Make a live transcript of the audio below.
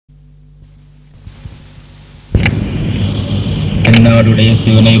தென்னாடுடைய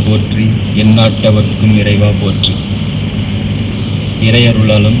சிவனை போற்றி, எந்நாட்டவர்க்கும் இறைவா போற்றி.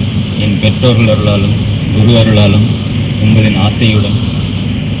 இறையருளாலும் என் பெற்றோர்கள் அருளாலும் குரு அருளாலும் உங்களின் ஆசையுடன்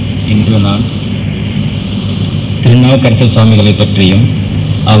இன்று நான் திருநாவுக்கரசர் சுவாமிகளை பற்றியும்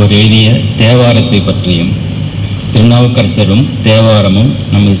அவர் எழுதிய தேவாரத்தை பற்றியும், திருநாவுக்கரசரும் தேவாரமும்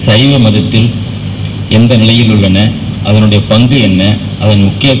நமது சைவ மதத்தில் எந்த நிலையில் உள்ளன, அதனுடைய பங்கு என்ன, அதன்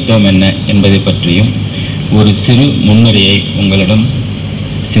முக்கியத்துவம் என்ன என்பதை பற்றியும் ஒரு சிறு முன்னுரையை உங்களிடம்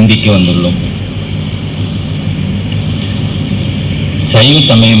சிந்திக்க வந்துள்ளோம். சைவ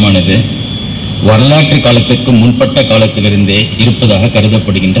சமயமானது வரலாற்று காலத்திற்கு முன்பட்ட காலத்திலிருந்தே இருப்பதாக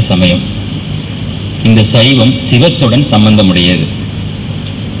கருதப்படுகின்ற சமயம். இந்த சைவம் சிவத்துடன் சம்பந்தமுடையது.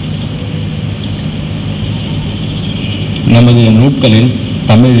 நமது நூட்களில்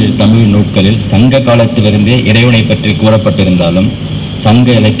தமிழ் நூட்களில் சங்க காலத்திலிருந்தே இறைவனை பற்றி கூறப்பட்டிருந்தாலும், சங்க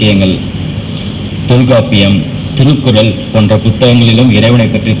இலக்கியங்கள், தொல்காப்பியம், திருக்குறள் போன்ற புத்தகங்களிலும் இறைவனை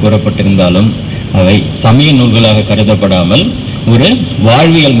பற்றி கூறப்பட்டிருந்தாலும் அவை சமய நூல்களாக கருதப்படாமல் ஒரு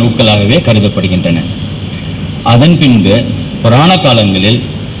வாழ்வியல் நூல்களாகவே கருதப்படுகின்றன. அதன் பின்பு புராண காலங்களில்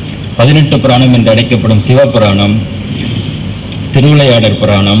 18 புராணம் என்று அழைக்கப்படும் சிவபுராணம், திருவிளையாடற்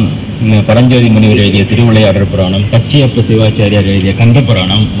புராணம், பரஞ்சோதி முனிவர் எழுதிய திருவிளையாடற் புராணம், பச்சையப்ப சிவாச்சாரியார் எழுதிய கந்த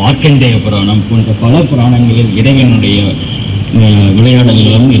புராணம், மார்க்கண்டேய புராணம் போன்ற பல புராணங்களில் இறைவனுடைய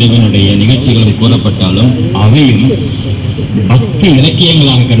விளையாடல்களும் இறைவனுடைய நிகழ்ச்சிகளும் கூறப்பட்டாலும் அவையும் பக்தி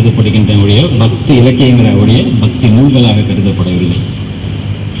இலக்கியங்களாக கருதப்படுகின்றன, பக்தி இலக்கியங்களுடைய பக்தி நூல்களாக கருதப்படவில்லை.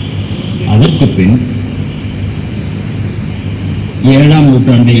 அதற்கு பின் 7ஆம்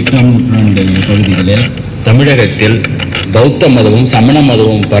நூற்றாண்டு 8ஆம் நூற்றாண்டு பகுதிகளில் தமிழகத்தில் பௌத்த மதமும் சமண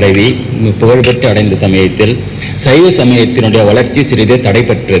மதமும் பரவி புகழ்பெற்று அடைந்த சமயத்தில் சைவ சமயத்தினுடைய வளர்ச்சி சிறிது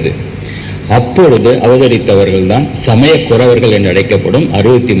தடைபெற்றது. அப்பொழுது அவதரித்தவர்கள் தான் சமய குறவர்கள் என்று அழைக்கப்படும்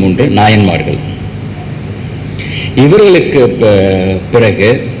 63 நாயன்மார்கள். இவர்களுக்கு பிறகு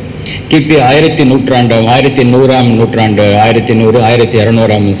கிபி 1100ஆம் நூற்றாண்டு 1100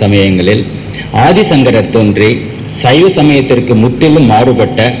 1200ஆம் சமயங்களில் ஆதிசங்கரர் தோன்றி சைவ சமயத்திற்கு முற்றிலும்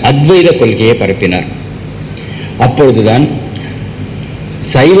மாறுபட்ட அத்வைத கொள்கையை பரப்பினார். அப்பொழுதுதான்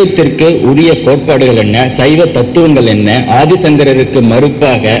சைவத்திற்கு உரிய கோட்பாடுகள் என்ன, சைவ தத்துவங்கள் என்ன, ஆதிசங்கரருக்கு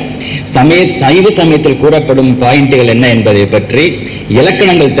மறுப்பாக சைவ சமயத்தில் கூறப்படும் பாயிண்டுகள் என்ன என்பதை பற்றி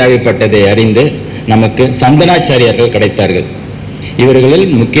இலக்கணங்கள் தேவைப்பட்டதை அறிந்து நமக்கு சந்தனாச்சாரியர்கள் கிடைத்தார்கள். இவர்களில்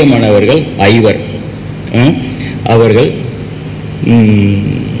முக்கியமானவர்கள் 5. அவர்கள்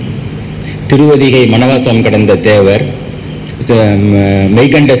திருவதிகை மணவாசம் கடந்த தேவர்,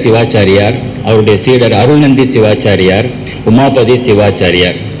 மெய்கண்ட சிவாச்சாரியார், அவருடைய சீடர் அருள்நந்தி சிவாச்சாரியார், உமாபதி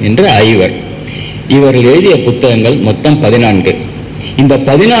சிவாச்சாரியார் என்று 5. இவர்கள் எழுதிய புத்தகங்கள் மொத்தம் 14. இந்த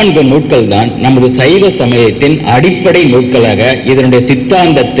 14 நூட்கள் தான் நமது சைவ சமயத்தின் அடிப்படை நூட்களாக, இதனுடைய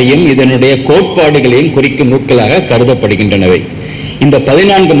சித்தாந்தத்தையும் இதனுடைய கோட்பாடுகளையும் குறிக்கும் நூட்களாக கருதப்படுகின்றனவை. இந்த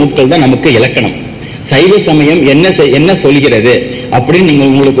 14 நூட்கள் தான் நமக்கு இலக்கணம். சைவ சமயம் என்ன சொல்கிறது அப்படின்னு நீங்க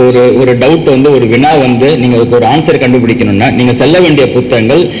உங்களுக்கு ஒரு டவுட் ஒரு வினா நீங்க ஒரு ஆன்சர் கண்டுபிடிக்கணும்னா நீங்க செல்ல வேண்டிய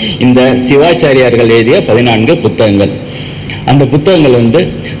புத்தகங்கள் இந்த சிவாச்சாரியார்கள் எழுதிய 14 புத்தகங்கள். அந்த புத்தகங்கள்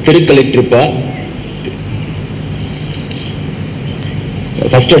திருக்களிற்றுப்பா,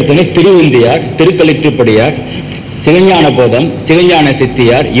 ஃபர்ஸ்ட் எடுத்தோன்னே திருவுந்தியார், திருக்களிற்றுப்படியார், சிவஞான போதம், சிவஞான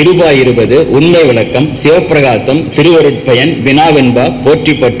சித்தியார், 20 உண்மை விளக்கம், சிவப்பிரகாசம், திருவருட்பயன், வினாவென்பா,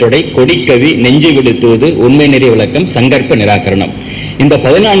 போற்றி பற்றுடை, கொடிக்கவி, நெஞ்சு விடுத்தூது, உண்மை நெறி விளக்கம், சங்கற்ப நிராகரணம். இந்த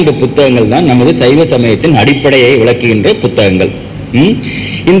 14 புத்தகங்கள் தான் நமது சைவ சமயத்தின் அடிப்படையை விளக்குகின்ற புத்தகங்கள்.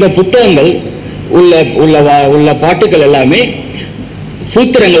 இந்த புத்தகங்கள் உள்ள பாட்டுகள் எல்லாமே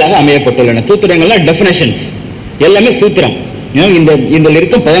சூத்திரங்களாக அமையப்பட்டுள்ளன. சூத்திரங்கள்னா டெஃபினேஷன்ஸ், எல்லாமே சூத்திரம். இந்த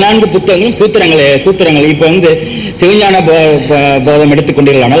இருக்கும் 14 புத்தகங்களும் சூத்திரங்கள். இப்ப சிவஞான போதம்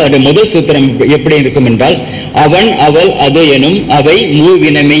எடுத்துக்கொண்டீர்களானால் அதனுடைய முதல் சூத்திரம் எப்படி இருக்கும் என்றால், அவன் அவள் அது எனும் அவை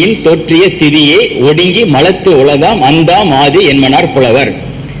மூவினமையின் தோற்றிய சிறியே ஒடுங்கி மலத்து உலகாம் அந்தாம் ஆதி என்பனார் புலவர்.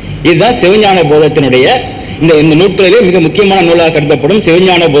 இதுதான் சிவஞான போதத்தினுடைய இந்த நூற்களிலே மிக முக்கியமான நூலாக கருதப்படும்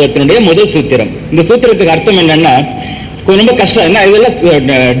சிவஞான போதத்தினுடைய முதல் சூத்திரம். இந்த சூத்திரத்துக்கு அர்த்தம் என்னன்னா ரொம்ப கஷ்டம். ஏன்னா இதெல்லாம்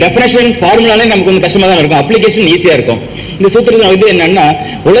டெஃபினேஷன் ஃபார்முலாலே நமக்கு கொஞ்சம் கஷ்டமா தான் இருக்கும், அப்ளிகேஷன் ஈஸியா இருக்கும். இந்த சூத்திரத்தின் இது என்னன்னா,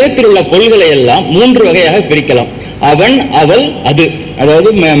 உலகத்தில் உள்ள பொருள்களை எல்லாம் 3 வகையாக பிரிக்கலாம். அவன் அவள் அது, அதாவது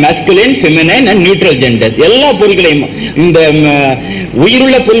masculine, feminine and neutral genders. எல்லா பொருள்களையும், இந்த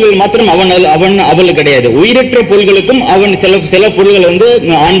உயிருள்ள பொருள்கள் மாத்திரம் அவன் அவள் கிடையாது. உயிரற்ற பொருள்களுக்கும் அவன் சில பொருள்கள்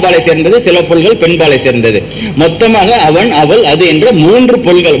ஆண்பாலை சேர்ந்தது, சில பொருள்கள் பெண்பாலை சேர்ந்தது. மொத்தமாக அவன் அவள் அது என்ற 3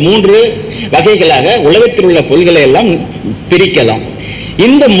 பொருள்கள், 3 வகைகளாக உலகத்தில் உள்ள பொருள்களை எல்லாம் பிரிக்கலாம்.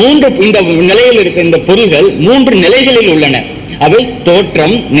 இந்த நிலையில் இருக்க இந்த பொருள்கள் 3 நிலைகளில் உள்ளன. அவை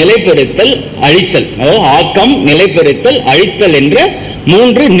தோற்றம், நிலைப்படுத்தல், அழித்தல். அதாவது ஆக்கம், நிலைப்படுத்தல், அழித்தல் என்ற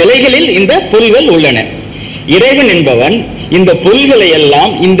 3 நிலைகளில் இந்த பொருள்கள் உள்ளன. இறைவன் என்பவன் இந்த பொருள்களை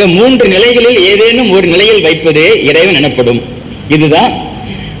எல்லாம் இந்த மூன்று நிலைகளில் ஏதேனும் ஒரு நிலையில் வைப்பதே இறைவன் எனப்படும். இதுதான்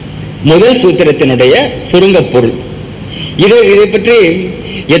முதல் சூத்திரத்தினுடைய சுருங்க பொருள். இதை பற்றி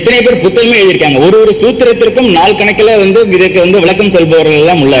எத்தனை பேர் புத்தகமே எழுதியிருக்காங்க. ஒரு சூத்திரத்திற்கும் நாள் கணக்கில் இதற்கு விளக்கம் சொல்பவர்கள்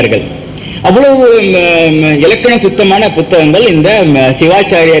எல்லாம் உள்ளார்கள். அவ்வளவு இலக்கண சுத்தமான புத்தகங்கள் இந்த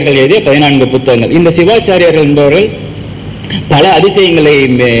சிவாச்சாரியர்கள் எழுதிய 14 புத்தகங்கள். இந்த சிவாச்சாரியர்கள் என்பவர்கள் பல அதிசயங்களை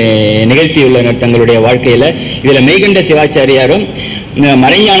நிகழ்த்தியுள்ளனர் தங்களுடைய வாழ்க்கையில. இதுல மெய்கண்ட சிவாச்சாரியாரும்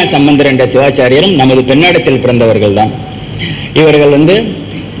மறைஞான சம்பந்தர் என்ற சிவாச்சாரியரும் நமது தென்னாடத்தில் பிறந்தவர்கள் தான். இவர்கள்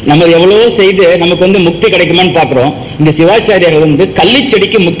நம்ம எவ்வளவோ செய்து நமக்கு முக்தி கிடைக்குமான்னு பார்க்கிறோம். இந்த சிவாச்சாரியர்கள்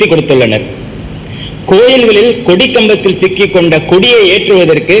கள்ளிச்செடிக்கு முக்தி கொடுத்துள்ளனர். கோயில்களில் கொடிக்கம்பத்தில் சிக்கிக் கொண்ட கொடியை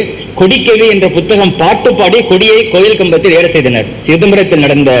ஏற்றுவதற்கு கொடிக்கவி என்ற புத்தகம் பாட்டு பாடி கொடியை கோயில் கம்பத்தில் ஏற செய்தனர். சிதம்பரத்தில்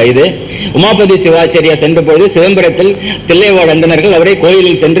நடந்த இது. உமாபதி சிவாச்சாரியா சென்ற போது சிதம்பரத்தில் தில்லைவாழ் அந்தனர்கள் அவரை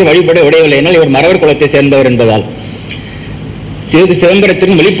கோயிலில் சென்று வழிபட விடவில்லை. என்னால் இவர் மறவர் குலத்தை சேர்ந்தவர் என்பதால்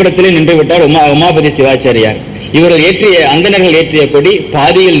சிதம்பரத்தின் வெளிப்படத்திலே நின்று விட்டார் உமாபதி சிவாச்சாரியார். இவர்கள் அந்தனர்கள் ஏற்றிய கொடி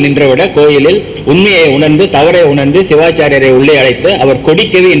பாதியில் நின்றவிட கோயிலில் உண்மையை உணர்ந்து தவறை உணர்ந்து சிவாச்சாரியரை உள்ளே அழைத்து அவர்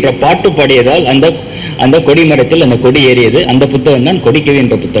கொடிக்கவி என்ற பாட்டு பாடியதால் அந்த கொடிமரத்தில் அந்த கொடி ஏறியது. அந்த புத்தகம் தான் கொடிக்கவி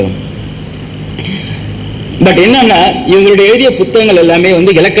என்ற புத்தகம். பட் என்னன்னா இவங்களுடைய எழுதிய புத்தகங்கள் எல்லாமே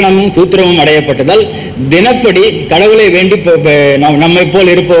இலக்கணமும் சூத்திரமும் அடையப்பட்டதால் தினப்படி கடவுளை வேண்டி நம்மை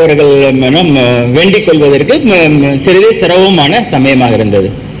போல் இருப்பவர்கள் வேண்டிக் கொள்வதற்கு சிறிது சிரமமான சமயமாக இருந்தது.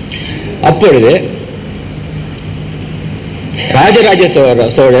 அப்பொழுது ராஜராஜ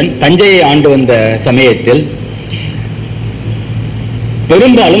சோழன் தஞ்சையை ஆண்டு வந்த சமயத்தில்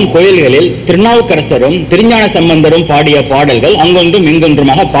பெரும்பாலும் கோயில்களில் திருநாவுக்கரசரும் திருஞான சம்பந்தரும் பாடிய பாடல்கள் அங்கொன்றும்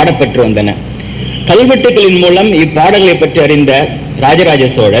இங்கொன்றுமாக பாடப்பெற்று வந்தன. கல்வெட்டுகளின் மூலம் இப்பாடல்களை பற்றி அறிந்த ராஜராஜ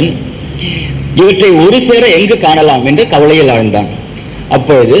சோழன் இவற்றை ஒரு சேர எங்கு காணலாம் என்று கவலையில் ஆழ்ந்தான்.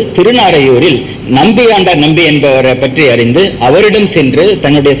 அப்பொழுது திருநாரையூரில் நம்பியாண்டார் நம்பி என்பவரை பற்றி அறிந்து அவரிடம் சென்று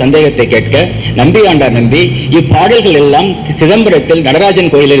தன்னுடைய சந்தேகத்தை கேட்க நம்பியாண்டார் நம்பி இப்பாடல்கள் எல்லாம் சிதம்பரத்தில்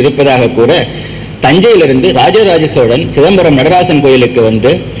நடராஜன் கோயிலில் இருப்பதாக கூற தஞ்சையிலிருந்து ராஜராஜ சோழன் சிதம்பரம் நடராஜன் கோயிலுக்கு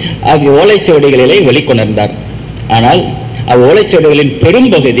ஓலைச்சுவடிகளிலே வெளிக்கொணர்ந்தார். ஆனால் ஓலைச்சுவடிகளின்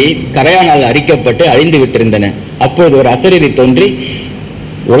பெரும்பகுதி கரையானால் அரிக்கப்பட்டு அழிந்து விட்டிருந்தன. அப்போது ஒரு அசரீரி தோன்றி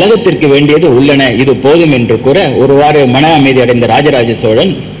உலகத்திற்கு வேண்டியது உள்ளன, இது போதும் என்று கூற ஒருவாறு மன அமைதி அடைந்த ராஜராஜ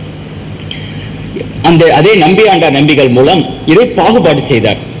சோழன் அதே நம்பியாண்டார் நம்பிகள் மூலம் இதை பாகுபாடு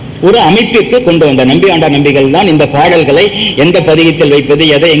செய்தார். ஒரு அமைப்பிற்கு கொண்டு வந்த நம்பியாண்டார் நம்பிகள் தான் இந்த பாடல்களை எந்த பதிகத்தில் வைப்பது,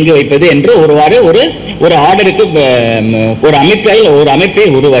 எதை எங்கு வைப்பது என்று ஒருவாறு ஒரு ஆர்டருக்கு ஒரு அமைப்பை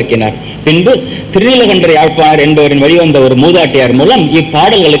உருவாக்கினார். பின்பு திருநீலகண்டர் யாழ்ப்பாணர் என்பவரின் வழிவந்த ஒரு மூதாட்டியார் மூலம்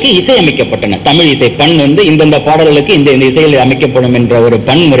இப்பாடல்களுக்கு இசை அமைக்கப்பட்டன. தமிழ் இசை பண் இந்தந்த பாடல்களுக்கு இந்த இசையில் அமைக்கப்படும் என்ற ஒரு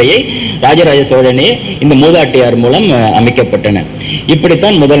பன்முறையை ராஜராஜ சோழனே இந்த மூதாட்டியார் மூலம் அமைக்கப்பட்டன.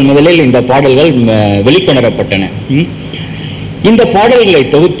 இப்படித்தான் முதலில் இந்த பாடல்கள் வெளிக்கொணரப்பட்டன. இந்த பாடல்களை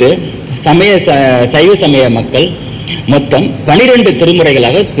தொகுத்து சைவ சமய மக்கள் மொத்தம் 12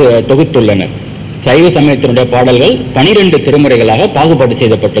 திருமுறைகளாக தொகுத்துள்ளனர். சைவ சமயத்தினுடைய பாடல்கள் 12 திருமுறைகளாக பாகுபாடு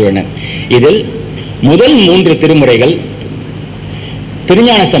செய்யப்பட்டுள்ளன. இதில் முதல் 3 திருமுறைகள்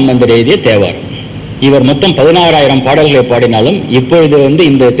திருஞான சம்பந்தர் எழுதிய தேவாரம். இவர் மொத்தம் 16,000 பாடல்களை பாடினாலும் இப்பொழுது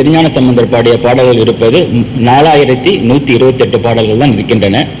இந்த திருஞான சம்பந்தர் பாடிய பாடல்கள் இருப்பது 4,128 பாடல்கள் தான்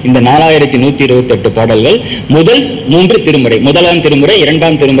இருக்கின்றன. இந்த 4,128 பாடல்கள் முதல் 3 திருமுறை, முதலாம் திருமுறை,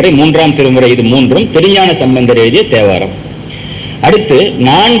 2ஆம் திருமுறை, 3ஆம் திருமுறை, இது 3ம் திருஞான சம்பந்தர் எழுதிய தேவாரம். அடுத்து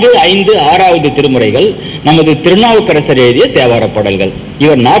 4, 5, 6வது திருமுறைகள் நமது திருநாவுக்கரசர் எழுதிய தேவார பாடல்கள்.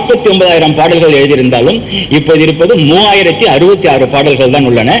 இவர் 49,000 பாடல்கள் எழுதியிருந்தாலும் இப்போது இருப்பது 3,066 பாடல்கள் தான்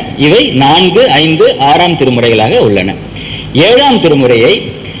உள்ளன. இவை 4, 5, 6ஆம் திருமுறைகளாக உள்ளன. 7ஆம் திருமுறையை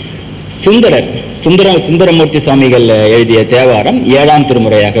சுந்தரமூர்த்தி சுவாமிகள் எழுதிய தேவாரம் 7ஆம்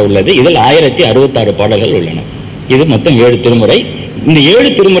திருமுறையாக உள்ளது. இதில் 1066 பாடல்கள் உள்ளன. இது மொத்தம் 7 திருமுறை. இந்த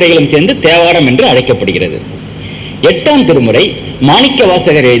 7 திருமுறைகளும் சேர்ந்து தேவாரம் என்று அழைக்கப்படுகிறது. 8ஆம் திருமுறை மாணிக்க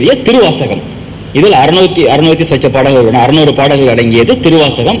வாசகர் எழுதிய திருவாசகம். இதில் 600 சொச்ச பாடல்கள் உள்ளன. 600 பாடல்கள் அடங்கியது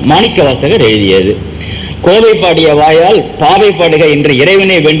திருவாசகம். மாணிக்க வாசகர் எழுதியது. கோவை பாடிய வாயால் பாவை பாடுக என்று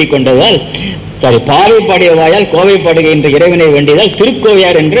இறைவனை வேண்டிக் கொண்டதால் பாவை பாடிய வாயால் கோவை பாடுக என்று இறைவனை வேண்டியதால்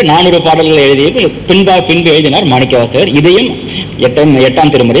திருக்கோவையார் என்று 400 பாடல்கள் எழுதியது பின்பு எழுதினார் மாணிக்க வாசகர். இதையும்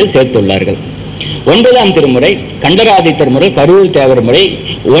 8ஆம் திருமுறையில் சேர்த்துள்ளார்கள். 9ஆம் திருமுறை கண்டராதித்தர் முறை, கரூர் தேவர் முறை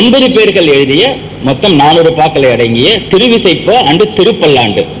 9 பேர்கள் எழுதிய மொத்தம் 400 பாக்களை அடங்கிய திருவிசைப்பா அண்டு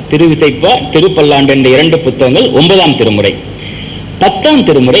திருப்பல்லாண்டு. திருவிசைப்பா, திருப்பல்லாண்டு என்ற 2 புத்தகங்கள் 9ஆம் திருமுறை. 10ஆம்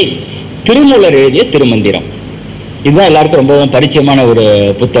திருமுறை திருமூலர் எழுதிய திருமந்திரம். இதுதான் எல்லாருக்கும் ரொம்பவும் பரிச்சயமான ஒரு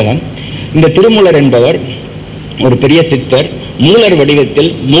புத்தகம். இந்த திருமூலர் என்பவர் ஒரு பெரிய சித்தர். மூலர்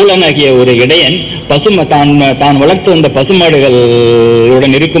வடிவத்தில் மூலனாகிய ஒரு இடையன் தான் வளர்த்து வந்த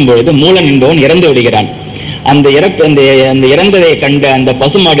பசுமாடுகளுடன் இருக்கும் பொழுது மூலன் என்பவன் இறந்து விடுகிறான். அந்த இறந்ததை கண்ட அந்த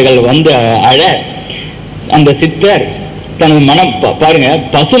பசுமாடுகள் வந்து அழ அந்த சித்தர் தனது மனம் பாருங்க,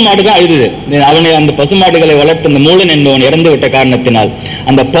 பசுமாடு தான் அழுது. அவனை அந்த பசுமாடுகளை வளர்த்து அந்த மூலன் என்பவன் இறந்து விட்ட காரணத்தினால்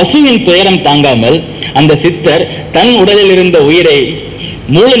அந்த பசுவின் துயரம் தாங்காமல் அந்த சித்தர் தன் உடலில் இருந்த உயிரை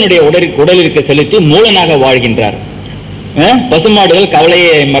மூலனுடைய உடலிற்கு செலுத்தி மூலனாக வாழ்கின்றார். பசுமாடுகள்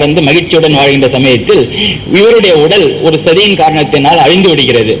கவலையை மறந்து மகிழ்ச்சியுடன் வாழ்கின்ற சமயத்தில் இவருடைய உடல் ஒரு சதியின் காரணத்தினால் அழிந்து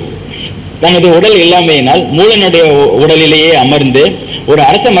விடுகிறது. தனது உடல் இல்லாமையினால் மூலனுடைய உடலிலேயே அமர்ந்து ஒரு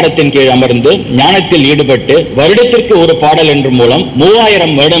அரச மரத்தின் கீழ் அமர்ந்து ஞானத்தில் ஈடுபட்டு வருடத்திற்கு ஒரு பாடல் என்ற மூலம்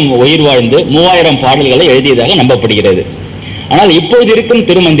 3000 வருடம் உயிர் வாழ்ந்து 3000 பாடல்களை எழுதியதாக நம்பப்படுகிறது. ஆனால் இப்போது இருக்கும்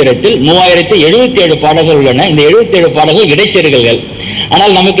திருமந்திரத்தில் 3077 பாடல்கள் உள்ளன. இந்த 77 பாடல்கள் இடைச்செருகல்கள்.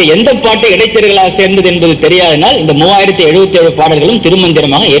 ஆனால் நமக்கு எந்த பாட்டு இடைச்செருகலாக சேர்ந்தது என்பது தெரியாதனால் இந்த 3077 பாடல்களும்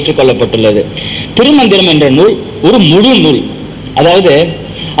திருமந்திரமாக ஏற்றுக்கொள்ளப்பட்டுள்ளது. திருமந்திரம் என்ற நூல் ஒரு முழு நூல். அதாவது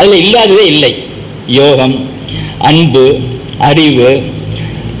அதுல இல்லாததே இல்லை. யோகம், அன்பு, அறிவு,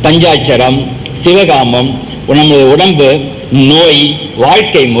 பஞ்சாட்சரம், சிவகாமம், நம்முடைய உடம்பு, நோய்,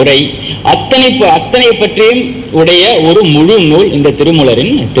 வாழ்க்கை முறை, அத்தனை பற்றியும் உடைய ஒரு முழு நூல் இந்த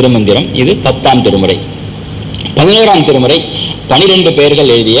திருமூலரின் திருமந்திரம். இது 10ஆம் திருமுறை. 11ஆம் திருமுறை 12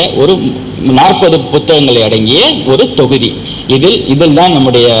 பெயர்கள் எழுதிய ஒரு 40 புத்தகங்களை அடங்கிய ஒரு தொகுதி. இதில் தான்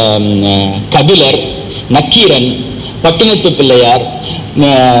நம்முடைய கபிலர், நக்கீரன், பட்டினத்து பிள்ளையார்,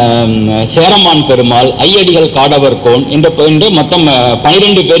 சேரமான் பெருமாள், ஐயடிகள், காடவர்கோன் என்ற மொத்தம்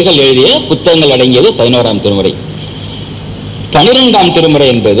 12 பேர்கள் எழுதிய புத்தகங்கள் அடங்கியது 11ஆம் திருமுறை. 12ஆம் திருமுறை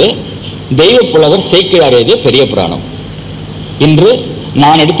என்பது தெய்வ புலவர் சேக்கிழார் எழுதிய பெரிய புராணம். இன்று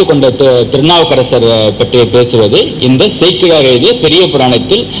நான் எடுத்துக்கொண்ட திருநாவுக்கரசர் பற்றி பேசுவது இந்த சேக்கிழார் எழுதிய பெரிய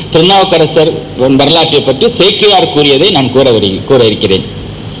புராணத்தில் திருநாவுக்கரசர் வரலாற்றை பற்றி சேக்கிழார் கூறியதை நான் கூற இருக்கிறேன்.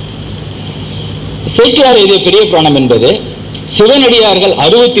 சேக்கிழார் எழுதிய பெரிய புராணம் என்பது சிவனடியார்கள்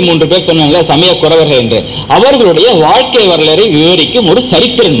 63 பேர் சொன்னாங்க சமய குறவர்கள் என்று, அவர்களுடைய வாழ்க்கை வரலாறை விவரிக்கும் ஒரு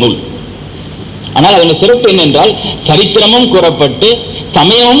சரித்திர நூல். ஆனால் அதன் சிறப்பு என்னென்றால் சரித்திரமும் கூறப்பட்டு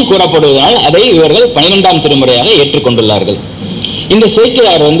சமயமும் கூறப்படுவதனால் அதை இவர்கள் 12ஆம் திருமுறையாக ஏற்றுக்கொண்டுள்ளார்கள். இந்த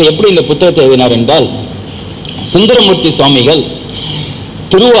சேக்கிழார் எப்படி இந்த புத்தகத்தை எழுதினார் என்றால், சுந்தரமூர்த்தி சுவாமிகள்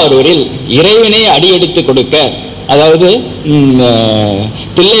திருவாரூரில் இறைவனை அடியெடுத்து கொடுக்க, அதாவது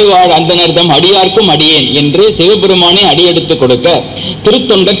தில்லைவாழ் அந்தனர்தம் அடியார்க்கும் அடியேன் என்று சிவபெருமானை அடியெடுத்து கொடுக்க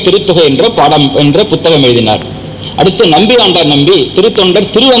திருத்தொண்டர் திருத்தொகை என்ற புத்தகம் எழுதினார். அடுத்து நம்பி ஆண்டார் நம்பி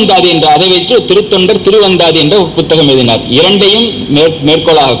திருத்தொண்டர் திருவந்தாதி என்ற அதை வைத்து திருத்தொண்டர் திருவந்தாதி என்ற ஒரு புத்தகம் எழுதினார். இரண்டையும்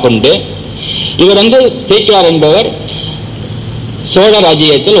மேற்கோளாக கொண்டு இவர் சேக்கிழார் என்பவர் சோழ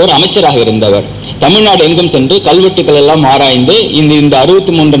ராஜ்யத்தில் ஒரு அமைச்சராக இருந்தவர். தமிழ்நாடு எங்கும் சென்று கல்வெட்டுக்கள் எல்லாம் ஆராய்ந்து இந்த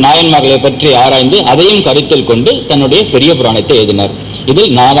 63 நாயன்மார்களை பற்றி ஆராய்ந்து அதையும் கருத்தில் கொண்டு தன்னுடைய பெரிய புராணத்தை எழுதினார்.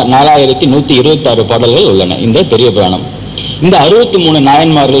 இதில் 4126 பாடல்கள் உள்ளன. இந்த பெரிய புராணம் இந்த 63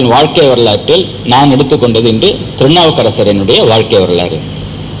 நாயன்மார்களின் வாழ்க்கை வரலாற்றில் நான் எடுத்துக்கொண்டது என்று திருநாவுக்கரசரனுடைய வாழ்க்கை வரலாறு.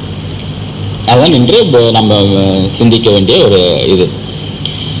 அதான் இன்று நம்ம சிந்திக்க வேண்டிய ஒரு இது.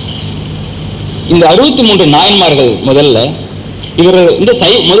 இந்த 63 நாயன்மார்கள் இவர்கள்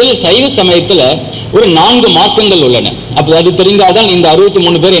முதலில் சைவ சமயத்துல ஒரு 4 மார்க்கங்கள் உள்ளன. அப்ப அது தெரிந்தால்தான் இந்த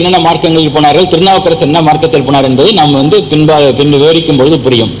 63 பேர் என்னென்ன மார்க்கங்களில் போனார்கள், திருநாவுக்கரசர் என்ன மார்க்கத்தில் போனார் என்பதை நாம் பின்பு விவரிக்கும் பொழுது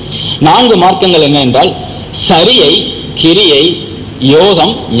புரியும். 4 மார்க்கங்கள் என்ன என்றால் சரியை, கிரியை,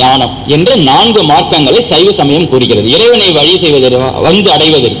 யோகம், ஞானம் என்ற 4 மார்க்கங்களை சைவ சமயம் கூறுகிறது. இறைவனை வழி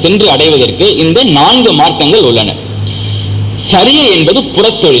செய்வதற்கு சென்று அடைவதற்கு இந்த 4 மார்க்கங்கள் உள்ளன. சரியை என்பது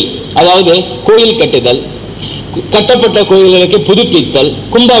புறத்தொழில், அதாவது கோயில் கட்டுதல், கட்டப்பட்ட கோயில்களுக்கு புதுப்பித்தல்,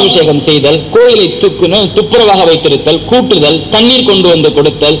 கும்பாபிஷேகம் செய்தல், கோயிலை துப்புரவாக வைத்திருத்தல், கூட்டுதல், தண்ணீர் கொண்டு வந்து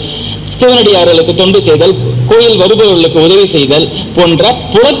கொடுத்தல், சிவனடியார்களுக்கு தொண்டு செய்தல், கோயில் வருபவர்களுக்கு உதவி செய்தல் போன்ற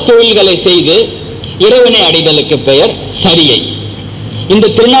புறத்தொழில்களை செய்து இறைவனை அடைதலுக்கு பெயர் சரியை.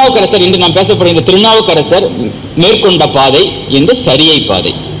 இந்த திருநாவுக்கரசர், இன்று நாம் பேசப்படும் இந்த திருநாவுக்கரசர் மேற்கொண்ட பாதை இந்த சரியை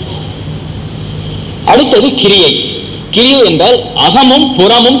பாதை. அடுத்தது கிரியை. கிரியை என்றால் அகமும்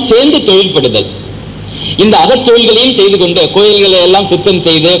புறமும் சேர்ந்து தொழில்படுதல். இந்த அகத்தொழில்களையும் செய்து கொண்டு கோயில்களை எல்லாம் சுத்தம்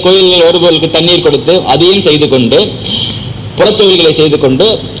செய்து கோயில்கள் வருபவர்களுக்கு தண்ணீர் கொடுத்து அதையும் செய்து கொண்டு புறத்தொழில்களை செய்து கொண்டு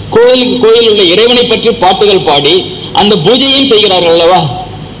கோயில் உள்ள இறைவனை பற்றி பாட்டுகள் பாடி அந்த பூஜையும் செய்கிறார்கள் அல்லவா.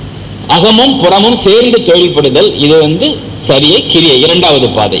 அகமும் புறமும் சேர்ந்து தொழில்படுதல், இது சரியை கிரியை 2வது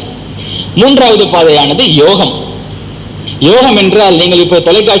பாதை. 3வது பாதையானது யோகம். யோகம் என்றால் நீங்கள் இப்போ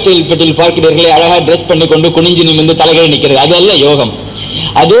தொலைக்காட்சியில் பற்றியில் பார்க்கிறீர்களே, அழகா டிரெஸ் பண்ணி கொண்டு குனிஞ்சு நிமிர்ந்து தலைகள் நிற்கிறது, அது அல்ல யோகம்.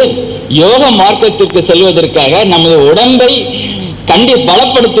 அது யோக மார்க்கத்திற்கு செல்வதற்காக நமது உடம்பை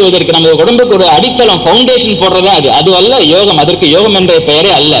பலப்படுத்துவதற்கு, நமது உடம்புக்கு ஒரு அடித்தளம் பவுண்டேஷன் போடுறதா அது அல்ல யோகம். அதற்கு யோகம் என்ற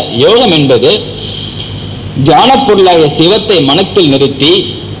பெயரே அல்ல. யோகம் என்பது தியான பொருளாக சிவத்தை மனத்தில் நிறுத்தி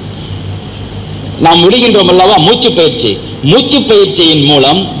நாம் முடிகின்றோம் அல்லவா மூச்சு பயிற்சி. மூச்சு பயிற்சியின்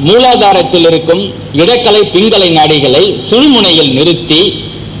மூலம் மூலாதாரத்தில் இருக்கும் இடக்கலை பிங்கலை நாடிகளை சுழுமுனையில் நிறுத்தி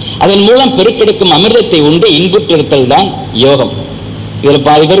அதன் மூலம் பெருக்கெடுக்கும் அமிர்தத்தை உண்டு இன்புற்றிருத்தல் தான் யோகம். இதுல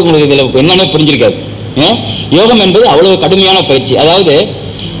பாதி பேர் உங்களுக்கு இதுல என்னென்ன புரிஞ்சிருக்காது. யோகம் என்பது அவ்வளவு கடுமையான பயிற்சி. அதாவது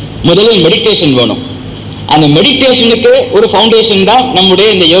முதலில் மெடிடேஷன் வேணும். அந்த மெடிடேஷனுக்கு ஒரு ஃபவுண்டேஷன் தான் நம்முடைய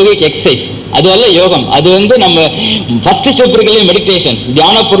இந்த யோகிக் எக்ஸசைஸ். அது அல்ல யோகம். அது நம்ம ஃபர்ஸ்ட் ஸ்டெப் இருக்கிற மெடிடேஷன்,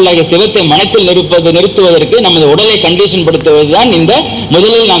 தியான பொருளாகிய சிவத்தை மனத்தில் நிறுத்துவதற்கு நமது உடலை கண்டிஷன் படுத்துவதுதான் இந்த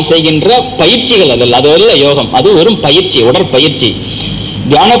முதலில் நாம் செய்கின்ற பயிற்சிகள். அது அல்ல யோகம். அது வெறும் பயிற்சி, உடற்பயிற்சி.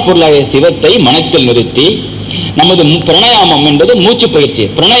 தியான பொருளாகிய சிவத்தை மனத்தில் நிறுத்தி நமது பிரணயாமம் என்பது மூச்சு பயிற்சி.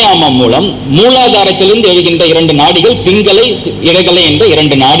 பிரணயாமம் மூலம் மூலாதாரத்திலிருந்து எழுகின்ற 2 நாடிகள், பிங்களை இடகலை என்ற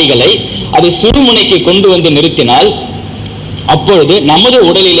 2 நாடிகளை அது சுழுமுனைக்கு கொண்டு வந்து நிறுத்தினால் அப்பொழுது நமது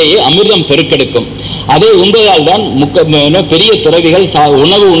உடலிலேயே அமிர்தம் பெருக்கெடுக்கும். அதை உண்பதால் தான் பெரிய துறவிகள்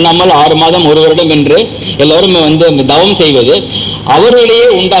உணவு உண்ணாமல் 6 மாதம் 1 வருடம் என்று எல்லோரும் தவம் செய்வது, அவர்களிடையே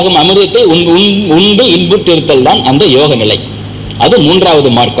உண்டாகும் அமிர்தத்தை உண்டு இன்புற்றிருத்தல் தான் அந்த யோக நிலை. அது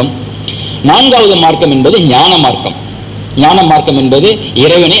 3வது மார்க்கம். 4வது மார்க்கம் என்பது ஞான மார்க்கம். ஞான மார்க்கம் என்பது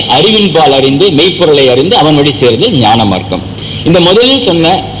இறைவனை அறிவின்பால் அறிந்து மெய்ப்பொருளை அறிந்து அவன் வழி சேர்ந்து ஞான மார்க்கம். இந்த முதலில்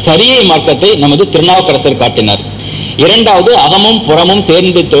சொன்ன சரியை மார்க்கத்தை நமது திருநாவுக்கரசர் காட்டினார். 2வது அகமும் புறமும்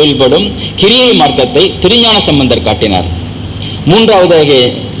சேர்ந்து தொழில்படும் கிரியை மார்க்கத்தை திருஞான சம்பந்தர் காட்டினார். 3வது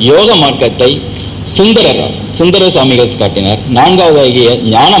யோக மார்க்கத்தை சுந்தர சுவாமிகள் காட்டினார். 4வது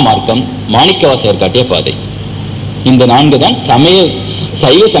ஞான மார்க்கம் மாணிக்கவாசகர் காட்டிய பாதை. இந்த 4 தான்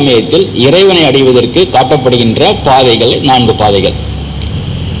சைவ சமயத்தில் இறைவனை அடைவதற்கு காட்டப்படுகின்ற பாதைகள், 4 பாதைகள்.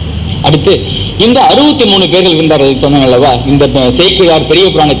 அடுத்து இந்த 63 பேர்கள் இருந்தார்கள் சொன்னாங்கல்லவா, இந்த சேக்கிழார் பெரிய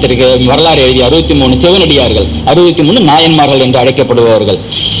புராணத்திற்கு வரலாறு எழுதிய 63 சிவனடியார்கள், 63 நாயன்மார்கள் என்று அழைக்கப்படுபவர்கள்.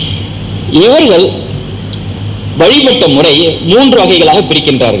 இவர்கள் வழிபட்ட முறை 3 வகைகளாக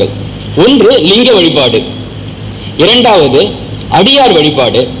பிரிக்கின்றார்கள். ஒன்று லிங்க வழிபாடு, 2வது அடியார்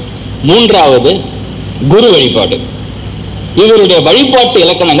வழிபாடு, 3வது குரு வழிபாடு. இவருடைய வழிபாட்டு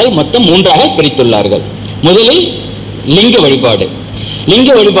இலக்கணங்கள் மொத்தம் 3ஆக பிரித்துள்ளார்கள். முதலில் லிங்க வழிபாடு. லிங்க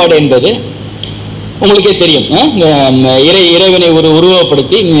வழிபாடு என்பது உங்களுக்கே தெரியும். இறைவனை ஒரு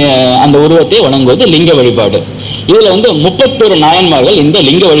உருவப்படுத்தி அந்த உருவத்தை வணங்குவது லிங்க வழிபாடு. இதுல 31 நாயன்மார்கள் இந்த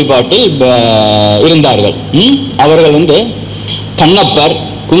லிங்க வழிபாட்டில் இருந்தார்கள். அவர்கள் கண்ணப்பர்,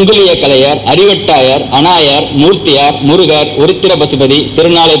 குங்குலிய கலையர், அறிவட்டாயர், அனாயர், மூர்த்தியார், முருகர், உருத்திர பசுபதி,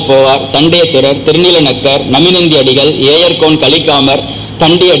 திருநாளை போவார், தண்டேஸ்வரர், திருநீலநக்கர், நமினந்தி அடிகள், ஏயர்கோன் கலிக்காமர்,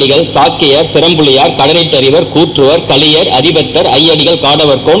 தண்டி அடிகள், சாக்கியர், சிரம்புலியார், கடனைத்தறிவர், கூற்றுவர், கலியர், அதிபத்தர், ஐயடிகள்,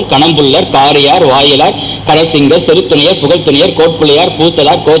 காடவர்கோன், கணம்புள்ளர், காரியார், வாயிலார், கடசிங்கர், செருத்துணையர், புகழ்த்துணையர், கோட்புலியார்,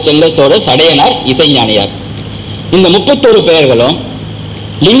 பூசலார், கோச்செங்கல் சோழர், சடையனார், இசைஞானியார். இந்த 31 பெயர்களும்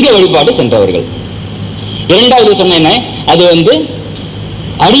லிங்க வழிபாடு சென்றவர்கள். 2வது சொன்னேன், அது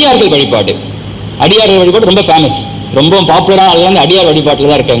அடியார்கள் வழிபாடு. அடியார்கள் வழிபாடு ரொம்ப ஃபேமஸ், ரொம்ப பாப்புலரான அடியார் வழிபாட்டில்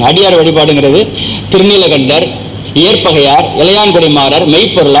தான் இருக்காங்க. அடியார் வழிபாடுங்கிறது திருநீலகண்டர், இயற்பகையார், இளையான்குடிமாறர்,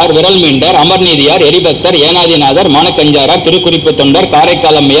 மெய்ப்பொருளார், விரல் மீண்டர், அமர்நீதியார், எரிபக்தர், ஏனாதிநாதர், மானக்கஞ்சாரார், திருக்குறிப்பு தொண்டர்,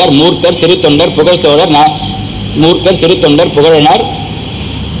 காரைக்கால் அம்மையார், மூர்க்கர், சிறு தொண்டர், புகழ் சோழர், மூர்க்கர், சிறு தொண்டர், புகழனார்,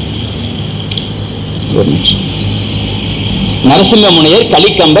 நரசிம்ம முனையர்,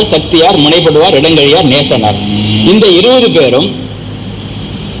 கலிக்கம்பர், சக்தியார், முனைப்படுவார், இடங்கழியார், நேசனார். இந்த 20 பேரும்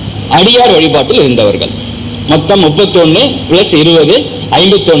அடியார் வழிபாட்டில் இருந்தவர்கள். மொத்தம் 31 + 20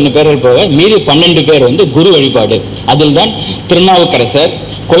 51 பேர்கள் போக மீதி 12 பேர் குரு வழிபாடு. அதில் தான் திருநாவுக்கரசர்,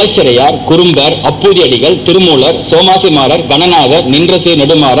 குலச்சிறையார், குறும்பர், அப்பூதியடிகள், திருமூலர், சோமாசிமாரர், கணநாதர், நின்றசீர்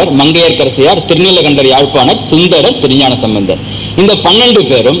நெடுமாறர், மங்கையர்கரசியார், திருநீலகண்டர் யாழ்ப்பாணர், சுந்தரர், திருஞான சம்பந்தர். இந்த 12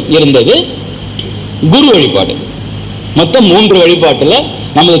 பேரும் இருந்தது குரு வழிபாடு. மொத்தம் 3 வழிபாட்டுல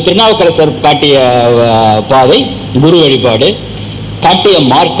நமது திருநாவுக்கரசர் காட்டிய பாதை குரு வழிபாடு, காட்டிய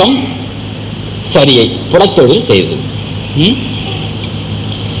மார்க்கம் சரியை புறத்தொழில் செய்தது.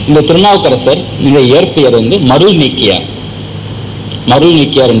 இந்த திருநாவுக்கரசர் இந்த இயற்பெயர் மருள் நீக்கியார். மருள்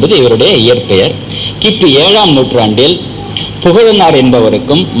நீக்கியார் என்பது இவருடைய இயற்பெயர். கிபி 7ஆம் நூற்றாண்டில் புகழனார்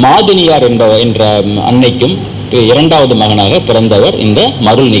என்பவருக்கும் மாதினியார் என்ற அன்னைக்கும் 2வது மகனாக பிறந்தவர் இந்த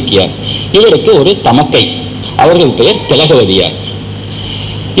மருள் நீக்கியார். இவருக்கு ஒரு தமக்கை, அவர்கள் பெயர் திலகவதியார்.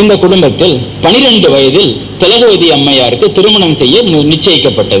 இந்த குடும்பத்தில் 12 வயதில் திலகவதி அம்மையாருக்கு திருமணம் செய்ய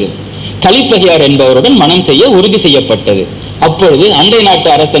நிச்சயிக்கப்பட்டது. கலிப்பகையார் என்பவருடன் மனம் செய்ய உறுதி செய்யப்பட்டது. அப்பொழுது அண்டை நாட்டு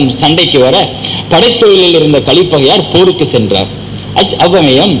அரசன் சண்டைக்கு வர படைத்தொழிலில் இருந்த கலிப்பகையார் போருக்கு சென்றார்.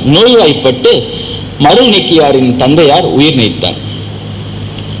 அவ்வமயம் நோய்வாய்ப்பட்டு மருள் நீக்கியாரின் தந்தையார் உயிர் நீத்தார்.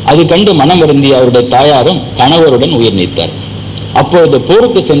 அது கண்டு மனம் வருந்திய அவருடைய தாயாரும் கணவருடன் உயிர் நீத்தார். அப்பொழுது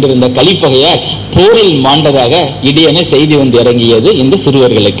போருக்கு சென்றிருந்த கலிப்பகையார் போரில் மாண்டதாக இடியென செய்தி இறங்கியது இந்த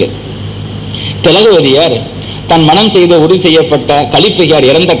சிறுவர்களுக்கு. திலகவதியார் தன் மனம் செய்த உறுதி செய்யப்பட்ட கலிப்பகையார்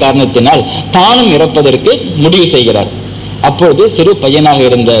இறந்த காரணத்தினால் தானும் இறப்பதற்கு முடிவு செய்கிறார். அப்பொழுது சிறு பையனாக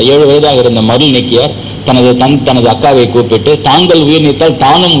இருந்த 7 வயதாக இருந்த மருள் நீக்கியார் தனது அக்காவை கூப்பிட்டு, தாங்கள் உயிர் நீத்தால்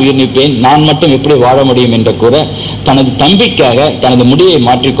தானும் உயிர் நீப்பேன், நான் மட்டும் எப்படி வாழ முடியும் என்று கூற தனது தம்பிக்காக தனது முடியை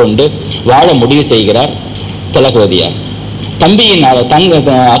மாற்றிக்கொண்டு வாழ முடிவு செய்கிறார் திலகவதியார். தம்பியின்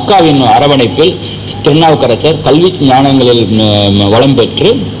அக்காவின் அரவணைப்பில் திருநாவுக்கரசர் கல்வி ஞானங்களில் வளம் பெற்று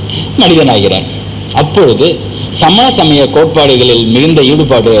மனிதனாகிறார். அப்பொழுது சமண சமய கோட்பாடுகளில் மிகுந்த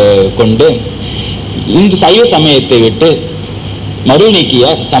ஈடுபாடு கொண்டு இந்த சைவ சமயத்தை விட்டு மருள்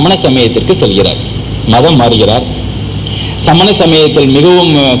நீக்கியார் சமண சமயத்திற்கு செல்கிறார், மதம் மாறுகிறார். சமண சமயத்தில்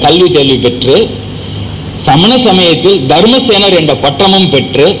மிகவும் கல்வி தேர்வு பெற்று சமண சமயத்தில் தர்மசேனர் என்ற பட்டமும்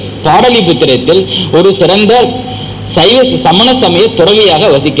பெற்று பாடலிபுத்திரத்தில் ஒரு சிறந்த சமண சமய துறவியாக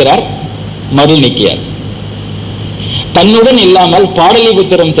வசிக்கிறார் மருள் நீக்கியார். தன்னுடன் இல்லாமல்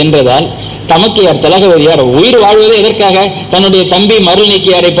பாடலிபுத்திரம் சென்றதால் தமக்கையார் திலகவதியார் உயிர் வாழ்வது எதற்காக? தன்னுடைய தம்பி மருள்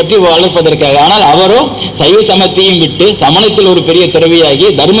நீக்கியாரை பற்றி வளர்ப்பதற்காக. ஆனால் அவரோ சைவ சமத்தையும் விட்டு சமணத்தில் ஒரு பெரிய துறவியாகி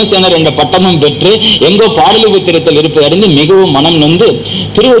தர்மசேனர் என்ற பட்டமும் பெற்று எங்கோ பாடலிபுத்திரத்தில் இருப்பதை அறிந்து மிகவும் மனம் நொந்து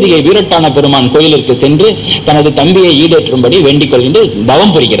திருவதிகை வீரட்டான பெருமான் கோயிலிற்கு சென்று தனது தம்பியை ஈடேற்றும்படி வேண்டிக் கொண்டு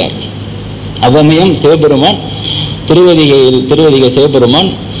தவம் புரிகிறார். அவ்வமயம் சிவபெருமான் திருவதிகை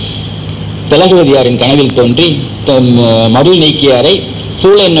சிவபெருமான் திலகவதியாரின் கனவில் தோன்றி மருள் நீக்கியாரை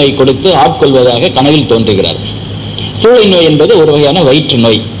சூளை நோய் கொடுத்து ஆட்கொள்வதாக கனவில் தோன்றுகிறார். சூளை நோய் என்பது ஒரு வகையான வயிற்று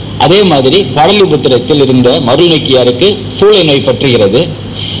நோய். அதே மாதிரி பாடலிபுத்திரத்தில் இருந்த மருள் நீக்கியாருக்கு சூளை நோய் பற்றுகிறது.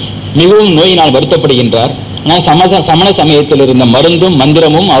 மிகவும் நோயினால் வருத்தப்படுகின்றார். ஆனால் சமண சமயத்தில் இருந்த மருந்தும்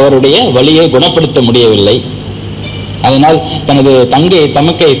மந்திரமும் அவருடைய வலியை குணப்படுத்த முடியவில்லை. அதனால் தனது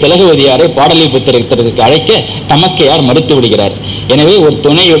தமக்கை திலகவதியாரை பாடலிபுத்திரத்திற்கு அழைக்க தமக்கையார் மறுத்து விடுகிறார். எனவே ஒரு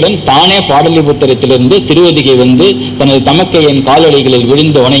துணையுடன் தானே பாடலிபுத்திரத்திலிருந்து திருவதிகை வந்து தனது தமக்கையின் காலடிகளில்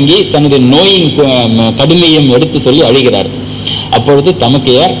விழுந்து வணங்கி தனது நோயின் கடுமையும் எடுத்து சொல்லி அழுகிறார். அப்பொழுது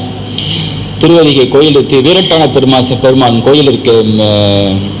தமக்கையார் திருவதிகை கோயிலுக்கு வீரட்டான பெருமான் கோயிலிற்கு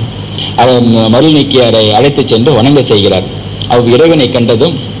மருள் நீக்கியாரை அழைத்து சென்று வணங்க செய்கிறார். அவர் இறைவனை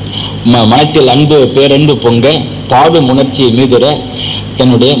கண்டதும் மனத்தில் பேரன்பு பொங்க பாடும் உணர்ச்சியை மீதுர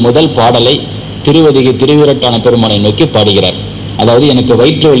தன்னுடைய முதல் பாடலை திருவீரட்டான பெருமானை நோக்கி பாடுகிறார். அதாவது, எனக்கு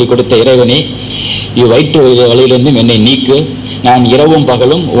வயிற்று வலி கொடுத்த இறைவனே, இவ்வயிற்று வலியிலிருந்தும் என்னை நீக்கு. நான் இரவும்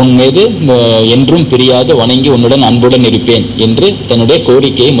பகலும் உன் மீது என்றும் பிரியாது வணங்கி உன்னுடன் அன்புடன் இருப்பேன் என்று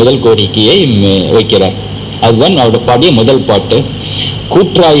தன்னுடைய முதல் கோரிக்கையை வைக்கிறார். அதுதான் அவருடைய பாடிய முதல் பாட்டு.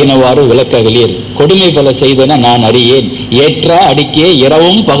 கூற்றாயினவாறு விளக்கவிலீர், கொடுமை பல செய்தன நான் அறியேன், ஏற்றா அடிக்கே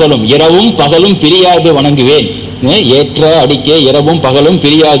இரவும் பகலும் பிரியாது வணங்குவேன். ஏற்ற அடிக்கே இரவும் பகலும்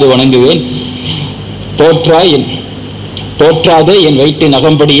பிரியாது வணங்குவேன். தோற்றாது என் வயிற்று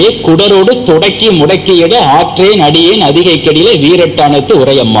நகம்படியே குடரோடு தொடக்கி முடக்கியிட ஆற்றேன் அடியேன் அதிகை கடியில வீரட்டானத்து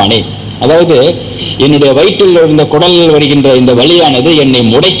உரையம்மானே. அதாவது, என்னுடைய வயிற்றில் இருந்த குடலில் வருகின்ற இந்த வலியானது என்னை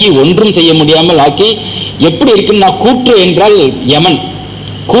முடக்கி ஒன்றும் செய்ய முடியாமல் ஆக்கி எப்படி இருக்குன்னா, கூற்று என்றால் யமன்,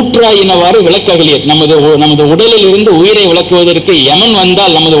 கூற்றாயினவாறு விளக்கவில்லையர். நமது உடலில் இருந்து உயிரை விளக்குவதற்கு யமன்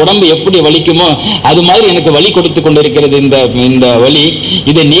வந்தால் நமது உடம்பு எப்படி வலிக்குமோ அது மாதிரி எனக்கு வலி கொடுத்து கொண்டிருக்கிறது இந்த வலி.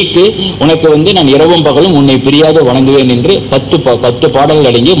 இதை நீக்கு, உனக்கு நான் இரவும் பகலும் உன்னை பிரியாது வணங்குவேன் என்று 10 பாடல்கள்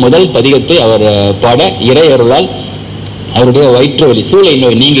அடங்கிய முதல் பதிகத்தை அவர் பாட இறையருளால் அவருடைய வயிற்று வலி சூளை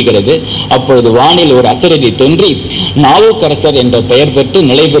நோய் நீங்குகிறது. அப்பொழுது வானில் ஒரு அசரதி தோன்றி நாவுக்கரசர் என்ற பெயர் பெற்று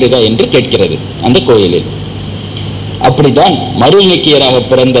நிலை பெறுக என்று கேட்கிறது அந்த கோயிலில். அப்படித்தான் மருள் நீக்கியராக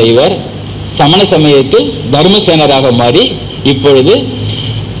பிறந்த இவர் சமண சமயத்தில் தர்மசேனராக மாறி இப்பொழுது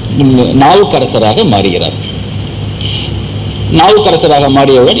நாவுக்கரசராக மாறுகிறார். நாவுக்கரசராக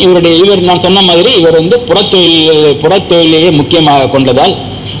மாறியவுடன் இவர் நான் சொன்ன மாதிரி இவர் புறத்தொழிலேயே முக்கியமாக கொண்டதால்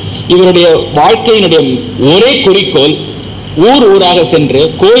இவருடைய வாழ்க்கையினுடைய ஒரே குறிக்கோள் ஊராக சென்று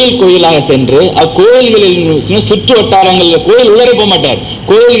கோயிலாக சென்று அக்கோயில்களில் சுற்று வட்டாரங்களில், கோயில் உள்ளே போக மாட்டார்,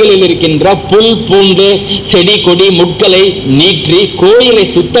 கோயில்களில் இருக்கின்ற புல் பூண்டு செடி கொடி முட்களை நீற்றி கோயிலை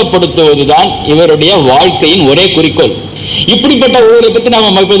சுத்தப்படுத்துவதுதான் இவருடைய வாழ்க்கையின் ஒரே குறிக்கோள். இப்படிப்பட்ட ஒருவரை பற்றி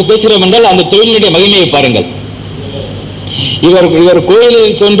நாம் இப்போது பேசுகிறோம் என்றால் அந்த தொழிலுடைய மகிமையை பாருங்கள். இவர்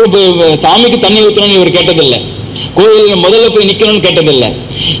கோயிலில் சென்று சாமிக்கு தண்ணி ஊற்றணும்னு இவர் கேட்டதில்லை, கோயிலில் முதல்ல போய் நிக்கணும்னு கேட்டதில்லை.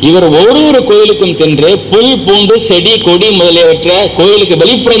 இவர் ஒவ்வொரு கோயிலுக்கும் சென்று புல் பூண்டு செடி கொடி முதலியவற்றை கோயிலுக்கு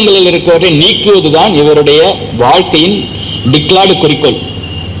வெளிப்புறங்களில் இருக்கிறவற்றை நீக்குவதுதான் இவருடைய வாழ்க்கையின் டிக்ளார்டு குறிக்கோள்.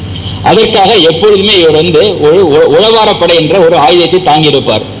 அதற்காக எப்பொழுதுமே இவர் ஒரு உழவாரப்படை என்ற ஒரு ஆயுதத்தை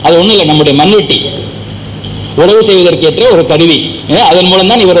தாங்கியிருப்பார். அது ஒண்ணும் இல்லை, நம்முடைய மண்வெட்டி, உழவு செய்வதற்கேற்ற ஒரு கருவி. அதன்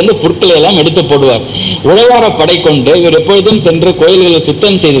மூலம் தான் இவர் பொருட்களை எல்லாம் எடுத்து போடுவார். உழவாரப்படை கொண்டு இவர் எப்பொழுதும் சென்று கோயில்களை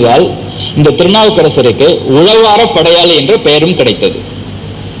சுத்தம் செய்ததால் இந்த திருநாவுக்கரசருக்கு உழவார படையாளி என்ற பெயரும் கிடைத்தது.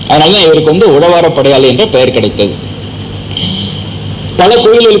 அதனால்தான் இவருக்கு உழவார படையாளி என்ற பெயர் கிடைத்தது. பல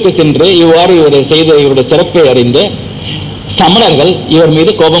கோயில்களுக்கு சென்று இவ்வாறு இவர் செய்த இவருடைய சிறப்பை அறிந்து சமணர்கள் இவர்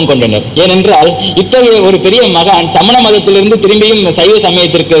மீது கோபம் கொண்டனர். ஏனென்றால் இத்தகைய ஒரு பெரிய மகான் சமண மதத்திலிருந்து திரும்பியும் சைவ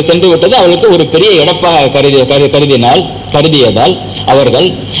சமயத்திற்கு சென்று விட்டது அவர்களுக்கு ஒரு பெரிய இழப்பாக கருதியதால் அவர்கள்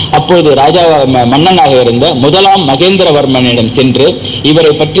அப்போது ராஜா மன்னனாக இருந்த முதலாம் மகேந்திரவர்மனிடம் சென்று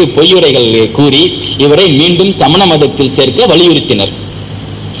இவரை பற்றி பொய்யுரைகள் கூறி இவரை மீண்டும் சமண மதத்தில் சேர்க்க வலியுறுத்தினர்.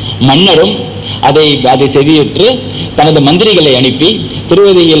 மன்னரும் அதை செவியுற்று தனது மந்திரிகளை அனுப்பி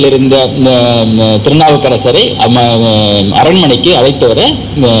திருவதியில் இருந்த திருநாவுக்கரசரை அரண்மனைக்கு அழைத்து வர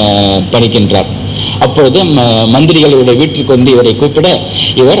பணிக்கின்றார். அப்பொழுது மந்திரிகளுடைய வீட்டிற்கு வந்து இவரை கூப்பிட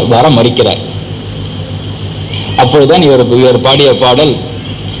இவர் வர மறுக்கிறார். அப்பொழுதுதான் இவர் பாடிய பாடல்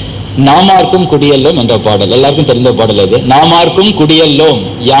நாமார்க்கும் குடியல்லோம் என்ற பாடல். எல்லாருக்கும் தெரிந்த பாடல் அது. நாமார்க்கும் குடியல்லோம்,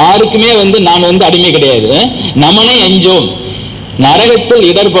 யாருக்குமே நான் அடிமை கிடையாது. நமனை அஞ்சோம், நரகத்தில்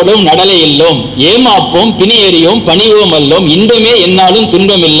இடர்படும் நடலை இல்லோம், ஏமாப்போம் பிணியேறியோம் பணிவோம் அல்லோம், இன்பமே என்னாலும்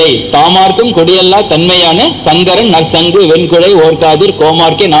துன்பமில்லை, தாமார்க்கும் கொடியல்லா தன்மையான சங்கரன் நற்சங்கு வெண்குழை ஓர்காதிர்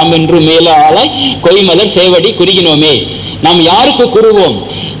கோமார்க்கே நாம் என்று மேல ஆளாய் கொய்மலர் சேவடி குறுகினோமே. நாம் யாருக்கு கூறுவோம்?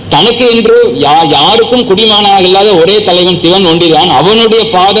 தனக்கு என்று யாருக்கும் குடிமானாக இல்லாத ஒரே தலைவன் சிவன் ஒன்றிதான். அவனுடைய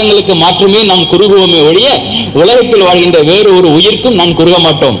பாதங்களுக்கு மாற்றுமே நாம் குறுகுவோமே ஒழிய உலகத்தில் வாழ்கின்ற வேறு ஒரு உயிர்க்கும் நான் குறுக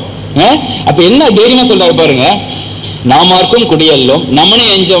மாட்டோம். அப்ப என்ன தைரியமா சொல்றாரு பாருங்க. நாமார்க்கும் குடியல்லோம், நமனே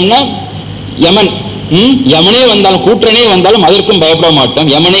அஞ்சோம்னா யமன், யமனே வந்தாலும் கூற்றனே வந்தாலும் அதற்கும் பயப்பட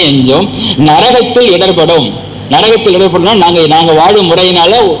மாட்டோம். யமனே அஞ்சோம், நரகத்தில் இடர்படும். நரகத்தில் இடர்படும் நாங்க வாழும்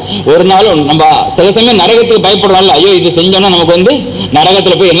முறையினால ஒரு நாளும் நம்ம சில சமயம் நரகத்துக்கு பயப்படுறோம்ல, ஐயோ இது செஞ்சோம்னா நமக்கு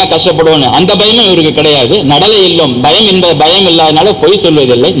நரகத்துல போய் என்ன கஷ்டப்படுவோம், அந்த பயமும் இவருக்கு கிடையாது. நடலை இல்லோம், பயம் இல்லாதனால பொய்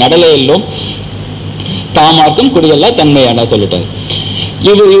சொல்வதில்லை. நடலை இல்லோம், தாமார்க்கும் குடியெல்லாம் தன்மையான சொல்லிட்டாரு.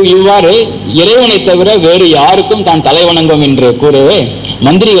 இவ்வாறு இறைவனை தவிர வேறு யாருக்கும் தான் தலை வணங்கும் என்று கூறவே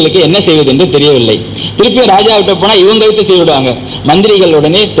மந்திரிகளுக்கு என்ன செய்வது என்று தெரியவில்லை. திருப்பி ராஜா விட்ட போனா இவங்க வைத்து செய்விடுவாங்க. மந்திரிகள்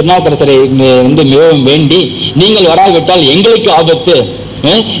உடனே திருநாவுக்கரசரை மிகவும் வேண்டி, நீங்கள் வராவிட்டால் எங்களுக்கு ஆபத்து,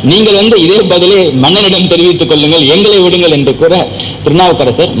 நீங்கள் இதே பதிலே மன்னனிடம் தெரிவித்துக் கொள்ளுங்கள், எங்களை விடுங்கள் என்று கூற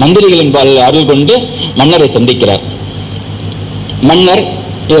திருநாவுக்கரசர் மந்திரிகளின் அருள் கொண்டு மன்னரை சந்திக்கிறார். மன்னர்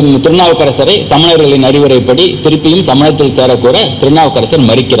திருநாவுக்கரசரை சமணர்களின் அறிவுரைப்படி திருப்பியும் சமணத்தில் சேரக்கூற திருநாவுக்கரசர்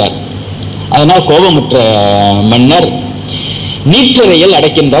மறுக்கிறார். அதனால் கோபமுற்ற மன்னர் நீற்றறையில்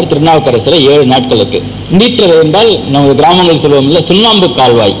அடைக்கின்றார் திருநாவுக்கரசரை 7 நாட்களுக்கு. நீற்றறை என்றால் நம்ம கிராமங்கள் சொல்லுவோம் இல்ல, சுண்ணாம்பு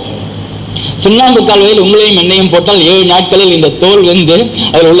கால்வாய். சுண்ணாம்பு கால்வாயில் உங்களையும் எண்ணெயும் போட்டால் 7 நாட்களில் இந்த தோல் அதில்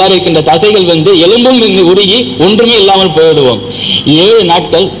உள்ளார இருக்கின்ற தசைகள் எலும்பும் உருகி ஒன்றுமே இல்லாமல் போய்விடுவோம். 7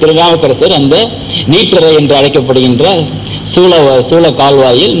 நாட்கள் திருநாவுக்கரசர் அந்த நீற்றறை என்று அழைக்கப்படுகின்ற சூழ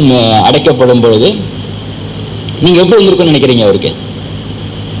கால்வாயில் அடைக்கப்படும் பொழுது நீங்க எப்படி இருந்திருக்கும்னு நினைக்கிறீங்க? அவருக்கு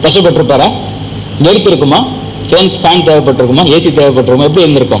கஷ்டப்பட்டிருப்பாரா? நெருப்பு இருக்குமா? ஃபேன் தேவைப்பட்டிருக்குமா? ஏசி தேவைப்பட்டிருக்குமா? எப்படி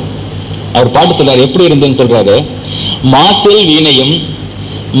இருந்திருக்கும்? அவர் பாட்டு சொல்றாரு, எப்படி இருந்துன்னு சொல்றாரு. மாசில் வீணையும்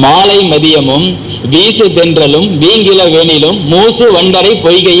மாலை மதியமும் வீசு தென்றலும் வீங்கில வேணிலும் மூசு வண்டரை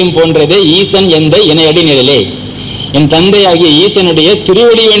பொய்கையும் போன்றதே ஈசன் எந்த இணையடி நிழலே. என் தந்தையாகிய ஈசனுடைய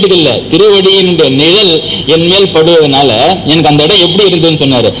திருவடி வேண்டியதில்லை, திருவடியினுடைய நிழல் என் மேல் படுவதனால எனக்கு அந்த இடம் எப்படி இருந்ததுன்னு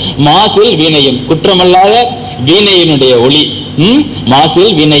சொன்னாரு. மாசில் வீணையும், குற்றமல்லாத வீணையினுடைய ஒளி,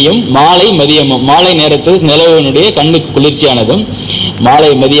 மாசில் வீணையும் மாலை மதியமும், மாலை நேரத்தில் நிலவனுடைய கண்ணுக்கு குளிர்ச்சியானதும்,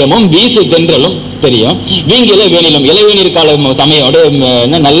 மாலை மதியமும் வீசு தென்றலும் தெரியும், வீங்கில வேணிலும் இளவேநீர் காலம்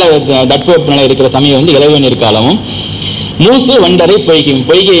சமயம் நல்ல தட்பவெப்பநிலை இருக்கிற சமயம் இளவேநீர் காலமும், மூசு வண்டரை பொய்கையும்,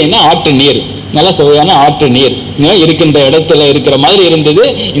 பொய்கைன்னா ஆற்று நீர், நல்ல சுவையான ஆற்று நீர் இருக்கின்ற இடத்துல இருக்கிற மாதிரி இருந்தது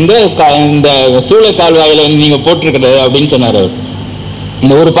இந்த சூழ கால்வாயில நீங்க போட்டிருக்கிறது அப்படின்னு சொன்னார்.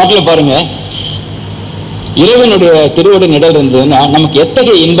 இந்த ஒரு பாட்டுல பாருங்க, இறைவனுடைய திருவடி நிழல் இருந்ததுன்னா நமக்கு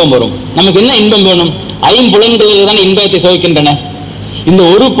எத்தகைய இன்பம் வரும். நமக்கு என்ன இன்பம் வேணும்? ஐம்புலன்களில் தான் இன்பத்தை சுவைக்கின்றன. இந்த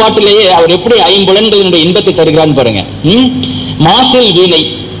ஒரு பாட்டிலேயே அவர் எப்படி ஐம்புலன்களினுடைய இன்பத்தை தருகிறான்னு பாருங்க. மாசில் வீணை,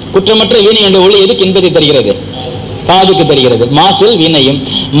 குற்றமற்ற வீணையுடைய ஒளி எதுக்கு இன்பத்தை தருகிறது? காதுக்கு தருகிறது. மாசில் வீணையும்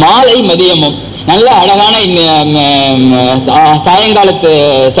மாலை மதியமும், நல்ல அழகான சாயங்காலத்து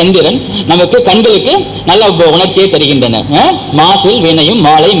சந்திரன் நமக்கு கண்களுக்கு நல்ல உணர்ச்சியை தருகின்றன. மாசில் வீணையும்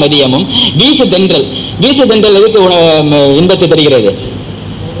மாலை மதியமும், வீசு தென்றல், வீசு தென்றல் எதுக்கு இன்பத்தை தருகிறது?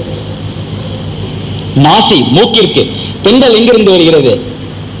 நாசி மூக்கிற்கு. தென்றல் எங்கிருந்து வருகிறது?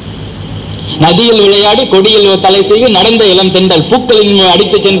 நதியில் விளையாடி கொடியில் தலை செய்து நடந்த இளம் தென்றல், பூக்களின்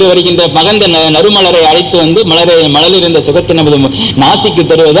அடித்து சென்று வருகின்ற மகந்த நறுமலரை அழைத்து மலரில் இருந்த சுகத்தை நமது நாசிக்கு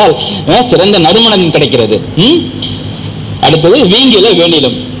தருவதால் சிறந்த நறுமணம் கிடைக்கிறது. அடுத்தது வீங்கில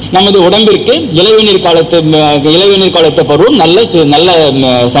வேணிலும், நமது உடம்பிற்கு இளவேநீர் காலத்து பருவம் நல்ல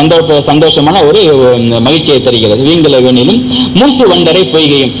சந்தோஷமான ஒரு மகிழ்ச்சியை தருகிறது. வீங்கில வேணிலும் மூசு வண்டரை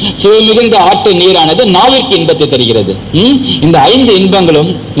பொய்கையும், சுவை மிகுந்த ஆட்டு நீரானது நாவிற்கு இன்பத்தை தருகிறது. இந்த 5 இன்பங்களும்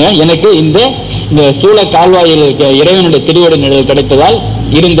எனக்கு இந்த சூழ கால்வாயில் இறைவனுடைய திருவடி நிழல் கிடைத்ததால்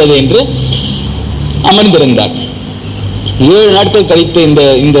இருந்தது என்று அமர்ந்திருந்தார். 7 நாட்கள் கழித்து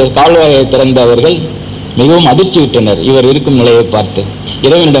இந்த கால்வாயை திறந்தவர்கள் மிகவும் அதிர்ச்சி விட்டனர் இவர் இருக்கும் நிலையை பார்த்து.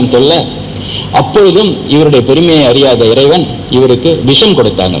 இறைவனிடம் சொல்ல, அப்பொழுதும் இவருடைய பெருமையை அறியாத இறைவன் இவருக்கு விஷம்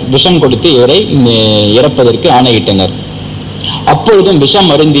கொடுத்தாங்க. விஷம் கொடுத்து இவரை இறப்பதற்கு ஆணையிட்டனர். அப்பொழுதும் விஷம்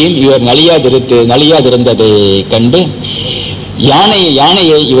அருந்தியும் இவர் நலியாதிருந்ததை கண்டு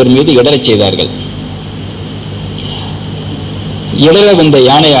யானையை இவர் மீது இடரச் செய்தார்கள். இடர வந்த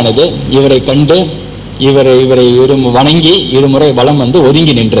யானையானது இவரை கண்டு இவரை வணங்கி இருமுறை வலம் வந்து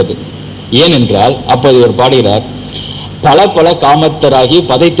ஒதுங்கி நின்றது. ஏனென்றால் அப்போது இவர் பாடுகிறார், பல பல காமத்தராகி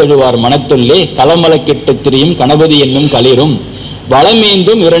பதைத்தெழுவார் மனத்துள்ளே கலமல கெட்டு திரியும் கணபதி என்னும் களிரும்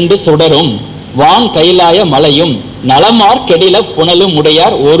வளமேந்தும் 2 சுடரும் வான் கைலாய மலையும் நலமார் கெடில புனலும்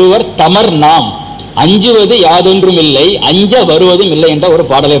உடையார் ஒருவர் தமர் நாம் அஞ்சுவது யாதொன்றும் இல்லை அஞ்ச வருவதும் இல்லை என்ற ஒரு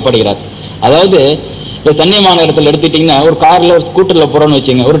பாடலை பாடுகிறார். அதாவது இப்போ சென்னை மாநகரத்தில் எடுத்துட்டீங்கன்னா ஒரு கார்ல ஒரு ஸ்கூட்டர்ல போறோம்னு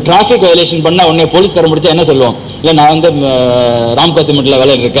வச்சுங்க, ஒரு டிராபிக் வயலேஷன் பண்ணா உடனே போலீஸ்கார முடிச்சா என்ன சொல்லுவோம், இல்லை நான் வந்து ராம்கோ சிமெண்ட்ல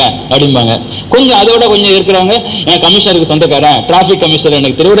வேலை இருக்கேன் அப்படிம்பாங்க. கொஞ்சம் அதோட கொஞ்சம் இருக்கிறவங்க என் கமிஷனருக்கு சொந்தக்காரன், டிராபிக் கமிஷனர்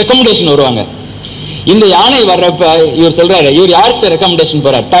எனக்கு தெரியும், ரெக்கமெண்டேஷன் வருவாங்க. இந்த யானை வர்றப்ப இவர் சொல்றாரு, இவர் யாருக்கு ரெக்கமெண்டேஷன்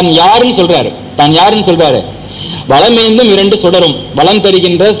போறாரு, தான் யாருன்னு சொல்றாரு. வளமேந்தும் 2 சுடரும், வளம்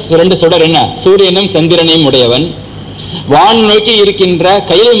தருகின்ற 2 சுடர் என்ன, சூரியனும் சந்திரனையும் உடையவன், வான் நோக்கி இருக்கின்ற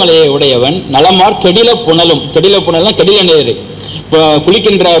கைலை மலையை உடையவன், நலமார் கெடில புனலும், கெடில நீர்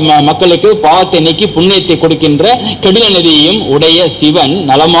குளிக்கின்ற மக்களுக்கு பாவத்தை நீக்கி புண்ணியத்தை கொடுக்கின்ற கெடில நதியையும் உடைய சிவன்,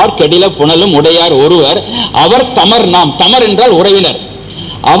 நலமார் கெடில புனலும் உடையார் ஒருவர் அவர் தமர் நாம், தமர் என்றால் உறவினர்,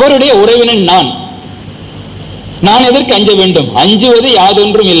 அவருடைய உறவினன் நான் எதற்கு அஞ்ச வேண்டும், அஞ்சுவது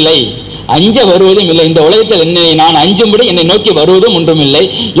யாதொன்றும் இல்லை அஞ்ச வருவதும் இல்லை, இந்த உலகத்தில் என்னை நான் அஞ்சும்படி என்னை நோக்கி வருவதும் ஒன்றும் இல்லை,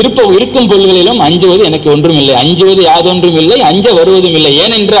 இருக்கும் பொருள்களிலும் அஞ்சுவது எனக்கு ஒன்றும் இல்லை, அஞ்சுவது யாதொன்றும் இல்லை அஞ்ச வருவதும் இல்லை.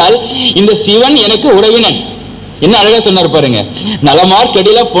 ஏனென்றால் இந்த சிவன் எனக்கு உறவினன். என்ன அழகா சொன்னார் பாருங்க, நலமார்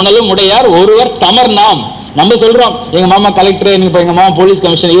கெடில புனலும் உடையார் ஒருவர் தமர் நாம். நம்ம சொல்றோம் எங்க மாமா கலெக்டர், எங்க மாமா போலீஸ்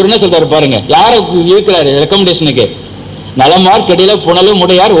கமிஷனர், இவர் என்ன சொல்றாரு பாருங்க, யார இருக்கிறாரு ரெக்கமெண்டேஷனுக்கு, நலமார் கெடில புனலும்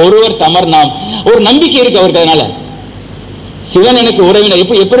உடையார் ஒருவர் தமர் நாம். ஒரு நம்பிக்கை இருக்கு அவருக்கு. அதனால சிவன் எனக்கு உறவினர்.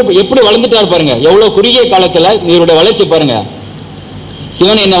 எப்படி வளர்ந்துட்டார் பாருங்க, எவ்வளவு குறுகிய காலத்துல இவருடைய வளர்ச்சி பாருங்க.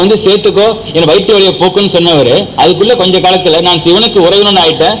 சிவன் என்னை வந்து சேர்த்துக்கோ, என் வயிற்று வழியை போக்குன்னு சொன்னவர், அதுக்குள்ள கொஞ்ச காலத்துல நான் சிவனுக்கு உறவினன்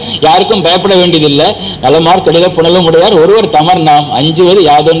ஆயிட்டேன், யாருக்கும் பயப்பட வேண்டியதில்லை, நலமார் கெடில புனலும் உடையார் ஒருவர் தமர் நாம் அஞ்சுவது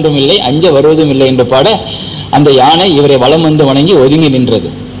யாதொன்றும் இல்லை அஞ்ச வருவதும் இல்லை என்று பாட அந்த யானை இவரை வலம் வந்து வணங்கி ஒதுங்கி நின்றது.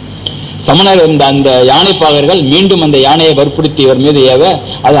 சமணர் இருந்த அந்த யானை பாகர்கள் மீண்டும் அந்த யானையை வற்புறுத்தி இவர் மீது ஏவ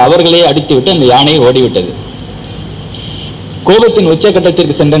அது அவர்களே அடித்து விட்டு அந்த யானையை ஓடிவிட்டது. கோபத்தின்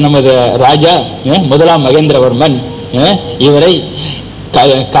உச்சகட்டத்திற்கு சென்ற நமது ராஜா முதலாம் மகேந்திரவர்மன் இவரை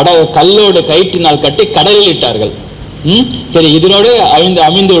கல்லோடு கயிற்றினால் கட்டி கடலில் இட்டார்கள். சரி, இதனோடு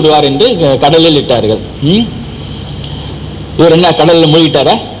அமிழ்ந்து விடுவார் என்று கடலில் இட்டார்கள். இவர் என்ன கடலில்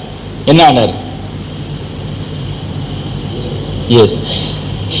மூழ்கிட்டாரா, என்ன ஆனார்? எஸ்,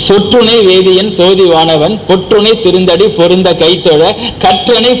 சொற்றுணை வேதியன் சோதிவானவன் பொற்றுணை திருந்தடி பொருந்த கைத்தொழ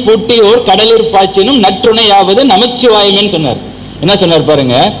கற்றனை பூட்டியோர் கடலிற் பாய்ச்சினும் நற்றுணையாவது நமச்சிவாயமேன்னு சொன்னார். என்ன சொன்னார்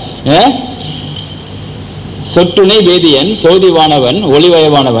பாருங்க, சொற்றுணை வேதியன் சோதிவானவன்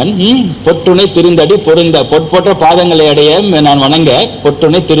ஒளிவயவானவன் பொற்றுணை திருந்தடி பொருந்த, பொற்போற்ற பாதங்களை அடைய நான் வணங்க,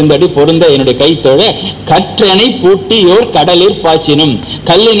 பொற்றுணை திருந்தடி பொருந்த என்னுடைய கைத்தோழ கற்றனை பூட்டியோர் கடலில் பாய்ச்சினும்,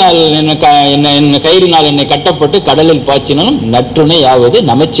 கல்லினால் கயிறினால் என்னை கட்டப்பட்டு கடலில் பாய்ச்சினும் நற்றுணையாவது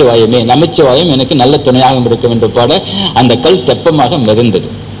நமச்சிவாயமே, நமச்சிவாயம் எனக்கு நல்ல துணையாக இருக்கும் என்று பாட அந்த கல் தெப்பமாக மிதந்தது.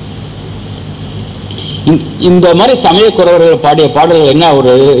 இந்த மாதிரி சமயக்குறவர்கள் பாடிய பாடல்கள் என்ன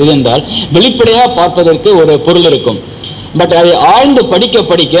ஒரு இது என்றால், வெளிப்படையாக பார்ப்பதற்கு ஒரு பொருள் இருக்கும், பட் அதை ஆழ்ந்து படிக்க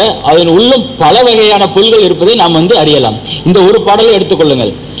படிக்க அதன் உள்ளும் பல வகையான பொருள்கள் இருப்பதை நாம் வந்து அறியலாம். இந்த ஒரு பாடலை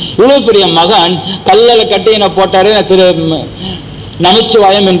எடுத்துக்கொள்ளுங்கள். இவ்வளவு பெரிய மகான் கல்லில் கட்டி என்ன போட்டாரே, திரு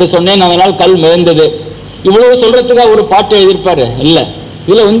நமச்சிவாயம் என்று சொன்னேன், அதனால் கல் மிதந்தது, இவ்வளவு சொல்றதுக்காக ஒரு பாட்டு எழுதியிருப்பாரு இல்ல.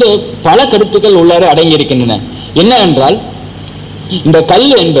 இதுல வந்து பல கருத்துக்கள் உள்ளார அடங்கி இருக்கின்றன. என்ன என்றால், இந்த கல்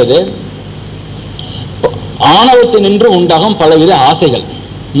என்பது ஆணவத்தினின்று உண்டாகும் பலவித ஆசைகள்.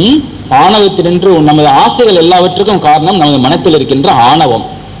 ஆணவத்தினின்று நமது ஆசைகள் எல்லாவற்றுக்கும் காரணம் நமது மனத்தில் இருக்கின்ற ஆணவம்.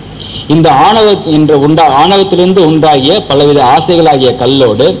 இந்த ஆணவத்திலிருந்து உண்டாகிய பலவித ஆசைகளாகிய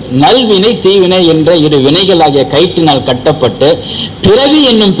கல்லோடு நல்வினை தீவினை என்ற 2 வினைகளாகிய கயிற்றினால் கட்டப்பட்டு பிறவி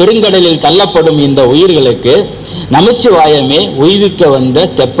என்னும் பெருங்கடலில் தள்ளப்படும் இந்த உயிர்களுக்கு நமச்சிவாயமே உய்விக்க வந்த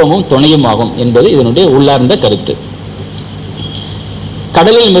தெப்பமும் துணையுமாகும் என்பது இதனுடைய உள்ளார்ந்த கருத்து.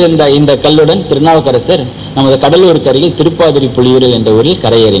 கடலில் மிதந்த இந்த கல்லுடன் திருநாவுக்கரசர் நமது கடலூருக்கு அருகில் திருப்பாதிரி புலியூரில் என்ற ஊரில்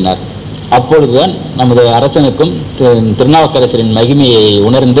கரையேறினார். அப்பொழுதுதான் நமது அரசனுக்கும் திருநாவுக்கரசரின் மகிமையை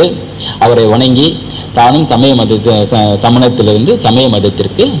உணர்ந்து அவரை வணங்கி தானும் சமணத்திலிருந்து சமய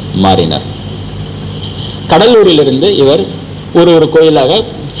மதத்திற்கு மாறினார். கடலூரிலிருந்து இவர் ஒரு கோயிலாக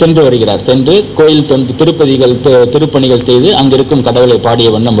சென்று வருகிறார். சென்று கோயில் திருப்பதிகள் திருப்பணிகள் செய்து அங்கிருக்கும் கடவுளை பாடிய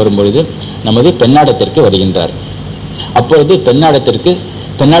வண்ணம் வரும்பொழுது நமது பெண்ணாடத்திற்கு வருகின்றார். அப்பொழுது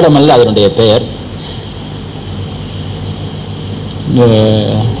பெண்ணாடம் அல்ல அதனுடைய பெயர்,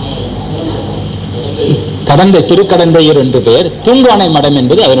 திருக்கடந்தையூர் என்று பெயர். தூங்கானை மடம்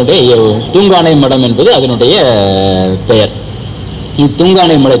என்பது அதனுடைய பெயர்.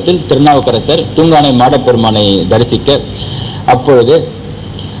 தூங்கானை மடத்தில் திருநாவுக்கரசர் தூங்கானை மாடப்பெருமானை தரிசிக்க, அப்பொழுது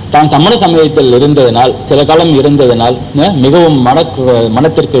தான் சமண சமயத்தில் இருந்ததனால், சில காலம் இருந்ததனால் மிகவும்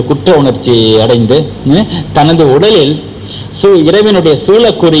மனத்திற்கு குற்ற உணர்ச்சி அடைந்து தனது உடலில் இறைவனுடைய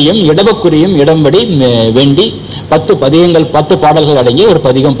சூலக்குறியும் இடபக்குறியும் இடம்படி வேண்டி 10 பதிகங்கள் 10 பாடல்கள் அடங்கிய ஒரு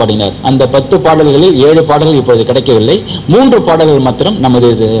பதிகம் பாடினார். அந்த 10 பாடல்களில் 7 பாடல்கள் இப்பொழுது கிடைக்கவில்லை. 3 பாடல்கள் மாத்திரம் நமது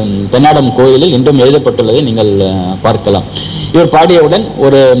பெண்ணாடம் கோயிலில் இன்றும் எழுதப்பட்டுள்ளதை நீங்கள் பார்க்கலாம். இவர் பாடியவுடன்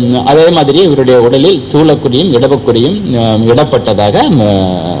அதே மாதிரி இவருடைய உடலில் சூலக்குறியும் இடபக்குறியும் இடப்பட்டதாக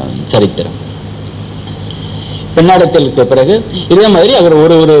சரித்திரம். பெண்ணாடத்திற்கு பிறகு இதே மாதிரி அவர்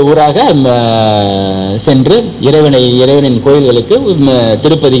ஒரு ஊராக சென்று இறைவனின் கோயில்களுக்கு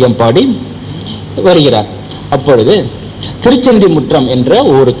திருப்பதிகம் பாடி வருகிறார். அப்பொழுது திருச்செந்தி முற்றம் என்ற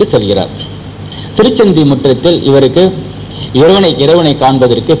ஊருக்கு செல்கிறார். திருச்செந்தி முற்றத்தில் இவருக்கு இறைவனை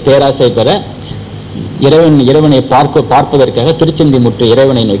காண்பதற்கு பேராசை பெற இறைவனை பார்ப்பதற்காக திருச்செந்தி முற்று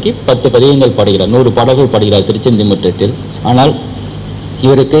இறைவனை நோக்கி 10 பதிகங்கள் பாடுகிறார். 100 பாடல்கள் பாடுகிறார் திருச்செந்தி முற்றத்தில். ஆனால்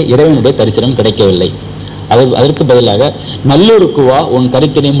இவருக்கு இறைவனுடைய தரிசனம் கிடைக்கவில்லை. அதற்கு பதிலாக நல்லூருக்கு வா, உன்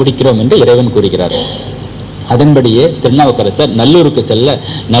கருத்தினை முடிக்கிறோம் என்று இறைவன் கூறுகிறார். அதன்படியே திருநாவுக்கரசர் நல்லூருக்கு செல்ல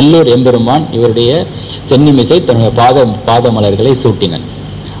நல்லூர் எம்பெருமான் இவருடைய தென்னிமிசை தன்னுடைய பாத மலர்களை சூட்டினார்.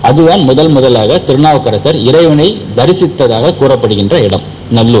 அதுதான் முதலாக திருநாவுக்கரசர் இறைவனை தரிசித்ததாக கூறப்படுகின்ற இடம்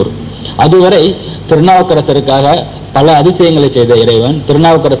நல்லூர். அதுவரை திருநாவுக்கரசருக்காக பல அதிசயங்களை செய்த இறைவன்,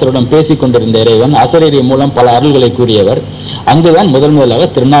 திருநாவுக்கரசருடன் பேசிக் கொண்டிருந்த இறைவன், அசரீரி மூலம் பல அருள்களை கூறியவர் அங்குதான் முதலாக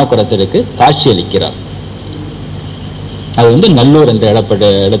திருநாவுக்கரசருக்கு காட்சியளிக்கிறார். அது நல்லூர் என்ற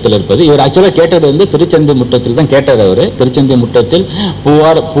இடத்தில் இருப்பது. இவர் ஆக்சுவலா கேட்டது திருச்செந்தி முற்றத்தில் தான் கேட்டது. அவர் திருச்செந்தி முற்றத்தில்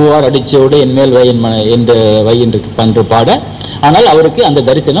பூவார் அடிச்சோடு என்மேல் வை என்று பாட, ஆனால் அவருக்கு அந்த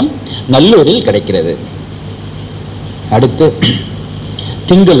தரிசனம் நல்லூரில் கிடைக்கிறது. அடுத்து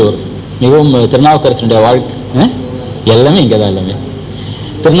திங்களூர். மிகவும் திருநாவுக்கரசனுடைய வாழ்க்கை எல்லாமே இங்கதான். எல்லாமே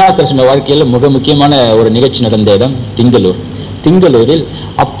திருநாவுக்கரசனுடைய வாழ்க்கையில் மிக முக்கியமான ஒரு நிகழ்ச்சி நடந்த இடம் திங்களூர். திங்களூரில்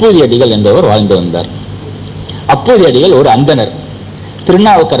அப்பூதியடிகள் என்பவர் வாழ்ந்து வந்தார். அப்பூதியடிகள் ஒரு அந்தனர்.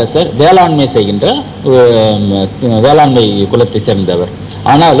 திருநாவுக்கரசர் வேளாண்மை செய்கின்ற வேளாண்மை குலத்தை சேர்ந்தவர்.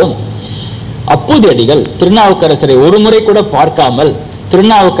 ஆனாலும் அப்பூதியடிகள் திருநாவுக்கரசரை ஒரு முறை கூட பார்க்காமல்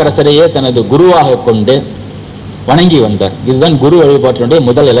திருநாவுக்கரசரையே தனது குருவாக கொண்டு வணங்கி வந்தார். இதுதான் குரு வழிபாட்டினுடைய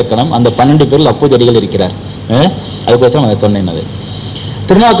முதல் இலக்கணம். அந்த 12 பேரில் அப்பூதியடிகள் இருக்கிறார். அதுக்கோசரம் அதை சொன்னேன். அது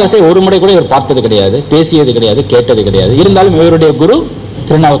திருநாவுக்கரசரை ஒரு முறை கூட இவர் பார்த்தது கிடையாது, பேசியது கிடையாது, கேட்டது கிடையாது. இருந்தாலும் இவருடைய குரு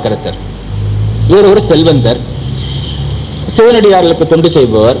திருநாவுக்கரசர். இவர் ஒரு செல்வந்தர், சிவனடியார்களுக்கு தொண்டு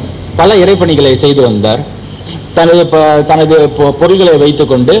செய்பவர், பல இறைப்பணிகளை செய்து வந்தார். தனது பொருள்களை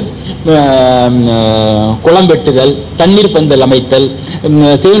வைத்துக் கொண்டு குளம் வெட்டுதல், தண்ணீர் பந்தல் அமைத்தல்,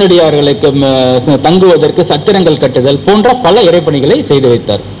 சிவனடியார்களுக்கு தங்குவதற்கு சத்திரங்கள் கட்டுதல் போன்ற பல இறைப்பணிகளை செய்து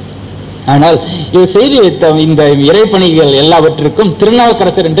வைத்தார். ஆனால் இவர் செய்து வைத்த இந்த இறைப்பணிகள் எல்லாவற்றிற்கும்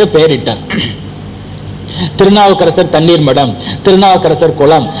திருநாவுக்கரசர் என்று பெயரிட்டார். திருநாவுக்கரசர் தண்ணீர் மடம், திருநாவுக்கரசர்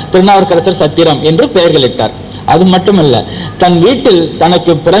குளம், திருநாவுக்கரசர் சத்திரம் என்று பெயர்களிட்டார். அது மட்டுமல்ல, தன் வீட்டில்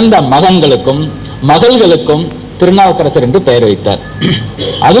தனக்கு பிறந்த மகன்களுக்கும் மகள்களுக்கும் திருநாவுக்கரசர் என்று பெயர் வைத்தார்.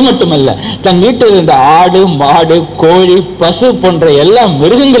 அது மட்டுமல்ல, தன் வீட்டில் இருந்த ஆடு, மாடு, கோழி, பசு போன்ற எல்லா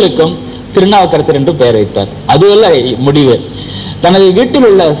மிருகங்களுக்கும் திருநாவுக்கரசர் என்று பெயர் வைத்தார். அதுவல்ல முடிவு, தனது வீட்டில்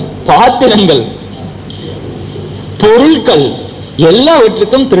உள்ள பாத்திரங்கள், பொருட்கள்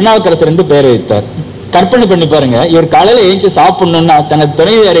எல்லாவற்றுக்கும் திருநாவுக்கரசர் என்று பெயர் வைத்தார். கற்பனை பண்ணி பாருங்க, இவர் காலையில எழுந்து சாப்பிடணும்னா தனது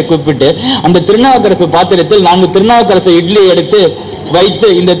துணைவியாரை கூப்பிட்டு அந்த திருநாவுக்கரசர் பாத்திரத்தில் 4 திருநாவுக்கரசர் இட்லி எடுத்து வைத்து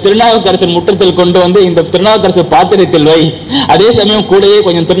இந்த திருநாவுக்கரசர் முற்றத்தில் கொண்டு வந்து இந்த திருநாவுக்கரசர் பாத்திரத்தில் வை, அதே சமயம் கூடயே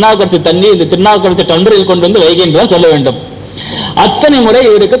கொஞ்சம் திருநாவுக்கரசர் தண்ணி இந்த திருநாவுக்கரசர் டொண்டரில் கொண்டு வந்து வைக்கின்றான் சொல்ல வேண்டும். அத்தனை முறை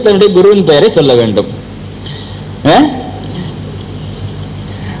இவருக்கு தன்னுடைய குருவின் பெயரை சொல்ல வேண்டும்.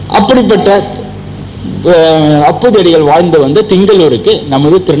 அப்படிப்பட்ட அப்பூதியடிகள் வாழ்ந்து வந்து திங்களூருக்கு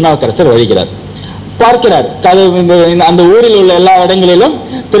நமது திருநாவுக்கரசர் வருகிறார். பார்க்கிறார், அந்த ஊரில் உள்ள எல்லா இடங்களிலும்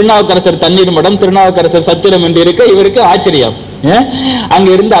திருநாவுக்கரசர் தண்ணீர் மடம், திருநாவுக்கரசர் சத்திரம் என்று இருக்க இவருக்கு ஆச்சரியம். அங்க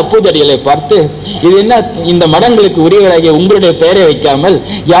இருந்த அப்பூதியடிகளை பார்த்து, இது என்ன, இந்த மடங்களுக்கு உரியவராகிய உங்களுடைய பெயரை வைக்காமல்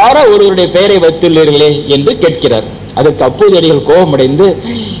யாரோ ஒருவருடைய பெயரை வைத்துள்ளீர்களே என்று கேட்கிறார். அதற்கு அப்பூதியடிகள் கோபமடைந்து,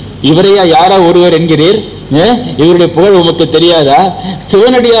 இவரையா யாரோ ஒருவர் என்கிறீர்? இவருடைய புகழ் உமக்கு தெரியாதா?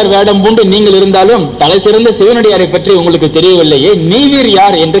 சிவனடியார் வேடம் பூண்டு நீங்கள் இருந்தாலும் தலை சிறந்த சிவனடியாரை பற்றி உங்களுக்கு தெரியவில்லையே, நீவீர்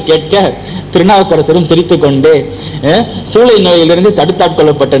யார் என்று கேட்க திருநாவுக்கரசரும் சிரித்துக் கொண்டே சூளை நோயிலிருந்து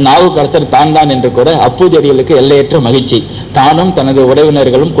தடுத்தாட்கொள்ளப்பட்ட நாவுக்கரசர் தான் தான் என்று கூட அப்பூதியடிகளுக்கு எல்லையற்ற மகிழ்ச்சி. தானும் தனது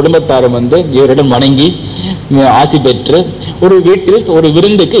உறவினர்களும் குடும்பத்தாரும் இவரிடம் வணங்கி ஆசி பெற்று ஒரு வீட்டில் ஒரு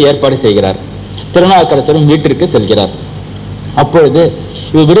விருந்துக்கு ஏற்பாடு செய்கிறார். திருநாவுக்கரசரும் வீட்டிற்கு செல்கிறார். அப்பொழுது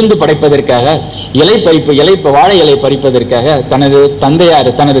விருந்து படைப்பதற்காக வாழை இலை பறிப்பதற்காக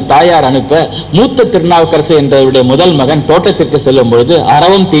தனது தாயார் அனுப்ப மூத்த திருநாவுக்கரசு என்றவருடைய முதல் மகன் தோட்டத்திற்கு செல்லும் பொழுது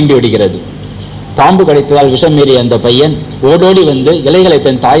அரவம் தீண்டி விடுகிறது. பாம்பு கடித்ததால் விஷம் மீறிய அந்த பையன் ஓடோடி இலைகளை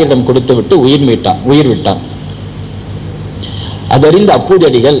தன் தாயிடம் கொடுத்து விட்டு உயிர் விட்டான். அதறிந்த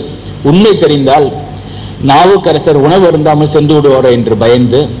அப்பூதியடிகள் உண்மை தெரிந்தால் நாவுக்கரசர் உணவு அருந்தாமல் சென்று விடுவாரோ என்று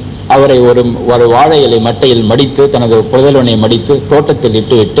பயந்து அவரை ஒரு வாழை இலை மட்டையில் மடித்து தனது புதல்வனை மடித்து தோட்டத்தில்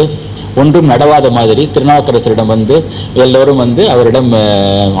இட்டுவிட்டு ஒன்றும் நடவாத மாதிரி திருநாவுக்கரசரிடம் எல்லோரும் அவரிடம்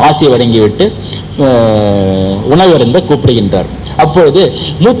ஆசி வழங்கிவிட்டு உணவு அருந்த கூப்பிடுகின்றார். அப்பொழுது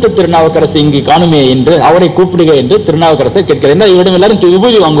மூத்த திருநாவுக்கரசு இங்கு காணுமே என்று அவரை கூப்பிடுக என்று திருநாவுக்கரசர் கேட்கிறார். இவரிடம் எல்லாரும்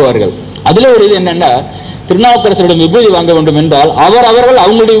விபூதி வாங்குவார்கள். அதுல ஒரு இது என்னன்னா, திருநாவுக்கரசரிடம் விபூதி வாங்க வேண்டும் என்றால் அவர்கள்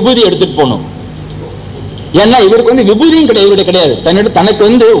அவங்களுடைய விபூதி எடுத்துட்டு போகணும். ஏன்னா இவருக்கு விபூதியும் கிடையாது. தனக்கு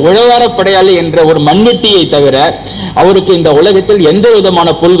உழவாரப்படையாளி என்ற ஒரு மண்வெட்டியை தவிர அவருக்கு இந்த உலகத்தில் எந்த விதமான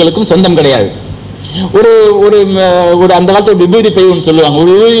பொருள்களுக்கும் சொந்தம் கிடையாது. ஒரு அந்த காலத்துல விபூதி பை ஒன்று சொல்லுவாங்க.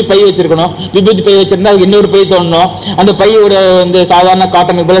 ஒரு விபூதி பை வச்சிருக்கணும். விபூதி பை வச்சிருந்தா இன்னொரு பை தோணும். அந்த பை ஒரு சாதாரண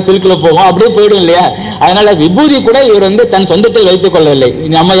காட்டன் போல சில்க்ல போகும், அப்படியே போயிடும் இல்லையா? அதனால விபூதி கூட இவர் தன் சொந்தத்தில் வைத்துக் கொள்ளவில்லை.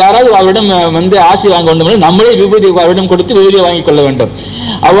 நம்ம யாராவது அவரிடம் ஆசி வாங்க வேண்டும், நம்மளே விபூதி அவரிடம் கொடுத்து விபூதியை வாங்கிக் கொள்ள வேண்டும்.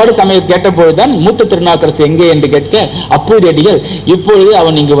 அவ்வாறு சமயம் கேட்டபொழுதுதான் மூத்த திருநாவுக்கரசு எங்கே என்று கேட்க அப்பூதியடிகள் இப்பொழுது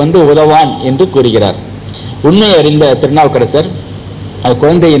அவன் இங்கு உதவான் என்று கூறுகிறார். உண்மை அறிந்த திருநாவுக்கரசர்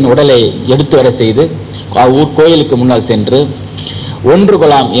குழந்தையின் உடலை எடுத்து வர செய்து கோயிலுக்கு முன்னால் சென்று ஒன்று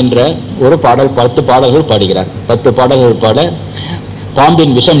கொலாம் என்ற ஒரு பாடல் 10 பாடல்கள் பாடுகிறார். 10 பாடல்கள் பாட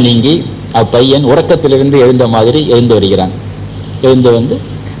பாம்பின் விஷம் நீங்கி அப்பையன் உறக்கத்திலிருந்து எழுந்த மாதிரி எழுந்து வருகிறான். எழுந்து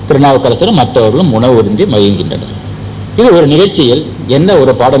திருநாவுக்கரசரும் மற்றவர்களும் உணவு உருந்தி மகிழ்கின்றனர். இது ஒரு நிகழ்ச்சியில் என்ன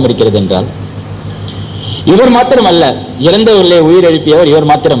ஒரு பாடம் இருக்கிறது என்றால், இவர் மாத்திரமல்ல, இறந்தவர்களே உயிர் எழுப்பியவர் இவர்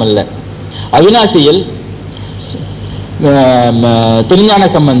மாத்திரமல்ல. அவிநாசியில் திருஞான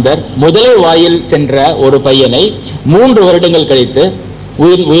சம்பந்தர் முதலே வாயில் சென்ற ஒரு பையனை 3 வருடங்கள் கழித்து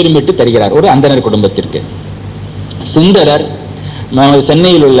உயிர் மீட்டு தருகிறார் ஒரு அந்தனர் குடும்பத்திற்கு. சுந்தரர்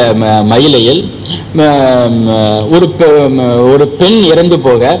சென்னையில் உள்ள மயிலையில் ஒரு பெண் இறந்து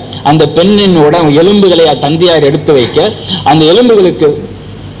போக அந்த பெண்ணின் எலும்புகளை தந்தையார் எடுத்து வைக்க அந்த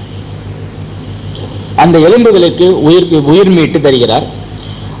எலும்புகளுக்கு உயிர் மீட்டு தருகிறார்.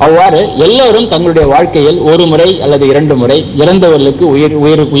 அவ்வாறு எல்லோரும் தங்களுடைய வாழ்க்கையில் ஒரு முறை அல்லது 2 முறை இறந்தவர்களுக்கு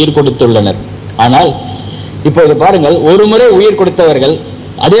உயிர் கொடுத்துள்ளனர். ஆனால் இப்போது பாருங்கள், ஒரு முறை உயிர் கொடுத்தவர்கள்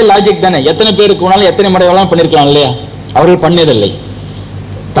அதே லாஜிக் தானே, எத்தனை பேருக்கு வேணாலும் எத்தனை முறை வேணாலும் பண்ணிருக்கலாம் இல்லையா? அவர்கள் பண்ணதில்லை.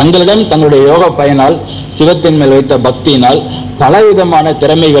 தங்களிடம் தங்களுடைய யோக பயனால் சிவத்தின் மேல் வைத்த பக்தியினால் பலவிதமான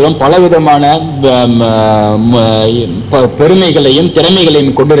திறமைகளும் பலவிதமான பெருமைகளையும்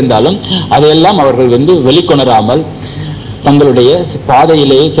திறமைகளையும் கொண்டிருந்தாலும் அதையெல்லாம் அவர்கள் வெளிக்கொணராமல் தங்களுடைய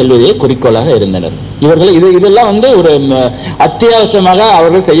பாதையிலேயே செல்வதே குறிக்கோளாக இருந்தனர். இவர்கள் இதெல்லாம் ஒரு அத்தியாவசியமாக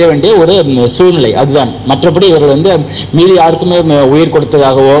அவர்கள் செய்ய வேண்டிய ஒரு சூழ்நிலை, அதுதான். மற்றபடி இவர்கள் மீறி யாருக்குமே உயிர்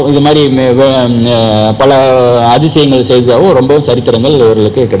கொடுத்ததாகவோ இது மாதிரி பல அதிசயங்கள் செய்ததாகவோ ரொம்பவும் சரித்திரங்கள்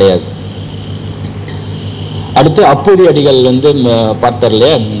இவர்களுக்கு கிடையாது. அடுத்து அப்பூதியடிகள் பார்த்தார்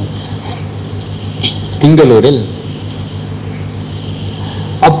இல்லையா, திங்களூரில்.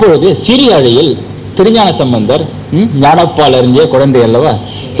 அப்பொழுது சீர்காழியில் திருஞான சம்பந்தர் ஞானப்பால் அறிஞ்ச குழந்தை அல்லவா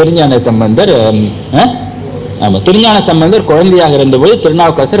திருஞான சம்பந்தர். திருஞான சம்பந்தர் குழந்தையாக இருந்தபோது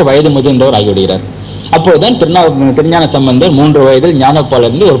திருநாவுக்கரசர் வயது முதிர்ந்தவர் ஆகிவிடுகிறார். அப்போதுதான் திருஞான சம்பந்தர் 3 வயதில் ஞானப்பால்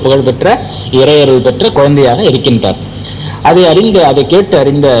அறிந்து ஒரு புகழ்பெற்ற இறையருள் பெற்ற குழந்தையாக இருக்கின்றார். அதை கேட்டு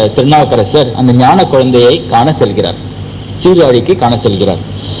அறிந்த திருநாவுக்கரசர் அந்த ஞான குழந்தையை காண செல்கிறார். சீர்காழிக்கு காண செல்கிறார்.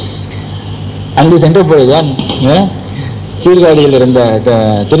 அங்கு சென்ற பொழுதுதான் சீர்காழியில் இருந்த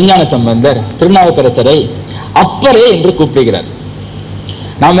திருஞான சம்பந்தர் திருநாவுக்கரசரை அப்பரே என்று கூப்பிடுகிறார்.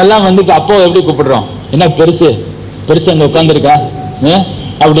 நாம் எல்லாம் அப்போ எப்படி கூப்பிடுறோம்? என்ன பெருசு அங்க உட்கார்ந்துருக்கா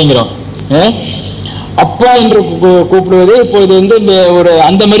அப்படிங்கிறோம். அப்பா என்று கூப்பிடுவதே இப்போது ஒரு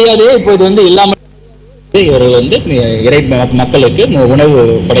அந்த மரியாதையே இப்போது இல்லாமல் இவர்கள் இறை மக்களுக்கு உணவு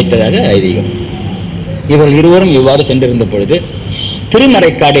படைத்ததாக ஐதீகம். இவர்கள் இருவரும் இவ்வாறு சென்றிருந்த பொழுது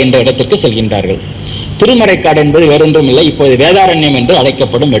திருமறைக்காடு என்ற இடத்திற்கு செல்கின்றார்கள். திருமறைக்காடு என்பது வேறொன்றும் இல்லை, இப்போது வேதாரண்யம் என்று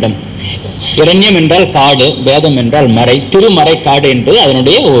அழைக்கப்படும் இடம். இரண்யம் என்றால் காடு, வேதம் என்றால் மறை, திருமறைக்காடு என்பது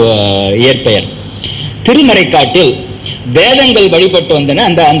அதனுடைய இயற்பெயர். திருமறைக்காட்டில் வேதங்கள் வழிபட்டு வந்தன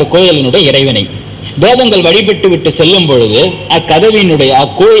அந்த கோயிலினுடைய இறைவனை. வேதங்கள் வழிபட்டு விட்டு செல்லும் பொழுது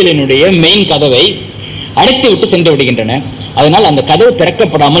அக்கோயிலினுடைய மெயின் கதவை அடைத்து விட்டு சென்று விடுகின்றன. அதனால் அந்த கதவு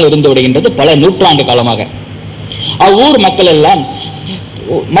திறக்கப்படாமல் இருந்து விடுகின்றது பல நூற்றாண்டு காலமாக. அவ்வூர் மக்கள் எல்லாம்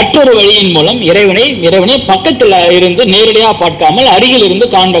மற்றொரு வழியின் மூலம் இறைவனை பக்கத்தில் இருந்து நேரடியாக பார்க்காமல் அருகில் இருந்து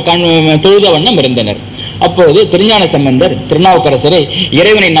தொழுத வண்ணம் இருந்தனர். அப்போது திருஞான சம்பந்தர் திருநாவுக்கரசரை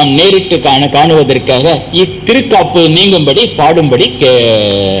இறைவனை நாம் நேரிட்டு காணுவதற்காக இத்திருக்காப்பு நீங்கும்படி பாடும்படி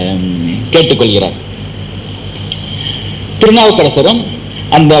கேட்டுக்கொள்கிறார். திருநாவுக்கரசரும்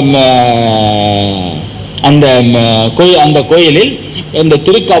அந்த கோயிலில் இந்த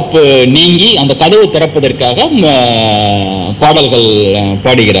திருக்காப்பு நீங்கி அந்த கதவு திறப்பதற்காக பாடல்கள்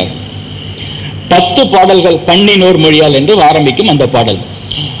பாடுகிறார். 10 பாடல்கள் பண்ணினோர் மொழியால் என்று ஆரம்பிக்கும் அந்த பாடல்.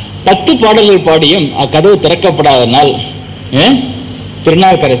 10 பாடல்கள் பாடியும் அக்கதவு திறக்கப்படாதனால்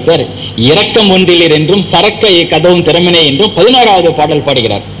திருநாவுக்கரசர் இரக்கம் ஒன்றிலீர் என்றும் சரக்கை கதவும் திறமினை என்றும் 11வது பாடல்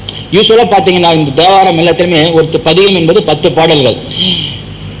பாடுகிறார். யூஸ்வலா பாத்தீங்கன்னா இந்த தேவாரம் எல்லாத்திலுமே ஒரு பதிகம் என்பது 10 பாடல்கள்.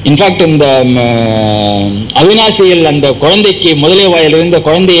 இன்ஃபேக்ட் இந்த அவிநாசியில் அந்த குழந்தைக்கு முதலே வாயில் இருந்த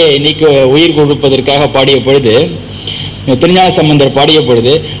குழந்தையை நீக்க உயிர் கொடுப்பதற்காக பாடிய பொழுது திருஞான சம்பந்தர் பாடிய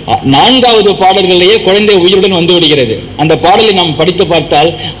பொழுது 4வது பாடல்களிலேயே குழந்தை உயிருடன் வந்து விடுகிறது. அந்த பாடலை நாம் படித்து பார்த்தால்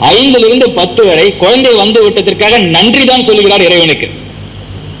 5லிருந்து 10 வரை குழந்தை வந்து விட்டதற்காக நன்றி தான் சொல்லுகிறார் இறைவனுக்கு.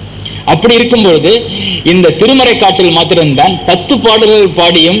 அப்படி இருக்கும் பொழுது இந்த திருமறை காட்டில் மாத்திரம்தான் 10 பாடல்கள்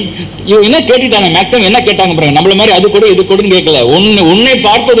பாடியும் என்ன கேட்டுட்டாங்க. மேக்ஸிமம் என்ன கேட்டாங்க பாருங்க, நம்மள மாதிரி அது கூட இது கூட கேட்கல. உன்னை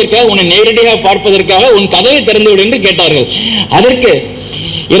பார்ப்பதற்காக, உன்னை நேரடியாக பார்ப்பதற்காக உன் கதவை திறந்து விடு என்று கேட்டார்கள். அதற்கு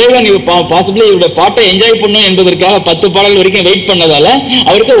இறைவன் பாசிபிளி இவருடைய பாட்டை என்ஜாய் பண்ணும் என்பதற்காக 10 பாடல் வரைக்கும் வெயிட் பண்ணதால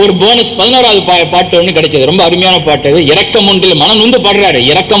அவருக்கு ஒரு போனஸ் 11வது பாட்டு ஒன்று கிடைச்சது. ரொம்ப அருமையான பாட்டு. இரக்கம் ஒன்றில் மனம் நொந்து பாடுறாரு.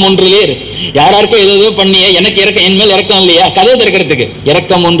 இரக்கம் ஒன்றிலே யாராருக்கும் ஏதோ பண்ணிய எனக்கு இறக்கம், என் மேல் இறக்கம் இல்லையா கதவு திறக்கிறதுக்கு.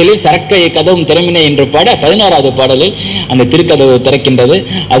 இரக்கம் ஒன்றிலே சரக்கை கதவும் திறமினை என்று பாட 11வது பாடலில் அந்த திருக்கதவு திறக்கின்றது.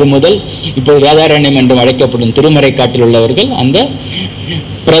 அது முதல் இப்போது வேதாரண்யம் என்றும் அழைக்கப்படும் திருமறை காட்டில் உள்ளவர்கள் அந்த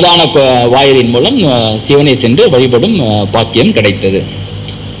பிரதான வாயிலின் மூலம் சிவனை சென்று வழிபடும் பாக்கியம் கிடைத்தது.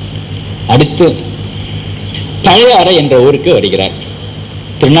 அடுத்து பழையாறை என்ற ஊருக்கு வருகிறார்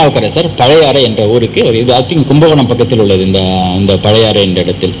திருநாவுக்கரசர். பழையாறை என்ற ஊருக்கு, இது கும்பகோணம் பக்கத்தில் உள்ளது இந்த பழையாறை என்ற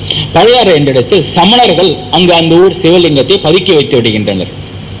இடத்தில். பழையாறை என்ற இடத்தில் சமணர்கள் அங்கு அந்த ஊர் சிவலிங்கத்தை பதுக்கி வைத்து விடுகின்றனர்.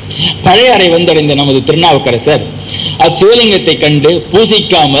 பழையாறை வந்தடைந்த நமது திருநாவுக்கரசர் அச்சிவலிங்கத்தை கண்டு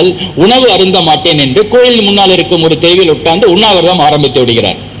பூசிக்காமல் உணவு அருந்த மாட்டேன் என்று கோயில் முன்னால் இருக்கும் ஒரு தெருவில் உட்கார்ந்து உண்ணாவிரதம் ஆரம்பித்து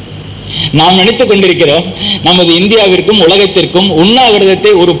விடுகிறார். நாம் நினைத்துக் கொண்டிருக்கிறோம் நமது இந்தியாவிற்கும் உலகத்திற்கும்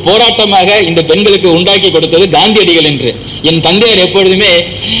உண்ணாவிரதத்தை ஒரு போராட்டமாக இந்த பெண்களுக்கு உண்டாக்கி கொடுத்தது காந்தியடிகள் என்று. என் தந்தையார் எப்பொழுதுமே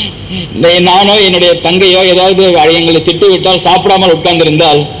நானோ என்னுடைய தங்கையோ ஏதாவது எங்களை திட்டுவிட்டால் சாப்பிடாமல்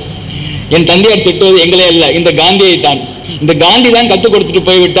உட்கார்ந்திருந்தால் என் தந்தையார் திட்டுவது எங்களே அல்ல, இந்த காந்தியை தான். இந்த காந்தி தான் கற்றுக் கொடுத்துட்டு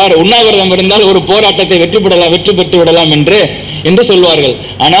போய்விட்டார், உண்ணாவிரதம் இருந்தால் ஒரு போராட்டத்தை வெற்றி பெற்று விடலாம் என்று சொல்வார்கள்.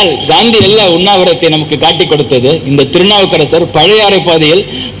 ஆனால் காந்தி எல்லா உண்ணாவிரத்தை நமக்கு காட்டி கொடுத்தது இந்த திருநாவுக்கரசர். பழையாறை பாதையில்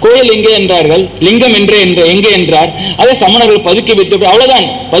கோயில் எங்கே என்றார்கள், லிங்கம் எங்கே என்றார். அதை சமணர்கள் பதுக்கி வைத்து, அவ்வளவுதான்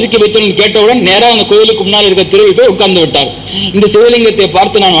பதுக்கி வைத்து கேட்டவுடன் நேராக அந்த கோயிலுக்கு முன்னால் இருக்க திருவி போய் உட்கார்ந்து விட்டார். இந்த சிவலிங்கத்தை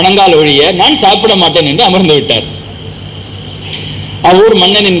பார்த்து நான் வணங்கால் ஒழிய நான் சாப்பிட மாட்டேன் என்று அமர்ந்து விட்டார். அவ்வூர்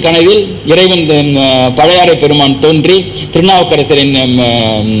மன்னனின் கனவில் இறைவன் பழையாறை பெருமான் தோன்றி திருநாவுக்கரசரின்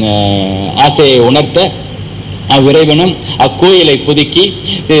ஆசையை உணர்த்த அவ்விறைவனும் அக்கோயிலை புதுக்கி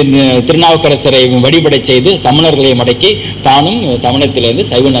திருநாவுக்கரசரை வழிபட செய்து சமணர்களை மடக்கி தானும் சமணத்திலிருந்து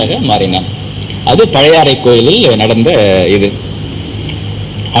சைவனாக மாறினான். அது பழையாறை கோயிலில் நடந்த இது.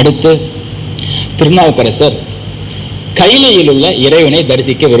 அடுத்து திருநாவுக்கரசர் கைலையில் உள்ள இறைவனை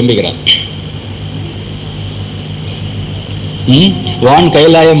தரிசிக்க விரும்புகிறார். வான்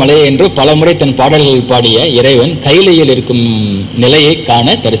கைலாய மலை என்று பலமுறை தன் பாடல்களில் பாடிய இறைவன் கைலையில் இருக்கும் நிலையை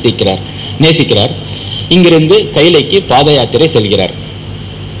காண நேசிக்கிறார். இங்கிருந்து கைலைக்கு பாத யாத்திரை செல்கிறார்.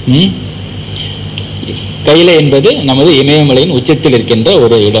 கைலை என்பது நமது இமயமலையின் உச்சத்தில் இருக்கின்ற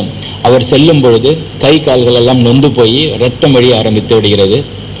ஒரு இடம். அவர் செல்லும் பொழுது கை கால்கள் எல்லாம் நொந்து போய் ரத்தம் வழிய ஆரம்பித்து விடுகிறது.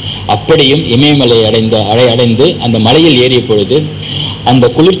 அப்படியும் இமயமலை அடைந்து அந்த மலையில் ஏறிய பொழுது அந்த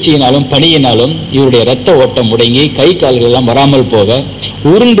குளிர்ச்சியினாலும் பனியினாலும் இவருடைய இரத்த ஓட்டம் முடங்கி கை கால்கள் எல்லாம் வராமல் போக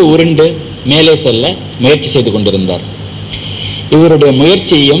உருண்டு மேலே செல்ல முயற்சி செய்து கொண்டிருந்தார். இவருடைய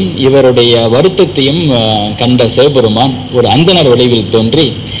முயற்சியையும் இவருடைய வருத்தத்தையும் கண்ட சிவபெருமான் ஒரு அந்தனர் வடிவில் தோன்றி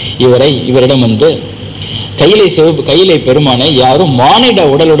இவரிடம் வந்து கையிலை பெருமானை யாரும் மானிட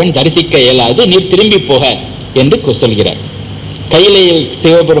உடலுடன் தரிசிக்க இயலாது, நீர் திரும்பி போக என்று சொல்கிறார். கையிலையில்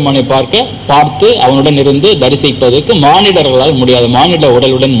சிவபெருமானை பார்த்து அவனுடன் இருந்து தரிசிப்பதற்கு மானிடர்களால் முடியாது, மானிட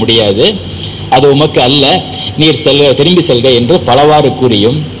உடலுடன் முடியாது, அது உமக்கு அல்ல, நீர் திரும்பி செல்க என்று பலவாறு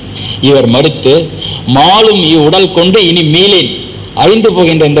கூறியும் இவர் மறுத்து மாலும் இவ்வுடல் கொண்டு இனி மீளேன், அழிந்து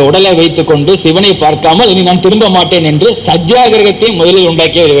போகின்ற இந்த உடலை வைத்துக் கொண்டு சிவனை பார்க்காமல் இனி நான் திரும்ப மாட்டேன் என்று சத்தியாகிரகத்தை முதலில்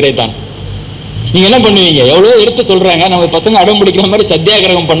உண்டாக்கிய இவரை தான். நீங்க என்ன பண்ணுவீங்க? எவ்வளவு எடுத்து சொல்றாங்க, நம்ம பசங்க அடம் பிடிக்கிற மாதிரி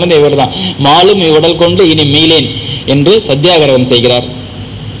சத்தியாகிரகம் பண்ணது இவர் தான். மாலும் இவ்வுடல் கொண்டு இனி மீளேன் என்று சத்தியாகிரகம் செய்கிறார்.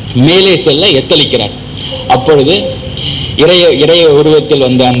 மேலே செல்ல எத்தளிக்கிறார். அப்பொழுது இறைய உருவத்தில்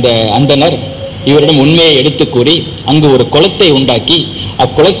வந்த அந்த அந்தனர் இவரிடம் உண்மையை எடுத்து கூறி அங்கு ஒரு குளத்தை உண்டாக்கி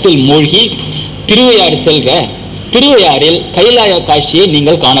அக்குளத்தில் மூழ்கி திருவையாறு செல்க, திருவையாறில் கைலாய காட்சியை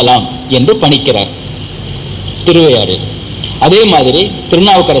நீங்கள் காணலாம் என்று பணிக்கிறார். திருவையாறில் அதே மாதிரி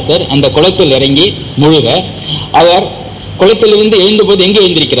திருநாவுக்கரசர் அந்த குளத்தில் இறங்கி முழுக அவர் குளத்திலிருந்து எழுந்த போது எங்கே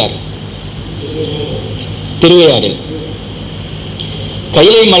எழுந்திருக்கிறார்? திருவையாறில்.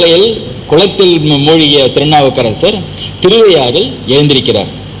 கைலை மலையில் குளத்தில் மூழ்கிய திருநாவுக்கரசர் திருவையாறில்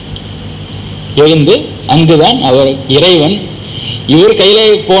எழுந்திருக்கிறார். எழுந்து அங்குதான் அவர் இறைவன், இவர்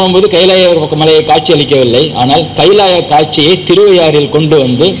கைலாய போகும்போது கைலாய மலையை காட்சி அளிக்கவில்லை, ஆனால் கைலாய காட்சியை திருவையாறில் கொண்டு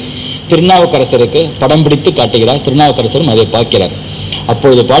வந்து திருநாவுக்கரசருக்கு படம் பிடித்து காட்டுகிறார். திருநாவுக்கரசரும் அதை பார்க்கிறார்.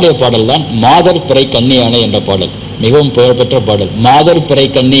 அப்பொழுது பாடிய பாடல் தான் மாதர் பிறை கன்னியானை என்ற பாடல். மிகவும் புகழ்பெற்ற பாடல். மாதர் பிறை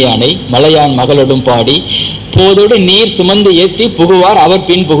கன்னியானை மலையான் மகளோடும் பாடி போதோடு நீர் சுமந்து ஏற்றி புகுவார் அவர்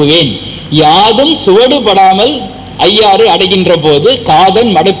பின் புகுவேன், யாதும் சுவடுபடாமல் ஐயாறு அடைகின்ற போது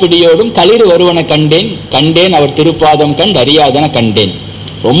காதன் மடப்பிடியோடும் களிறு வருவன கண்டேன், கண்டேன் அவர் திருப்பாதம் கண்டு அறியாதன கண்டேன்.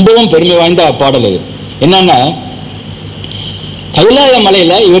 ரொம்பவும் பெருமை வாய்ந்த பாடல் இது. என்னன்னா, கைலாய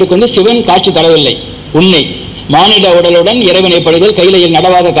மலையில இவருக்கு சிவன் காட்சி தரவில்லை. உண்மை, மானிட உடலுடன் இறைவனை படைதல் கைலையில்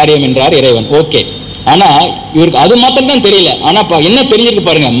நடவாத காரியம் என்றார் இறைவன். ஓகே, ஆனா இவருக்கு அது மாத்திரம் தான் தெரியல. ஆனா என்ன தெரிஞ்சிருக்கு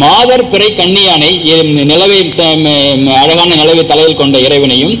பாருங்க, மாதர் பிறை கன்னியானை, நிலவை அழகான நிலவை தலையில் கொண்ட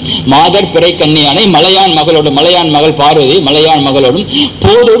இறைவனையும் மாதர் பிறை கன்னியானை மலையான் மகளோடும், மலையான் மகள் பார்வதி மலையான் மகளோடும்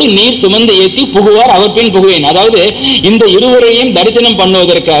போதோடு நீர் சுமந்து ஏற்றி புகுவார் அவர் பின் புகுவேன். அதாவது இந்த இருவரையும் தரிசனம்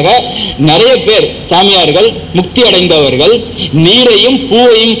பண்ணுவதற்காக நிறைய பேர் சாமியார்கள், முக்தி அடைந்தவர்கள் நீரையும்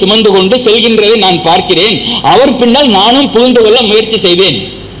பூவையும் சுமந்து கொண்டு செல்கின்றதை நான் பார்க்கிறேன். அவர் பின்னால் நானும் புகுந்து கொள்ள முயற்சி செய்தேன்.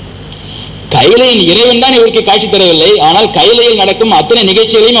 கைலையின் இறைவன் தான் இவருக்கு காட்சி தரவில்லை, ஆனால் கைலையில் நடக்கும் அத்தனை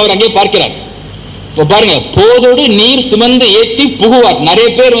நிகழ்ச்சிகளையும் அவர் அங்கே பார்க்கிறார். பாருங்க, போதோடு நீர் சுமந்து ஏற்றி புகுவார். நிறைய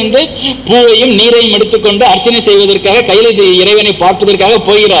பேர் பூவையும் நீரையும் எடுத்துக்கொண்டு அர்ச்சனை செய்வதற்காக கைலை இறைவனை பார்ப்பதற்காக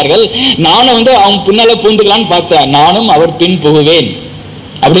போகிறார்கள். நானும் அவங்க பின்னால பூந்துக்கலான்னு பார்த்தேன், நானும் அவர் பின் புகுவேன்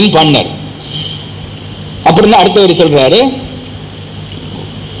அப்படின்னு பண்ணார். அப்புறம் தான் அடுத்த வரி சொல்றாரு,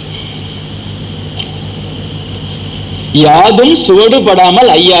 யாதும் சுவடுபடாமல்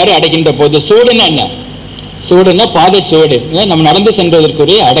ஐயாறு அடைகின்ற போது. சூடுன்னா என்ன? சூடுன்னா பாதை சுவடு, நம்ம நடந்து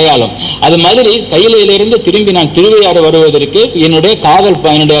சென்றதற்குரிய அடையாளம். அது மாதிரி கையிலிருந்து திரும்பி நான் திருவையாறு வருவதற்கு என்னுடைய காதல்,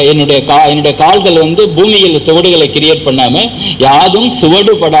 என்னுடைய கால்கள் பூமியில் சுவடுகளை கிரியேட் பண்ணாம யாதும்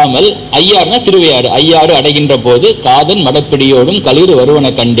சுவடுபடாமல் ஐயாறுனா திருவையாறு, ஐயாறு அடைகின்ற போது காதன் மடப்பிடியோடும் களிறு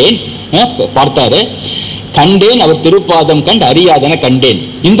வருவன கண்டேன். பார்த்தாரு, கண்டேன் அவர் திருப்பாதம் கண்டு அறியாதன கண்டேன்.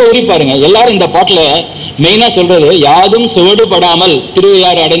 இந்த வரி பாருங்க, எல்லாரும் இந்த பாட்டுல மெயினா சொல்றது யாதும் சுவடுபடாமல்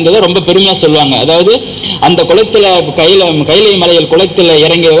திருவையாறு அடைந்ததை ரொம்ப பெருமையா சொல்லுவாங்க. அதாவது அந்த குளத்துல கைலை மலையில் குளத்துல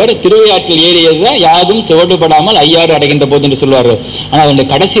இறங்கியவர் திருவையாற்றில் ஏறியதுதான் யாதும் சுவடுபடாமல் ஐயாறு அடைகின்ற போது என்று சொல்வார்கள். ஆனா அவருடைய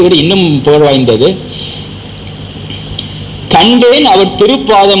கடைசி விட இன்னும் புகழ் வாய்ந்தது, கண்டேன் அவர்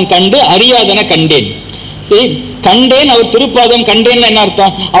திருப்பாதம் கண்டு அறியாதன கண்டேன். கண்டேன் அவர் திருப்பாதம் கண்டேன் என்ன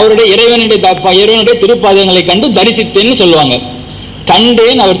அர்த்தம்? அவருடைய இறைவனுடைய திருப்பாதங்களை கண்டு தரிசித்தேன்னு சொல்லுவாங்க.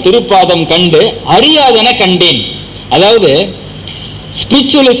 கண்டேன் அவர் திருப்பாதம் கண்டு அறியாதன கண்டேன். அதாவது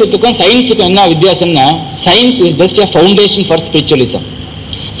ஸ்பிரிச்சுவலிசத்துக்கும் சயின்ஸுக்கும் என்ன வித்தியாசம்னா, science is just a foundation for spiritualism.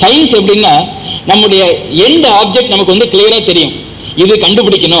 Science எப்படின்னா, நம்முடைய எண்ட் ஆப்ஜெக்ட் நமக்கு கிளியரா தெரியும். இது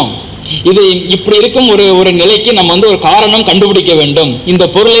கண்டுபிடிக்கணும், இது இப்படி இருக்கும் ஒரு நிலைக்கு நம்ம ஒரு காரணம் கண்டுபிடிக்க வேண்டும், இந்த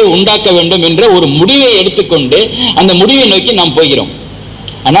பொருளை உண்டாக்க வேண்டும் என்ற ஒரு முடிவை எடுத்துக்கொண்டு அந்த முடிவை நோக்கி நாம் போகிறோம்.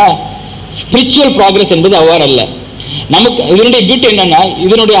 ஆனா ஸ்பிரிச்சுவல் ப்ராக்ரஸ் என்பது அவ்வாறு அல்ல. நமக்கு இதனுடைய பியூட்டி என்னன்னா,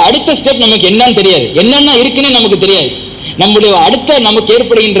 இதனுடைய அடுத்த ஸ்டெப் நமக்கு என்னன்னு தெரியாது, என்னென்ன இருக்குன்னு நமக்கு தெரியாது. நம்முடைய அடுத்த நமக்கு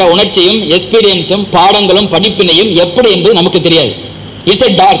ஏற்படுகின்ற உணர்ச்சியும் எக்ஸ்பீரியன்ஸும் பாடங்களும் படிப்பினையும் எப்படி என்பது நமக்கு தெரியாது. It's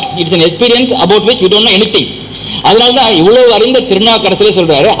a dark, it's an experience about which we don't know anything. அதனால்தான் இவ்வளவு அறிந்த திருநாவுக்கரசரே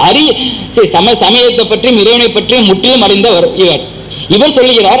சொல்றாரு, சமயத்தை பற்றியும் இறைவனை பற்றியும் முற்றிலும் அறிந்தவர் இவர்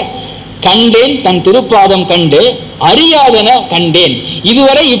சொல்லுகிறார், கண்டேன் தன் திருப்பாதம் கண்டு அறியாதன கண்டேன்.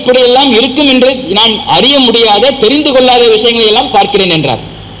 இதுவரை இப்படியெல்லாம் இருக்கும் என்று நான் அறிய முடியாத, தெரிந்து கொள்ளாத விஷயங்களை எல்லாம் பார்க்கிறேன் என்றார்.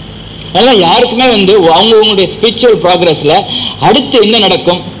 அதனால யாருக்குமே அவங்களுடைய ஸ்பிரிச்சுவல் ப்ராக்ரஸ்ல அடுத்து என்ன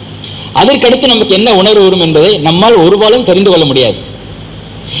நடக்கும், அதற்கடுத்து நமக்கு என்ன உணர்வு வரும் என்பதை நம்மால் ஒருபாலும் தெரிந்து கொள்ள முடியாது.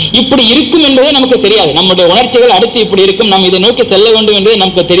 இப்படி இருக்கும் என்பதே நமக்கு தெரியாது. நம்முடைய உணர்ச்சிகள் அடுத்து இப்படி இருக்கும், நாம் இதை நோக்கி செல்ல வேண்டும் என்பதே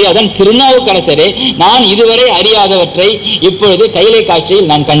நமக்கு தெரியாது. திருநாவுக்கரசரே நான் இதுவரை அறியாதவற்றை இப்பொழுது கைலை காட்சியில்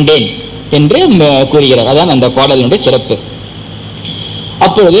நான் கண்டேன் என்று கூறுகிறார். அதான் அந்த பாடலினுடைய சிறப்பு.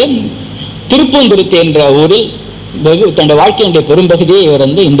 அப்பொழுது திருப்பூந்துருத்தி என்ற ஊரில் தன்னுடைய வாழ்க்கையினுடைய பெரும்பகுதியை இவர்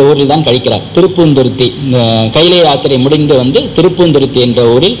இந்த ஊரில் தான் கழிக்கிறார். திருப்பூந்துருத்தி கைலை யாத்திரை முடிந்து திருப்பூந்துருத்தி என்ற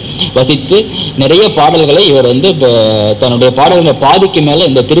ஊரில் வசித்து நிறைய பாடல்களை இவர் தன்னுடைய பாடல்களை பாதிக்கு மேல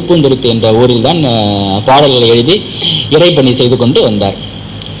இந்த திருப்பூந்துருத்தி என்ற ஊரில் தான் பாடல்களை எழுதி இறைப்பணி செய்து கொண்டு வந்தார்.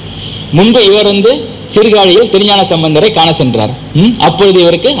 முன்பு இவர் சீர்காழியில் திருஞான சம்பந்தரை காண சென்றார். அப்பொழுது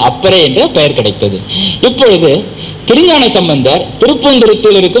இவருக்கு அப்பரே என்ற பெயர் கிடைத்தது. இப்பொழுது திருஞான சம்பந்தர்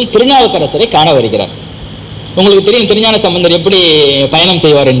திருப்பூந்துருத்தியில் இருக்கும் திருநாவுக்கரசரை காண வருகிறார். உங்களுக்கு தெரியும் திருஞான சம்பந்தர் எப்படி பயணம்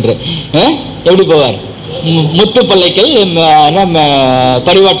செய்வார் என்று. எப்படி போவார்? முத்து பல்லைக்கல்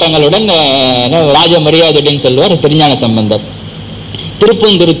பரிவாட்டங்களுடன் ராஜ மரியாதையுடன் செல்வார் திருஞான சம்பந்தர்.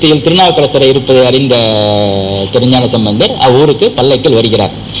 திருப்பூந்துருத்தியில் திருநாவுக்கரசரை இருப்பதை அறிந்த திருஞான சம்பந்தர் அவ்வூருக்கு பல்லைக்கல்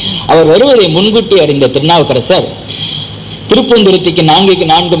வருகிறார். அவர் வருவதை முன்கூட்டி அறிந்த திருநாவுக்கரசர் திருப்பூந்துருத்திக்கு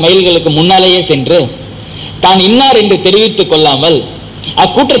 4 மைல்களுக்கு முன்னாலேயே சென்று தான் இன்னார் என்று தெரிவித்துக் கொள்ளாமல்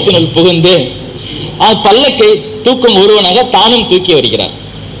அக்கூட்டத்தினுள் புகுந்து பல்லக்கை தூக்கும் ஒருவனாக தானும் தூக்கி வருகிறார்.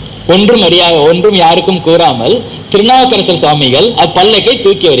 ஒன்றும் யாருக்கும் கூறாமல் திருநாவுக்கரசர் சுவாமிகள் அப்பல்லக்கை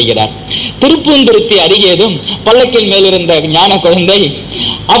தூக்கி வருகிறார். திருப்பூந்துருத்தி அருகேதும் பல்லக்கின் மேலிருந்த ஞான குழந்தை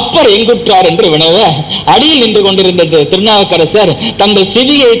அப்பர் எங்குற்றார் என்று வினவ அடியில் நின்று கொண்டிருந்த திருநாவுக்கரசர் தங்கள்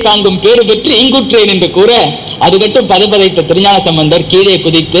சிவியை தாங்கும் பேறு பெற்று இங்குற்றேன் என்று கூற அது கட்டும் பதப்பதைத்த திருஞான சம்பந்தர் கீழே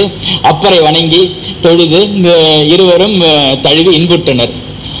குதித்து அப்பரை வணங்கி தொழுது இருவரும் தழுவி இன்புற்றனர்.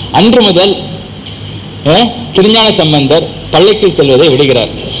 அன்று முதல் திருஞான சம்பந்தர் பல்லக்கில் செல்வதை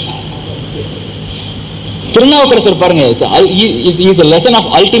விடுகிறார். திருநாவுக்கரசர் பாருங்க, லெசன்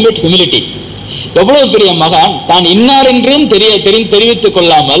ஆஃப் அல்டிமேட் ஹியூமிலிட்டி. எவ்வளவு பெரிய மகான் தான் இன்னார் என்றும் தெரிவித்துக்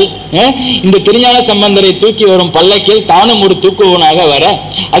கொள்ளாமல் இந்த திருஞான சம்பந்தரை தூக்கி வரும் பல்லக்கில் தானும் ஒரு தூக்குவனாக வர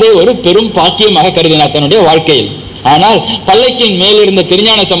அதை ஒரு பெரும் பாக்கியமாக கருதினார் தன்னுடைய வாழ்க்கையில். ஆனால் பல்லக்கின் மேலிருந்த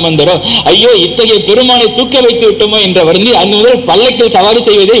திருஞான சம்பந்தரோ ஐயோ இத்தகைய பெருமானை தூக்க வைத்து விட்டோமோ என்ற வருந்தி அன்று முதல் பல்லக்கில் சவாரி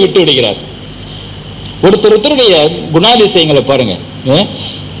செய்வதை விட்டு விடுகிறார். ஒருத்தருடைய குணாதிசயங்களை பாருங்க.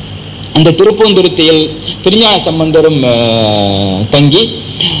 அந்த திருப்பூந்துருத்தியில் திருஞான சம்பந்தரும் தங்கி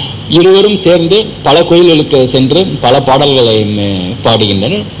இருவரும் சேர்ந்து பல கோயில்களுக்கு சென்று பல பாடல்களை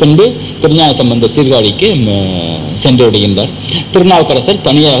பாடுகின்றனர். பின்பு திருஞான சம்பந்தர் சீர்காழிக்கு சென்று விடுகின்றார். திருநாவுக்கரசர்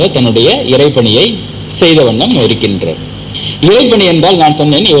தனியாக தன்னுடைய இறைப்பணியை செய்த வண்ணம் இருக்கின்றார். இறைப்பணி என்றால் நான்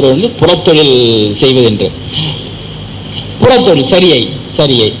சொன்னேன் இவர் புறத்தொழில் செய்வதென்று. புறத்தொழில்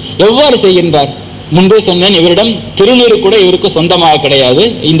சரியை எவ்வாறு செய்கின்றார்? முன்பே சொன்னேன், இவரிடம் திருநீறு கூட இவருக்கு சொந்தமாக கிடையாது.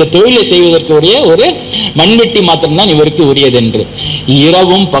 இந்த தொழிலை செய்வதற்கு உரிய ஒரு மண்வெட்டி மாத்திரம்தான் இவருக்கு உரியது என்று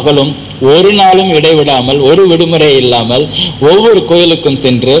இரவும் பகலும் ஒரு நாளும் இடைவிடாமல் ஒரு விடுமுறை இல்லாமல் ஒவ்வொரு கோயிலுக்கும்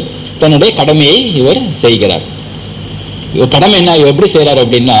சென்று தன்னுடைய கடமையை இவர் செய்கிறார். கடமை என்ன, எப்படி செய்யறார்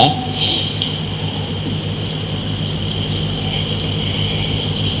அப்படின்னா,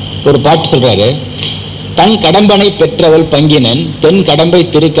 ஒரு பாட்டு சொல்றாரு, தன் கடம்பனை பெற்றவள் பங்கினன் தென் கடம்பை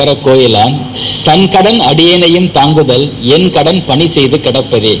திருக்கர கோயிலான் தன் கடன் அடியேனையும் தாங்குதல் என் கடன் பணி செய்து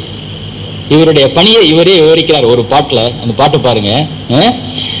கிடப்பதே. இவருடைய பணியை இவரே விவரிக்கிறார் ஒரு பாட்டுல. அந்த பாட்டு பாருங்க,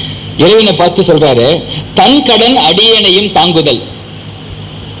 இறைவனை பார்த்து சொல்றாரு, தன் கடன் அடியேனையும் தாங்குதல்.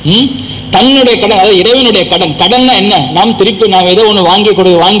 தன்னுடைய கடன், அதாவது இறைவனுடைய கடன். கடன்னா என்ன? நாம் ஏதோ ஒண்ணு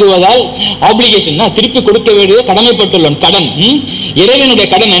வாங்குவதால் ஆப்ளிகேஷன், திருப்பி கொடுக்க வேண்டியது கடமைப்பட்டுள்ளோம் கடன். இறைவனுடைய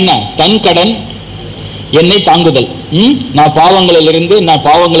கடன் என்ன? தன் கடன் என்னை தாங்குதல். நான்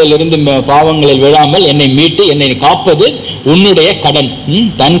பாவங்களில் விழாமல் என்னை மீட்டு என்னை காப்பது உன்னுடைய கடன்.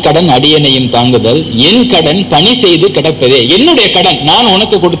 தன் கடன் அடியனையும் தாங்குதல் என் கடன் பணி செய்து கிடப்பதே. என்னுடைய கடன், நான்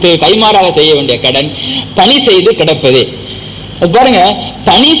உனக்கு கொடுத்து கைமாறாக செய்ய வேண்டிய கடன் பணி செய்து கிடப்பதே. பாருங்க,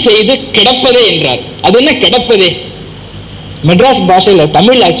 பணி செய்து கிடப்பதே என்றார். அது என்ன கிடப்பதே? மெட்ராஸ் பாஷையில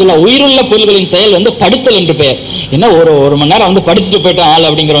தமிழ் ஆக்சுவலா உயிருள்ள பொருள்களின் செயல் படுத்தல் என்று பெயர். என்ன ஒரு மணி நேரம் படுத்துட்டு போயிட்டான் ஆள்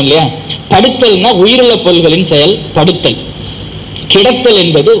அப்படிங்கிறோம் இல்லையா? படுத்தல்னா உயிருள்ள பொருள்களின் செயல் படுத்தல். கிடத்தல்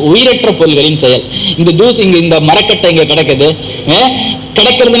என்பது உயிரற்ற பொருள்களின் செயல். இந்த மரக்கட்டை இங்க கிடக்குது,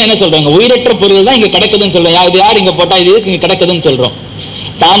 கிடக்கிறதுன்னு என்ன சொல்றாங்க? உயிரற்ற பொருள் தான் இங்க கிடக்குதுன்னு சொல்றோம். யார் இங்க போட்டா இது இங்க கிடக்குதுன்னு சொல்றோம்.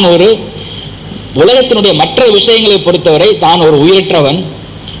 தான் ஒரு உலகத்தினுடைய மற்ற விஷயங்களை பொறுத்தவரை தான் ஒரு உயிரற்றவன்.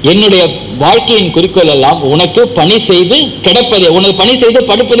 என்னுடைய வாழ்க்கையின் குறிக்கோள் எல்லாம் உனக்கு பணி செய்து கிடப்பதே, உனக்கு பணி செய்து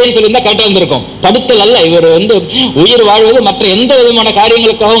படுப்பதேன்னு சொல்லியிருந்தா கரெக்டா இருந்திருக்கும். படுத்தல் அல்ல. இவர் உயிர் வாழ்வது மற்ற எந்த விதமான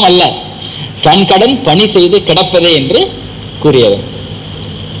காரியங்களுக்காகவும் அல்ல, தன் கடன் பணி செய்து கிடப்பதே என்று கூறியவர்.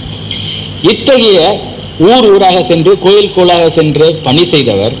 இத்தகைய ஊராக சென்று கோயிலாக சென்று பணி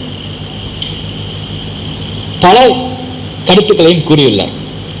செய்தவர் பல கருத்துக்களையும் கூறியுள்ளார்.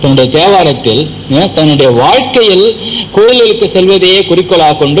 தன்னுடைய தேவாரத்தில் தன்னுடைய வாழ்க்கையில் கோயில்களுக்கு செல்வதையே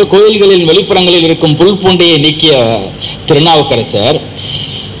குறிக்கோளாக கொண்டு கோயில்களின் வெளிப்புறங்களில் இருக்கும் புல் பூண்டையை நீக்கிய திருநாவுக்கரசர்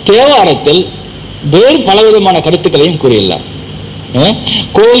தேவாரத்தில் வேறு பலவிதமான கருத்துக்களையும் கூறியுள்ளார்.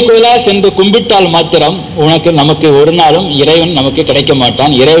 கோயிலா சென்று கும்பிட்டால் மாத்திரம் நமக்கு ஒரு நாளும் இறைவன் நமக்கு கிடைக்க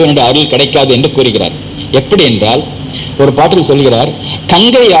மாட்டான், இறைவனுடைய அருள் கிடைக்காது என்று கூறுகிறார். எப்படி என்றால் ஒரு பாட்டில் சொல்கிறார்,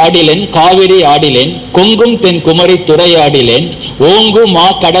 கங்கை ஆடிலேன் காவிரி ஆடிலேன் கொங்கும் தென் குமரி துறை ஆடிலேன் ஓங்கு மா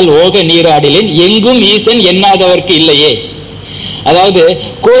கடல் ஓக நீராடிலேன் எங்கும் ஈசன் எண்ணாதவர்க்கு இல்லையே. அதாவது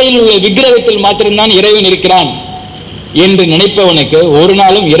கோயில் உள்ள விக்கிரகத்தில் மாத்திரம்தான் இறைவன் இருக்கிறான் என்று நினைப்பவனுக்கு ஒரு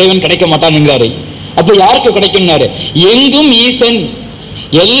நாளும் இறைவன் கிடைக்க மாட்டான் என்கிறாரு. அப்ப யாருக்கு கிடைக்கும்னாரு, எங்கும் ஈசன்,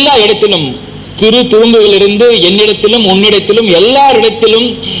 எல்லா இடத்திலும் திரு துரும்புகளிலிருந்து என்னிடத்திலும் உன்னிடத்திலும் எல்லாரிடத்திலும்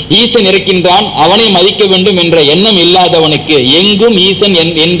ஈசன் இருக்கின்றான், அவனை மதிக்க வேண்டும் என்ற எண்ணம் இல்லாதவனுக்கு, எங்கும் ஈசன்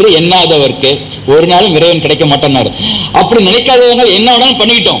என்று எண்ணாதவர்க்கு ஒரு நாளும் இறைவன் கிடைக்க மாட்டான்னாரு. அப்படி நினைக்காதவங்க என்ன வேணாலும்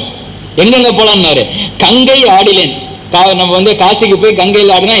பண்ணிக்கிட்டோம், எங்கெங்க போலான்னாரு. கங்கை ஆடிலேன், நம்ம காசிக்கு போய்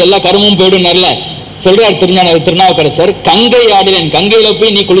கங்கையில் ஆடினா எல்லா கருமும் போயிடும்னார்ல, சொல்றார் திருநாவுக்கரசர். கங்கை ஆடிலேன், கங்கையில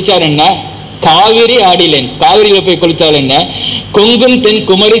போய் நீ குளிச்சார் என்ன, காவிரி ஆடிலேன், காவிரியில போய் குளிச்சால் என்ன, கொங்கும் தென்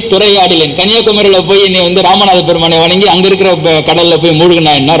குமரி துறை ஆடிலேன், கன்னியாகுமரியில போய் நீ ராமநாத பெருமானை வணங்கி அங்க இருக்கிற கடல்ல போய்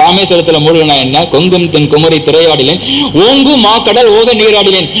மூழ்கினா என்ன, ராமேஸ்வரத்துல மூழ்கினா என்ன, கொங்கும் தென் குமரி துறை ஆடிலேன் ஓங்கு மா கடல் ஓக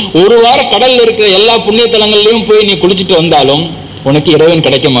நீராடிலேன். ஒரு வார கடல்ல இருக்கிற எல்லா புண்ணிய தலங்கள்லயும் போய் நீ குளிச்சுட்டு வந்தாலும் உனக்கு இறைவன்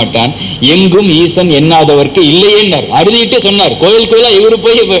கிடைக்க மாட்டான், எங்கும் ஈசன் எண்ணாதவர்க்கு இல்லையே. அறுதிட்டு சொன்னார். கோயில் கோயிலா இவரு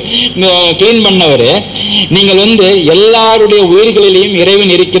போய் கிளீன் பண்ணவர், நீங்கள் எல்லாருடைய உயிர்களிலேயும்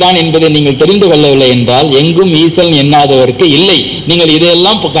இறைவன் இருக்கிறான் என்பதை நீங்கள் தெரிந்து கொள்ளவில்லை என்றால் எங்கும் ஈசன் எண்ணாதவர்க்கு இல்லை. நீங்கள்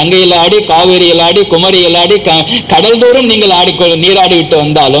இதையெல்லாம் கங்கையில் ஆடி காவேரியில் ஆடி குமரியில் ஆடி கடல் தோறும் நீங்கள் ஆடி நீராடி விட்டு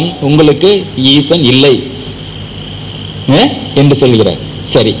வந்தாலும் உங்களுக்கு ஈசன் இல்லை என்று சொல்கிறார்.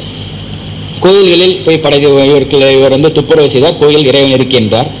 சரி, கோயில்களில் போய் இவர் துப்புரவு செய்தார், கோயில் இறைவன்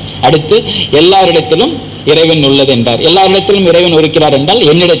இருக்கின்றார். அடுத்து எல்லாரிடத்திலும் இறைவன் உள்ளது என்றார். எல்லாரிடத்திலும் இறைவன் இருக்கிறார் என்றால்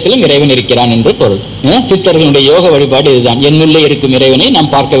என்னிடத்திலும் இறைவன் இருக்கிறான் என்று பொருள். சித்தர்களுடைய யோக வழிபாடு இதுதான். என்னுள்ளே இருக்கும் இறைவனை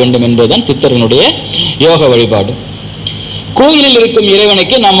நாம் பார்க்க வேண்டும் என்பதுதான் சித்தர்களுடைய யோக வழிபாடு. கோயிலில் இருக்கும்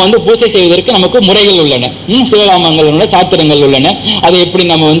இறைவனுக்கு நாம் பூஜை செய்வதற்கு நமக்கு முறைகள் உள்ளன, சிவகாமங்கள் உள்ளன, சாத்திரங்கள் உள்ளன. அதை எப்படி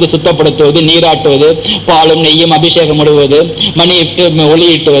நம்ம சுத்தப்படுத்துவது, நீராட்டுவது, பாலும் நெய்யும் அபிஷேகம் இடுவது, மணியிட்டு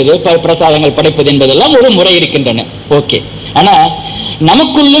ஒளியிட்டுவது, பிரசாதங்கள் படைப்பது என்பதெல்லாம் ஒரு முறை இருக்கின்றன. ஓகே, ஆனா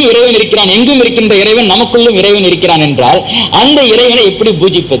நமக்குள்ளும் இறைவன் இருக்கிறான், எங்கும் இருக்கின்ற இறைவன் நமக்குள்ளும் இறைவன் இருக்கிறான் என்றால் அந்த இறைவனை எப்படி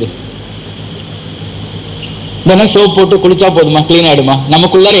பூஜிப்பது? சோப் போட்டு குளிச்சா போதுமா, கிளீன் ஆயிடுமா?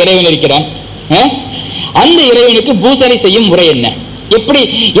 நமக்குள்ளார இறைவன் இருக்கிறான், அந்த இறைவனுக்கு பூசனை செய்யும் முறை என்ன? எப்படி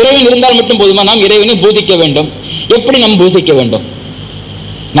இறைவன் இருந்தால் மட்டும் போதுமா? நாம் இறைவனை பூஜிக்க வேண்டும். எப்படி நாம் பூஜிக்க வேண்டும்?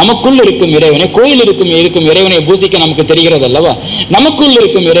 நமக்குள் இருக்கும் இறைவனை, கோயில் இருக்கும் இறைவனை பூஜிக்க நமக்கு தெரிகிறது அல்லவா? நமக்குள்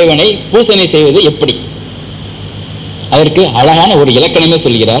இருக்கும் இறைவனை பூசனை செய்வது எப்படி? அதற்கு அழகான ஒரு இலக்கணமே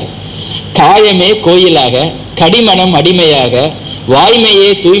சொல்கிறார். காயமே கோயிலாக, கடிமணம் அடிமையாக, வாய்மையே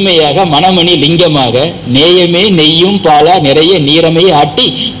தூய்மையாக, மணமணி லிங்கமாக, நேயமே நெய்யும் பாலா நிறைய நீரமை ஆட்டி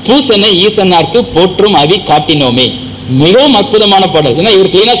பூசனை ஈசனார்க்கு போற்றும் அவி காட்டினோமே. மிகவும் அற்புதமான பாடல். ஏன்னா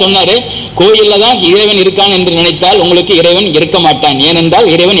இவர் கிளீனா சொன்னாரு, கோயில்ல தான் இறைவன் இருக்கான் என்று நினைத்தால் உங்களுக்கு இறைவன் இருக்க மாட்டான். ஏனென்றால்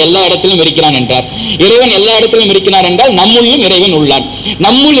இறைவன் எல்லா இடத்திலும் இருக்கிறான் என்றார். இறைவன் எல்லா இடத்திலும் இருக்கிறான் என்றால் நம்முள்ளும் இறைவன் உள்ளான்.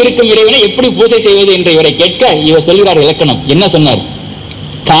 நம்முள் இருக்கும் இறைவனை எப்படி பூஜை செய்வது என்று இவரை கேட்க இவர் சொல்கிறார் இலக்கணம். என்ன சொன்னார்?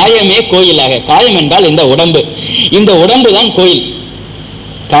 காயமே கோயிலாக. காயம் என்றால் இந்த உடம்பு, இந்த உடம்பு தான் கோயில்.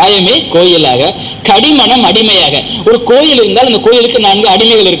 காயமே கோயிலாக, கடிமணம் அடிமையாக. ஒரு கோயில் இருந்தால் அந்த கோயிலுக்கு 4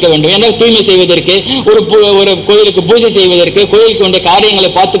 அடிமைகள் இருக்க வேண்டும். ஏன்னா தூய்மை செய்வதற்கு, ஒரு கோயிலுக்கு பூஜை செய்வதற்கு, கோயிலுக்கு வேண்டிய காரியங்களை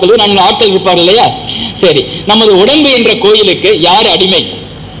பார்த்துக் கொள்வது 4 ஆட்கள் இருப்பார் இல்லையா? சரி, நமது உடம்பு என்ற கோயிலுக்கு யார் அடிமை?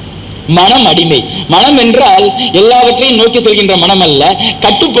 மனம் அடிமை. மனம் என்றால் எல்லாவற்றையும் நோக்கி செல்கின்ற மனம் அல்ல,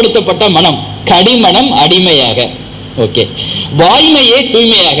 கட்டுப்படுத்தப்பட்ட மனம். கடிமணம் அடிமையாக. ஓகே, வாய்மையே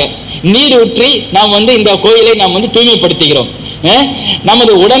தூய்மையாக. நீர் ஊற்றி நாம் இந்த கோயிலை நாம் தூய்மைப்படுத்துகிறோம்.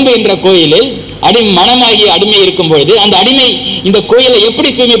 நமது உடம்பு என்ற கோயிலில் மனமாகிய அடிமை இருக்கும் பொழுது அந்த அடிமை இந்த கோயிலை எப்படி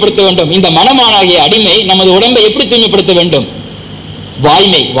தூய்மைப்படுத்த வேண்டும்? இந்த மனமானாகிய அடிமை நமது உடம்பை எப்படி தூய்மைப்படுத்த வேண்டும்?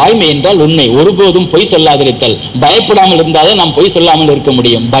 வாய்மை. வாய்மை என்றால் உண்மை, ஒருபோதும் பொய் சொல்லாதிருத்தல். பயப்படாமல் இருந்தாலும் நாம் பொய் சொல்லாமல் இருக்க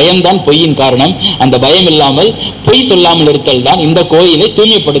முடியும். பயம்தான் பொய்யின் காரணம். அந்த பயம் இல்லாமல் பொய் சொல்லாமல் இருத்தல் தான் இந்த கோயிலை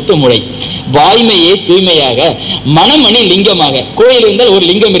தூய்மைப்படுத்தும் முறை. வாய்மையே தூய்மையாக, மணமணி லிங்கமாக. கோயில் இருந்தால் ஒரு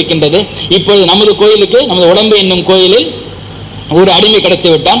லிங்கம் இருக்கின்றது. இப்பொழுது நமது கோயிலுக்கு, நமது உடம்பு என்னும் கோயிலில் ஒரு அடிமை கிடைத்து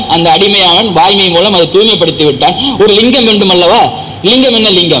விட்டான். அந்த அடிமையானவன் வாய்மை மூலம் அதை தூய்மைப்படுத்தி விட்டான். ஒரு லிங்கம் வேண்டும் அல்லவா? லிங்கம்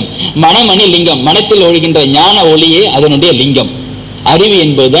என்ன லிங்கம்? மணமணி லிங்கம். மனத்தில் ஒழுகின்ற ஞான ஒளியே அதனுடைய லிங்கம். அறிவு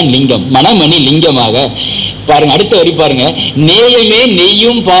என்பதுதான் லிங்கம். மணமணி லிங்கமாக. பாருங்க, அடுத்த வரி பாருங்க. நேயமே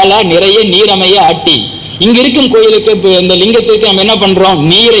நெய்யும் பாலா நிறைய நீரமைய ஆட்டி. இங்க இருக்கும் கோயிலுக்கு, இந்த லிங்கத்திற்கு நம்ம என்ன பண்றோம்?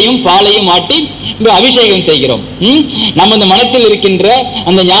 நீரையும் பாலையும் ஆட்டி அபிஷேகம் செய்கிறோம். நம்ம இந்த மனத்தில் இருக்கின்ற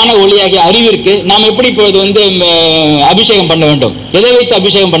அந்த ஞான ஒளியாகிய அறிவிற்கு நாம் எப்படி இப்பொழுது அபிஷேகம் பண்ண வேண்டும்? எதை வைத்து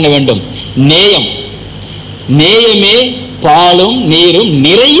அபிஷேகம் பண்ண வேண்டும்? நேயம். நேயமே பாலும் நீரும்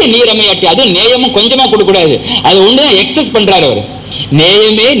நிறைய நீரமையாட்டி. அதுவும் நேயமும் கொஞ்சமா கொடுக்கூடாது, அது ஒன்று எக்ஸஸ் பண்றாரு அவர்.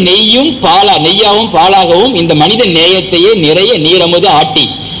 நேயமே நெய்யும் பாலா, நெய்யாவும் பாலாகவும் இந்த மனித நேயத்தையே நிறைய நீரமுது ஆட்டி.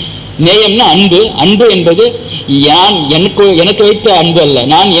 நேயம்னா அன்பு. அன்பு என்பது எனக்கு வைத்த அன்பு அல்ல,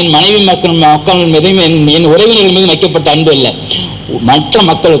 நான் என் மனைவி மக்கள் மீதும் என் உறவினர்கள் மீதும் வைக்கப்பட்ட அன்பு அல்ல, மற்ற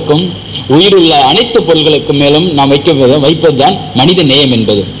மக்களுக்கும் உயிருள்ள அனைத்து பொருள்களுக்கும் மேலும் நாம் வைப்பதுதான் மனித நேயம்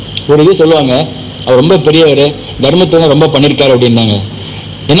என்பது. ஒரு இது சொல்லுவாங்க, அவர் ரொம்ப பெரியவர், தர்மத்தை ரொம்ப பண்ணியிருக்காரு அப்படின்னாங்க.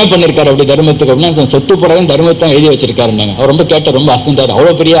 என்ன பண்ணிருக்காரு அப்படி தர்மத்துக்கு அப்படின்னா, சொத்து போறதும் தர்மத்தை எழுதி வச்சிருக்காருன்னாங்க. அவர் ரொம்ப கேட்ட ரொம்ப அசந்தாரு,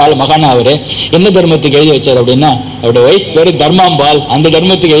 அவ்வளவு பெரிய ஆள் மகானா அவரு, என்ன தர்மத்துக்கு எழுதி வச்சாரு அப்படின்னா, அவருடைய ஒய்ஃப் பேரு தர்மாம்பால், அந்த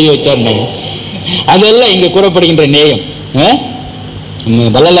தர்மத்துக்கு எழுதி வச்சாருன்னாங்க. அதெல்லாம் இங்க கூறப்படுகின்ற நேயம்.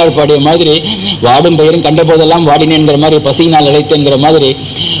 வள்ளலார் பாடிய மாதிரி வாடும் பயிரும் கண்ட போதெல்லாம் வாடினேங்கிற மாதிரி, பசியினால் அழைத்தேங்கிற மாதிரி,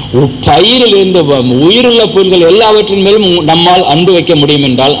 பயிரில் இருந்து உயிருள்ள பொருள்கள் எல்லாவற்றின் மேலும் நம்மால் அன்பு வைக்க முடியும்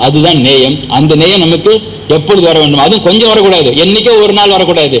என்றால் அதுதான் நேயம். அந்த நேயம் நமக்கு எப்பொழுது வர வேண்டும், அதுவும் கொஞ்சம் வரக்கூடாது, என்னைக்கோ ஒரு நாள்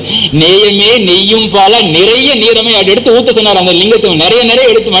வரக்கூடாது. நேயமே நெய்யும் பால நிறைய நீரமே அப்படி எடுத்து ஊத்த சொன்னார். அந்த லிங்கத்தை நிறைய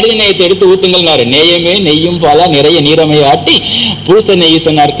எடுத்து மனித நேயத்தை எடுத்து ஊத்துங்கள். நேயமே நெய்யும் பால நிறைய நீரமையை ஆட்டி பூச நெய்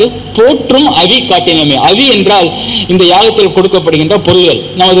சொன்னாருக்கு போற்றும் அவி காட்டினமே. அவி என்றால் இந்த யாகத்தில் கொடுக்கப்படுகின்ற பொருள்கள்,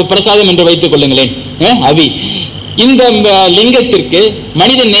 நமது பிரசாதம் என்று வைத்துக் கொள்ளுங்களேன். அவி இந்த லிங்கத்திற்கு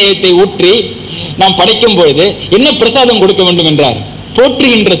மனித நேயத்தை ஊற்றி நாம் படைக்கும் பொழுது என்ன பிரசாதம் கொடுக்க வேண்டும் என்றார்.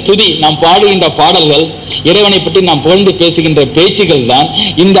 போற்றுகின்ற துதி, நாம் பாடுகின்ற பாடல்கள், இறைவனை பற்றி நாம் புகழ்ந்து பேசுகின்ற பேச்சுகள் தான்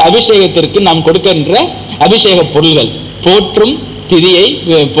இந்த அபிஷேகத்திற்கு நாம் கொடுக்கின்ற அபிஷேக பொருள்கள். போற்றும் திதியை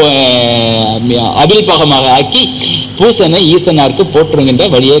அபில்பாகமாக ஆக்கி பூசனை ஈசனாருக்கு போற்றுகின்ற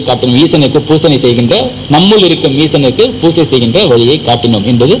வழியை காட்டணும். ஈசனுக்கு பூசனை செய்கின்ற, நம்முள் இருக்கும் ஈசனுக்கு பூசை செய்கின்ற வழியை காட்டினோம்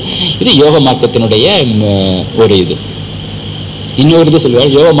என்பது இது யோகமாக்கத்தினுடைய ஒரு இது. இன்னொரு இது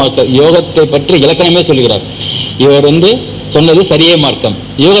சொல்கிறார், யோகத்தை பற்றி இலக்கணமே சொல்கிறார். இவர் சொன்னது சரியே மார்க்கம்.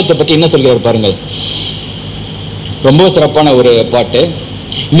 யோகத்தை பற்றி என்ன சொல்கிறார் பாருங்கள், ரொம்ப சிறப்பான ஒரு பாட்டு.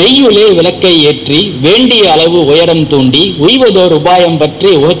 மெய்யுளே விளக்கை ஏற்றி வேண்டிய அளவு உயரம் தூண்டி உய்வதோர் உபாயம் பற்றி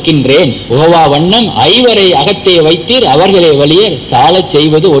உகக்கின்றேன். உகவா வண்ணம் ஐவரை அகத்தே வைத்தீர் அவர்களை வழியர் சாலச்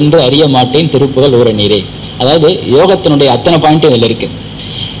செய்வது ஒன்று அறிய மாட்டேன் திருப்புகழ் ஊர நீரே. அதாவது யோகத்தினுடைய அத்தனை பாயிண்ட் இதில் இருக்கு.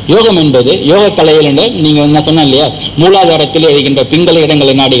 யோகம் என்பது யோக கலையில் நீங்க என்ன சொன்ன இல்லையா, மூலாதாரத்தில் எழுகின்ற பிங்கள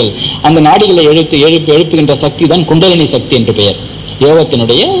இடங்களை நாடிகள், அந்த நாடிகளை எழுப்புகின்ற சக்தி தான் குண்டலினி சக்தி என்று பெயர்.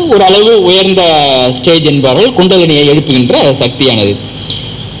 யோகத்தினுடைய ஒரு அளவு உயர்ந்த ஸ்டேஜ் என்பார்கள் குண்டலினியை எழுப்புகின்ற சக்தியானது.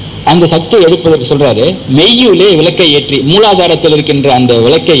 அந்த சக்தியை எடுப்பதற்கு சொல்றாரு, மெய்யுலே விளக்கை ஏற்றி, மூலாதாரத்தில் இருக்கின்ற அந்த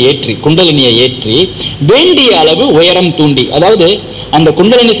விளக்கை ஏற்றி குண்டலினியை ஏற்றி வேண்டிய அளவு உயரம் தூண்டி, அதாவது அந்த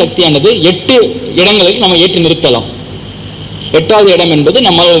குண்டலினி சக்தியானது 8 இடங்களுக்கு நம்ம ஏற்றி நிறுத்தலாம். 8வது இடம் என்பது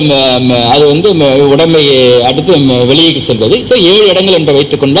நம்ம அது உடம்பை அடுத்து வெளியே செல்வது. 7 இடங்கள் என்று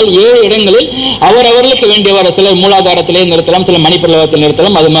வைத்துக் கொண்டால் 7 இடங்களில் அவரவர்களுக்கு வேண்டியவாறு, சில மூலாதாரத்திலே நிறுத்தலாம், சில மணிப்பிரவாகத்தில்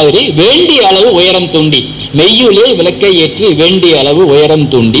நிறுத்தலாம். அது மாதிரி வேண்டிய அளவு உயரம் தூண்டி, மெய்யுலே விளக்கை ஏற்றி வேண்டிய அளவு உயரம்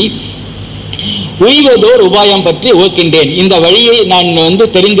தூண்டி உய்வதோர் உபாயம் பற்றி ஓக்கின்றேன். இந்த வழியை நான்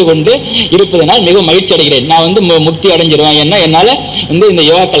தெரிந்து கொண்டு இருப்பதனால் மிக மகிழ்ச்சி அடைகிறேன். நான் முக்தி அடைஞ்சிருவேன், என்ன என்னால இந்த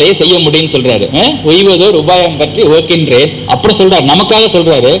யோகா கலையை செய்ய முடியும்னு சொல்றாரு. உய்வதோர் உபாயம் பற்றி ஓக்கின்றேன். அப்புறம் சொல்றாரு, நமக்காக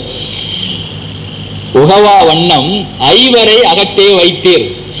சொல்றாரு, உகவா வண்ணம் ஐவரை அகத்தே வைத்தீர்.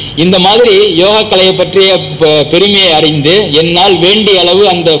 இந்த மாதிரி யோகா கலையை பற்றிய பெருமையை அறிந்து என்னால் வேண்டிய அளவு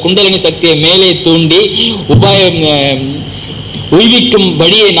அந்த குண்டலினி சக்தியை மேலே தூண்டி உபாயம் உய்விக்கும்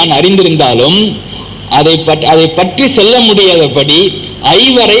வழியை நான் அறிந்திருந்தாலும் அதை பற்றி செல்ல முடியாதபடி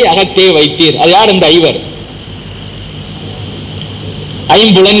ஐவரை அகத்தே வைத்தீர். அது யார் அந்த ஐவர்?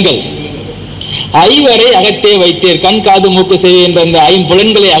 ஐம்புலன்கள். ஐவரை அகத்தே வைத்தீர், கண் காது மூக்கு செவி என்ற அந்த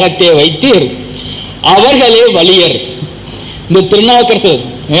ஐம்புலன்களை அகத்தே வைத்தீர் அவர்களே வலியர். இந்த திருநாவுக்கரசர்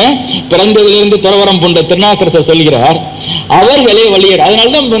பிறந்ததிலிருந்து துறவரம் போன்ற திருநாவுக்கரசர் சொல்கிறார், அவர்களே வழியர்.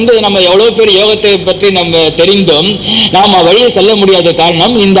 அதனால்தான் நம்ம எவ்வளவு பேர் யோகத்தை பற்றி நம்ம தெரிந்தும் நாம் வழியை செல்ல முடியாத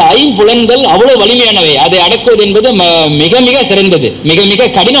காரணம் இந்த ஐம்புலன்கள் அவ்வளவு வலிமையானவை. அதை அடக்குவது என்பது மிக மிக சிறந்தது, மிக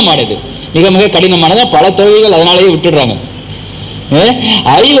மிக கடினமானது. மிக மிக கடினமானது. பல தொழில்கள் அதனாலேயே விட்டுடுறாங்க.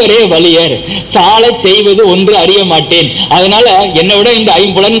 ஐவரே வலியர் சாலை செய்வது ஒன்று அறிய மாட்டேன். அதனால என்னை விட இந்த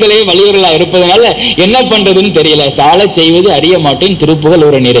ஐம்புலன்களே வலியர்களா இருப்பதனால என்ன பண்றதுன்னு தெரியல, சாலை செய்வது அறிய மாட்டேன் திருப்புகழ்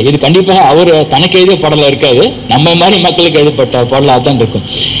ஊர நீரே. இது கண்டிப்பாக அவர் தனக்கு எழுதிய பாடல இருக்காது, நம்ம மாதிரி மக்களுக்கு எழுதப்பட்ட பாடலாக தான் இருக்கும்.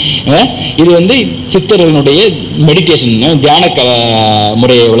 இது சித்தர்களுடைய மெடிடேஷன் தியான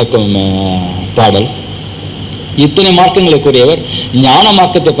முறையை விளக்கும் பாடல். இத்தனை மார்க்கங்களுக்குரியவர் ஞான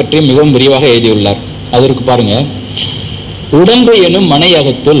மார்க்கத்தை பற்றி மிகவும் விரிவாக எழுதியுள்ளார். அதற்கு பாருங்க, உடம்பு எனும்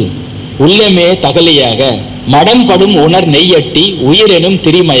மனையகத்துள் உள்ளமே தகலியாக மடம்படும் உணர் நெய்யட்டி உயிர் எனும்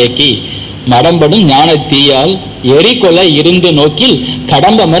திரிமயக்கி மடம்படும் ஞான தீயால் எரிகொல இருந்து நோக்கில்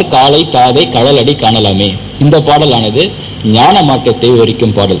கடம்பமர் காலை தாதை கடலடி காணலாமே. இந்த பாடலானது ஞான மார்க்கத்தை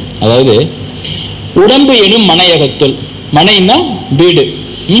விவரிக்கும் பாடல். அதாவது உடம்பு எனும் மனையகத்துள், மனைன்னா வீடு,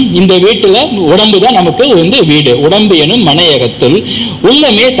 இந்த வீட்டுல உடம்பு தான் நமக்கு வீடு. உடம்பு எனும் மனையகத்துள்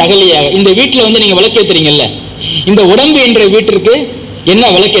உள்ளமே தகலியாக, இந்த வீட்டுல நீங்க விளக்கேத்துறீங்கல்ல, இந்த உடம்பு என்ற வீட்டிற்கு என்ன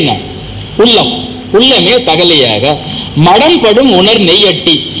விளக்கு? என்ன? உள்ளம். உள்ளமே தகலியாக மடம்படும் உணர் நெய்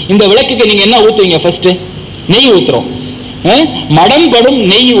அட்டி. இந்த விளக்குக்கு நீங்க என்ன ஊத்துவீங்க? ஃபர்ஸ்ட் நெய் ஊத்துறோம். மடம்படும்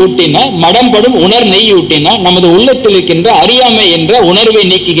நெய் ஊட்டினா, மடம்படும் உணர் நெய் ஊட்டினா நமது உள்ளத்தில் இருக்கின்ற அறியாமை என்ற உணர்வை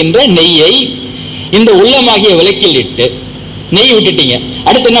நீக்குகின்ற நெய்யை இந்த உள்ளமாகிய விளக்கில் இட்டு நெய் விட்டுட்டீங்க.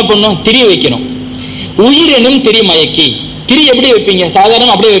 அடுத்து என்ன பண்ணும்? திரி வைக்கணும். உயிரெனும் திரி மயக்கி. திரி எப்படி வைப்பீங்க?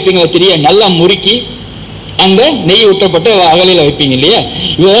 சாதாரண அப்படியே வைப்பீங்க. திரிய நல்லா முறுக்கி அந்த நெய் ஊற்றப்பட்ட அகலில வைப்பீங்க இல்லையா?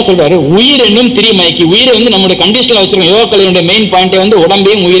 இவதான் சொல்றாரு உயிர் என்னும் திரி மயக்கி. உயிரை நம்முடைய கண்டிஷன்ல வச்சிருக்கோம். யோகா கலையினுடைய மெயின் பாயிண்ட்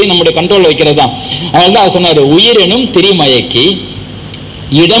உடம்பையும் உயிரையும் நம்முடைய கண்ட்ரோல்ல வைக்கிறது தான். அதனாலதான் அவர் சொன்னாரு உயிர் என்னும் திரி மயக்கி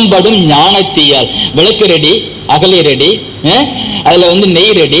இடம்படும் ஞானத்தீயால். விளக்கு ரெடி, அகலி ரெடி, அதுல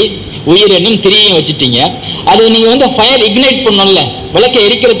நெய் ரெடி, உயிர் என்னும் திரியையும் வச்சுட்டீங்க. அது நீங்க ஃபயர் இக்னைட் பண்ணணும்ல, விளக்கை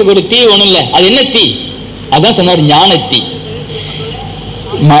எரிக்கிறதுக்கு ஒரு தீ ஒண்ணும்ல. அது என்ன தீ? அதான் சொன்னார் ஞானத்தீ.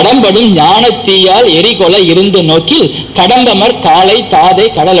 மடம்படும் ஞானத்தீயால் எரிகொலை இருந்து நோக்கில் கடம்பமர் காலை தாதை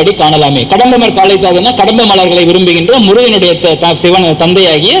கடலடி காணலாமே. கடம்பமர் காலை தாதைன்னா கடம்ப மலர்களை விரும்புகின்ற முருகனுடைய சிவன்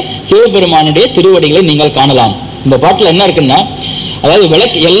தந்தையாகிய சிவபெருமானுடைய திருவடிகளை நீங்கள் காணலாம். இந்த பாட்டுல என்ன இருக்குன்னா, அதாவது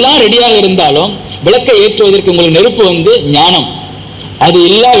விளக்கு எல்லாம் ரெடியாக இருந்தாலும் விளக்கை ஏற்றுவதற்கு உங்களுக்கு நெருப்பு ஞானம். அது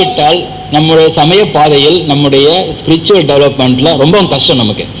இல்லாவிட்டால் நம்முடைய சமய பாதையில் நம்முடைய ஸ்பிரிச்சுவல் டெவலப்மெண்ட்ல ரொம்ப கஷ்டம்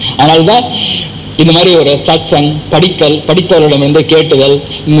நமக்கு. அதனால்தான் இந்த மாதிரி ஒரு சத்சங் படித்தல், படித்தவர்களிடமிருந்து கேட்டுதல்,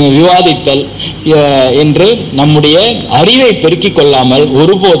 விவாதித்தல் என்று நம்முடைய அறிவை பெருக்கிக் கொள்ளாமல்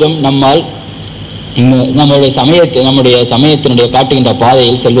ஒருபோதும் நம்மால் நம்முடைய சமயத்தினுடைய காட்டுகின்ற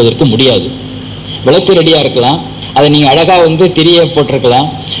பாதையில் செல்வதற்கு முடியாது. விளக்கு ரெடியா இருக்கலாம், அதை நீங்க அழகா திரிய போட்டிருக்கலாம்,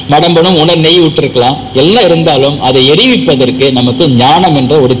 மடம்பனும் உணர் நெய் விட்டுருக்கலாம். எல்லாம் இருந்தாலும் அதை எரிவிப்பதற்கு நமக்கு ஞானம்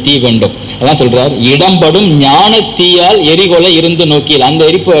என்ற ஒரு தீ வேண்டும். அதான் சொல்றார் இடம்படும் ஞான தீயால் எரிகொலை இருந்து நோக்கியில். அந்த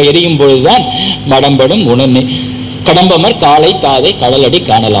எரியும் பொழுதுதான் மடம்படும் உணர் நெய் கடம்பமர் காலை தாதை கடலடி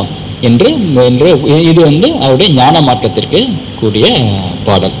காணலாம் என்று இது அவருடைய ஞான மாற்றத்திற்கு கூடிய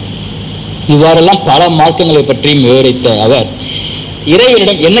பாடல். இவ்வாறெல்லாம் பல மார்க்கங்களை பற்றியும் விவரித்த அவர்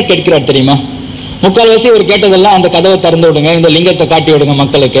இறைவனிடம் என்ன கேட்கிறார் தெரியுமா? முக்கால்வாசி இவர் கேட்டதெல்லாம் அந்த கதவை திறந்து விடுங்க, இந்த லிங்கத்தை காட்டி விடுங்க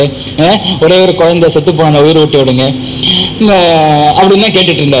மக்களுக்கு, ஒரே ஒரு குழந்தை செத்து போன உயிர் ஊட்டி விடுங்க அப்படின்னு தான்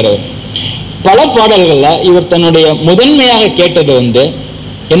கேட்டுட்டு இருந்தார். பல பாடல்கள்ல இவர் தன்னுடைய முதன்மையாக கேட்டது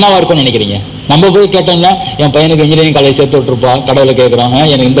என்னவா இருக்கும்னு நினைக்கிறீங்க? நம்ம போய் கேட்டோம்னா என் பையனுக்கு இன்ஜினியரிங் காலேஜ் சேர்த்து விட்டுருப்பா, கடவுளை கேட்கிறோம்,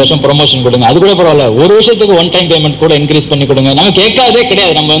 எனக்கு இந்த வருஷம் ப்ரொமோஷன் கொடுங்க, அது கூட பரவாயில்ல, ஒரு வருஷத்துக்கு ஒன் டைம் பேமெண்ட் கூட இன்க்ரீஸ் பண்ணி கொடுங்க. நம்ம கேட்காதே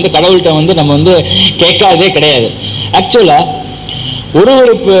கிடையாது. நம்ம கடவுள்கிட்ட நம்ம கேட்காதே கிடையாது. ஆக்சுவலா ஒரு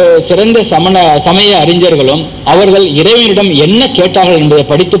சிறந்த சமய அறிஞர்களும் அவர்கள் இறைவனிடம் என்ன கேட்டார்கள் என்பதை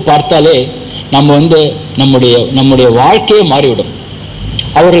படித்து பார்த்தாலே நம்ம நம்முடைய வாழ்க்கையே மாறிவிடும்.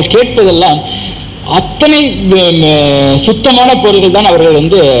 அவர்கள் கேட்பதெல்லாம் அத்தனை சுத்தமான பொருள்கள் தான் அவர்கள்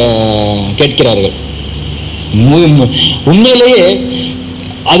கேட்கிறார்கள். உண்மையிலேயே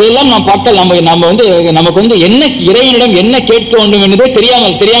அதெல்லாம் நாம் பார்த்தால் நமக்கு என்ன இறைவனிடம் என்ன கேட்க வேண்டும் என்பதே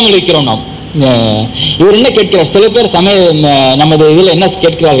தெரியாமல் இருக்கிறோம். நாம் இவர் என்ன கேட்கிறார்? சில பேர் நமது இதில் என்ன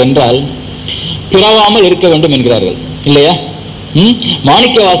கேட்கிறார்கள் என்றால் பிறவாமல் இருக்க வேண்டும் என்கிறார்கள் இல்லையா?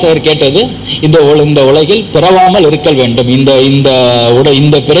 மாணிக்க வாசகர் கேட்டது இந்த உலகில் பிறவாமல் இருக்க வேண்டும்,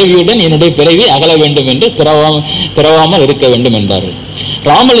 இந்த பிறவியுடன் என்னுடைய பிறவி அகல வேண்டும் என்று பிறவாமல் இருக்க வேண்டும் என்றார்கள்.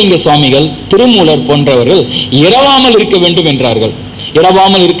 ராமலிங்க சுவாமிகள், திருமூலர் போன்றவர்கள் இரவாமல் இருக்க வேண்டும் என்றார்கள்.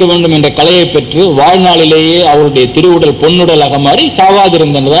 இரவாமல் இருக்க வேண்டும் என்ற கலையை பெற்று வாழ்நாளிலேயே அவருடைய திருவுடல் பொன்னுடலாக மாறி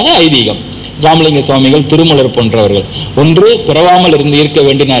சாவாதிருந்ததாக ஐதீகம். ராமலிங்க சுவாமிகள், திருமூலர் போன்றவர்கள் ஒன்று பிறவாமல் இருக்க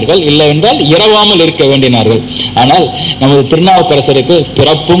வேண்டினார்கள், இல்லை என்றால் இரவாமல் இருக்க வேண்டினார்கள். ஆனால் நமது திருநாவுக்கரசருக்கு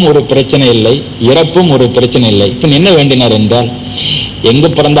பிறப்பும் ஒரு பிரச்சனை இல்லை, இறப்பும் ஒரு பிரச்சனை இல்லை. இப்ப என்ன வேண்டினார் என்றால், எங்கு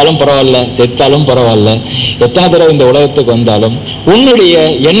பிறந்தாலும் பரவாயில்ல, செத்தாலும் பரவாயில்ல, எத்தனை தடவை இந்த உலகத்துக்கு வந்தாலும் உன்னுடைய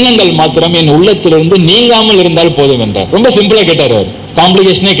எண்ணங்கள் மாத்திரம் என் உள்ளத்திலிருந்து நீங்காமல் இருந்தால் போதும் என்றார். ரொம்ப சிம்பிளா கேட்டார் அவர்,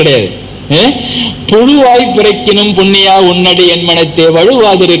 காம்ப்ளிகேஷனே கிடையாது. புழுவாய் பிறக்கினும் புண்ணியா உன்னடி என் மனத்தே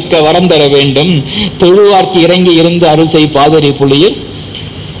வழுவாதிருக்க வரம் தர வேண்டும், தொழுவார்க்கு இறங்கி இருந்து அருசை பாதரி புலியில்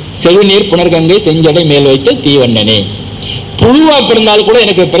செழுநீர் புனர்கங்கை செஞ்சடை மேல் வைத்த தீவண்ணனே. புழுவா பிறந்தால் கூட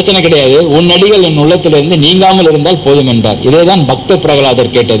எனக்கு பிரச்சனை கிடையாது, உன் அடிகள் என் உள்ளத்திலிருந்து நீங்காமல் இருந்தால் போதும் என்றார். இதேதான் பக்த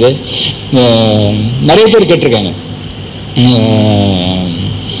பிரகலாதர் கேட்டது. நிறைய பேர் கேட்டிருக்காங்க,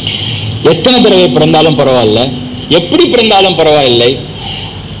 எத்தனை தடவை பிறந்தாலும் பரவாயில்ல, எப்படி பிறந்தாலும் பரவாயில்லை,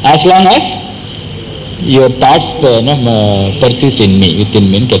 as long as your thoughts persist in me, within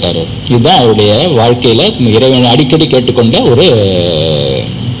me கேட்டார். இதுதான் அவருடைய வாழ்க்கையில இறைவன் அடிக்கடி கேட்டுக்கொண்ட ஒரு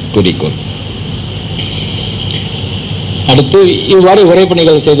குறிக்கோள். அடுத்து இவ்வாறு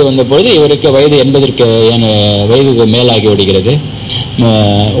உரைப்பணிகள் செய்து வந்த பொழுது இவருக்கு வயது 80 வயதுக்கு மேலாகி விடுகிறது.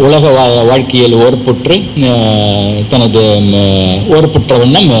 உலக வாழ்க்கையில் ஓர்ப்புற்று தனது ஓர்ப்புற்ற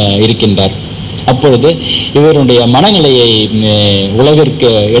வண்ணம் இருக்கின்றார். அப்பொழுது இவருடைய மனநிலையை உலகிற்கு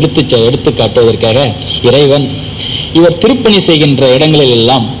எடுத்து காட்டுவதற்காக இறைவன் இவர் திருப்பணி செய்கின்ற இடங்களில்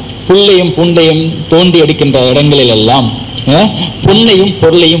எல்லாம், புல்லையும் பூண்டையும் தோண்டி எடுக்கின்ற இடங்களில் எல்லாம் பொன்னையும்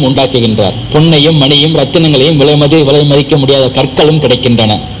பொருளையும் உண்டாக்குகின்றார். பொன்னையும் மணியும் ரத்தினங்களையும் விலை மதிக்க முடியாத கற்களும்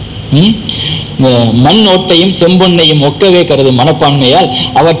கிடைக்கின்றன. மண் ஓட்டையும் செம்பொன்னையும் ஒக்கவே கருதும் மனப்பான்மையால்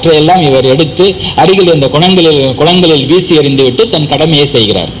அவற்றையெல்லாம் இவர் எடுத்து அருகில் இருந்த குளங்களில் வீசி எறிந்துவிட்டு தன் கடமையை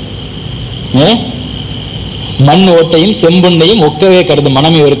செய்கிறார். மண் ஓட்டையும் செம்பொன்னையும் ஒக்கவே கருதும்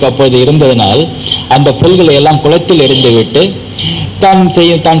மனம் இவருக்கு அப்போது இருந்ததனால் அந்த புல்களை எல்லாம் குளத்தில் எறிந்துவிட்டு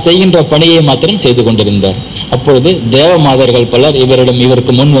தான் செய்கின்ற பணியை மாத்திரம் செய்து கொண்டிருந்தார். அப்பொழுது தேவமாதர்கள் பலர்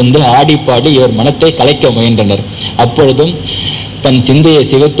இவருக்கு முன் வந்து ஆடி பாடி இவர் மனத்தை கலைக்க முயன்றனர். அப்பொழுதும் தன் சிந்தையை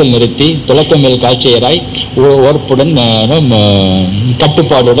சிவத்தில் நிறுத்தி துலக்கமேல் காட்சியராய் ஓர்ப்புடன்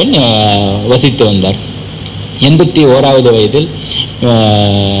கட்டுப்பாடுடன் வசித்து வந்தார். 81வது வயதில்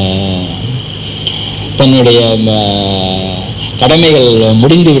தன்னுடைய கடமைகள்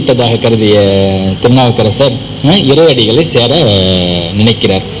முடிந்து விட்டதாக கருதிய திருநாவுக்கரசர் இறையடிகளை சேர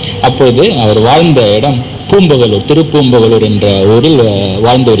நினைக்கிறார். அப்பொழுது அவர் வாழ்ந்த இடம் பூம்பகலூர், திருப்பூம்பகலூர் என்ற ஊரில்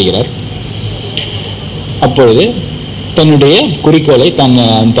வாழ்ந்து வருகிறார். அப்பொழுது தன்னுடைய குறிக்கோளை தான்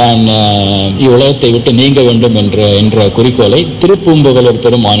இவ்வுலகத்தை விட்டு நீங்க வேண்டும் என்ற குறிக்கோளை திருப்பூம்பகலூர்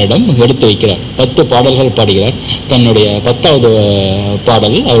பெருமானிடம் எடுத்து வைக்கிறார். 10 பாடல்கள் பாடுகிறார். தன்னுடைய 10வது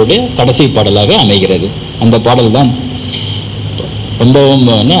பாடல் அவருடைய கடைசி பாடலாக அமைகிறது. அந்த பாடல் தான் ரொம்பவும்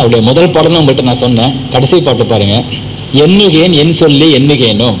அவருடைய முதல் பாடலும் உங்கள்கிட்ட நான் சொன்னேன். கடைசி பாட்டு பாருங்க. எண்ணுகேன் என் சொல்லி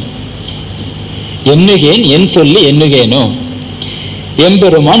எண்ணுகேனோ, எண்ணுகேன் என் சொல்லி எண்ணுகேனோ,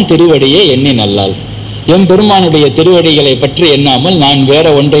 எம்பெருமான் திருவடியே எண்ணி நல்லால். எம்பெருமானுடைய திருவடிகளை பற்றி எண்ணாமல் நான் வேற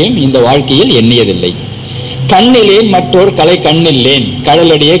ஒன்றையும் இந்த வாழ்க்கையில் எண்ணியதில்லை. கண்ணிலேன் மற்றோர் கலை கண்ணில்லேன்,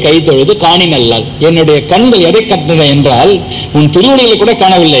 கடலடியே கை தொழுது காணி நல்லால். என்னுடைய கண்கள் எதை கண்டன என்றால் உன் திருவடிகளை கூட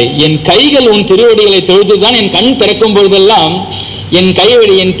காணவில்லை. என் கைகள் உன் திருவடிகளை தொழுதுதான் என் கண் திறக்கும் பொழுதெல்லாம் என்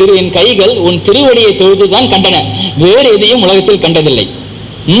கைகள் உன் திருவடியை தொழுதுதான் கண்டன, வேறு எதையும் உலகத்தில் கண்டதில்லை.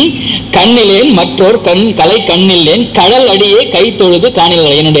 கண்ணிலேன் மற்றோர் கலை கண்ணில்லேன், கடல் அடியே கை தொழுது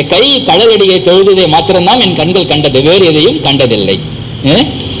காணில்லை. என்னுடைய கை கடல் அடியை தொழுததை மாத்திரம்தான் என் கண்கள் கண்டது, வேறு எதையும் கண்டதில்லை.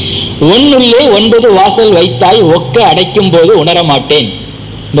 ஒன்னுள்ளே 9 வாசல் வைத்தாய் ஒக்க அடைக்கும் போது உணரமாட்டேன்.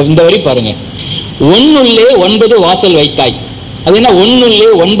 இந்த வரி பாருங்க. ஒன்னுள்ளே 9 வாசல் வைத்தாய். அது என்ன? ஒன்னுள்ளே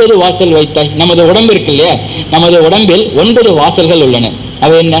 9 வாசல் வைத்தாய். நமது உடம்பு இருக்கு இல்லையா, நமது உடம்பில் 9 வாசல்கள் உள்ளன.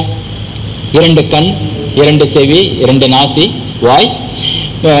 அவை என்ன? 2 கண், 2 செவி, 2 நாசி, வாய்,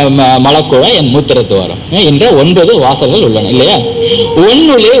 மலக்குழாய், என் மூத்திரத்துவாரம் என்ற 9 வாசல்கள் உள்ளன இல்லையா?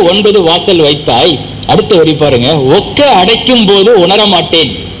 ஒன்னுள்ளே 9 வாசல் வைத்தாய். அடுத்த வரி பாருங்க. ஒக்க அடைக்கும் போது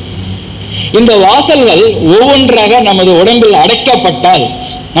உணரமாட்டேன். இந்த வாசல்கள் ஒவ்வொன்றாக நமது உடம்பில் அடைக்கப்பட்டால்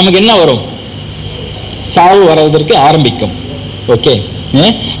நமக்கு என்ன வரும்? சாவு வருவதற்கு ஆரம்பிக்கும். ஓகே,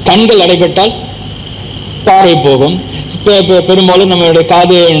 கண்கள் அடைபட்டால் பார்வை போகும். பெரும்பாலும் நம்மளுடைய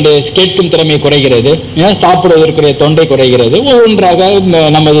காது கேட்கும் திறமை குறைகிறது, சாப்பிடுவதற்குரிய தொண்டை குறைகிறது. ஒவ்வொன்றாக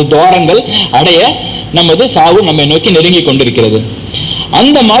நமது துவாரங்கள் அடைய நமது சாவு நம்மை நோக்கி நெருங்கி கொண்டிருக்கிறது.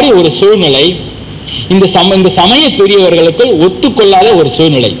 அந்த மாதிரி ஒரு சூழ்நிலை இந்த சமய பெரியவர்களுக்கு ஒத்துக்கொள்ளாத ஒரு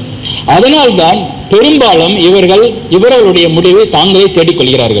சூழ்நிலை. அதனால்தான் பெரும்பாலும் இவர்களுடைய முடிவை தாங்களே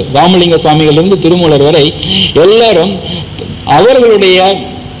தேடிக்கொள்கிறார்கள். ராமலிங்க சுவாமிகளிலிருந்து திருமூலர் வரை எல்லாரும் அவர்களுடைய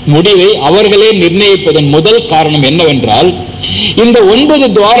முடிவை அவர்களே நிர்ணயிப்பதன் முதல் காரணம் என்னவென்றால், இந்த 9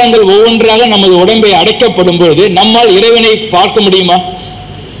 துவாரங்கள் ஒவ்வொன்றாக நமது உடம்பை அடைக்கப்படும் பொழுது நம்மால் இறைவனை பார்க்க முடியுமா?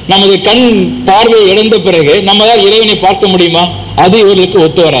 நமது கண் பார்வை இழந்த பிறகு நம்மால் இறைவனை பார்க்க முடியுமா? அது இவர்களுக்கு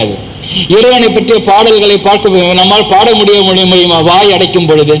ஒத்து வராது. இறைவனை பற்றிய பாடல்களை பார்க்க நம்மால் பாட முடியுமா? வாய் அடைக்கும்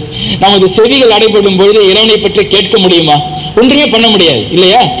பொழுது, நமது செவிகள் அடைபடும் பொழுது இறைவனை பற்றி கேட்க முடியுமா? ஒன்றையே பண்ண முடியாது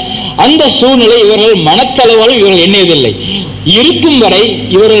இல்லையா? அந்த சூழ்நிலை இவர்கள் மனத்தளவாலும் இவர்கள் எண்ணியதில்லை. இருக்கும் வரை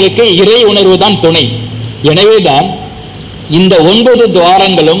இவர்களுக்கு இறை உணர்வு தான் துணை. எனவேதான் இந்த 9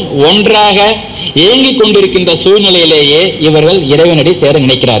 துவாரங்களும் ஒன்றாக ஏங்கிக் கொண்டிருக்கின்ற சூழ்நிலையிலேயே இவர்கள் இறைவனடி சேர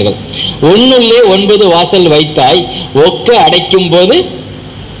நினைக்கிறார்கள். ஒன்னுள்ளே 9 வாசல் வைத்தாய் ஒக்க அடைக்கும் போது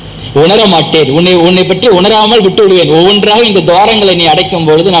உணரமாட்டேன். உன்னை பற்றி உணராமல் விட்டு விடுவேன். ஒவ்வொன்றாக இந்த துவாரங்களை நீ அடைக்கும்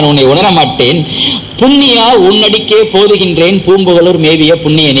பொழுது நான் உன்னை உணரமாட்டேன். புண்ணியா உன்னடிக்கே போதுகின்றேன் பூம்புகலூர் மேவிய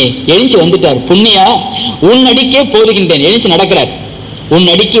புண்ணியனே. எழுச்சி வந்துட்டார். புண்ணியா உன்னடிக்கே போதுகின்றேன். எழுச்சி நடக்கிறார்.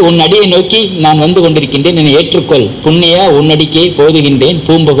 உன் அடியை நோக்கி நான் வந்து கொண்டிருக்கின்றேன், என்னை ஏற்றுக்கொள். புண்ணியா உன்னடிக்கே போதுகின்றேன்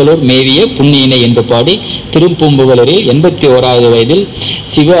பூம்புகலூர் மேவிய புண்ணியனை என்று பாடி திருப்பூம்புகலூரில் 81வது வயதில்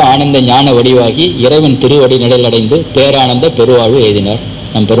சிவ ஆனந்த ஞான வடிவாகி இறைவன் திருவடி நிழலடைந்து பேரானந்த பெருவாழ்வு எழுதினார்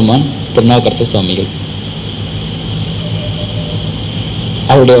நம் பெருமான் திருநாவுக்கரசு சுவாமிகள்.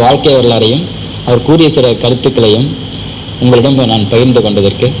 அவருடைய வாழ்க்கை வரலாறையும் அவர் கூறிய சில கருத்துக்களையும் உங்களிடம் நான் பகிர்ந்து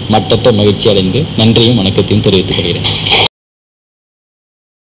கொண்டதற்கு மட்டற்ற மகிழ்ச்சி அடைந்து நன்றியும் வணக்கத்தையும் தெரிவித்துக் கொள்கிறேன்.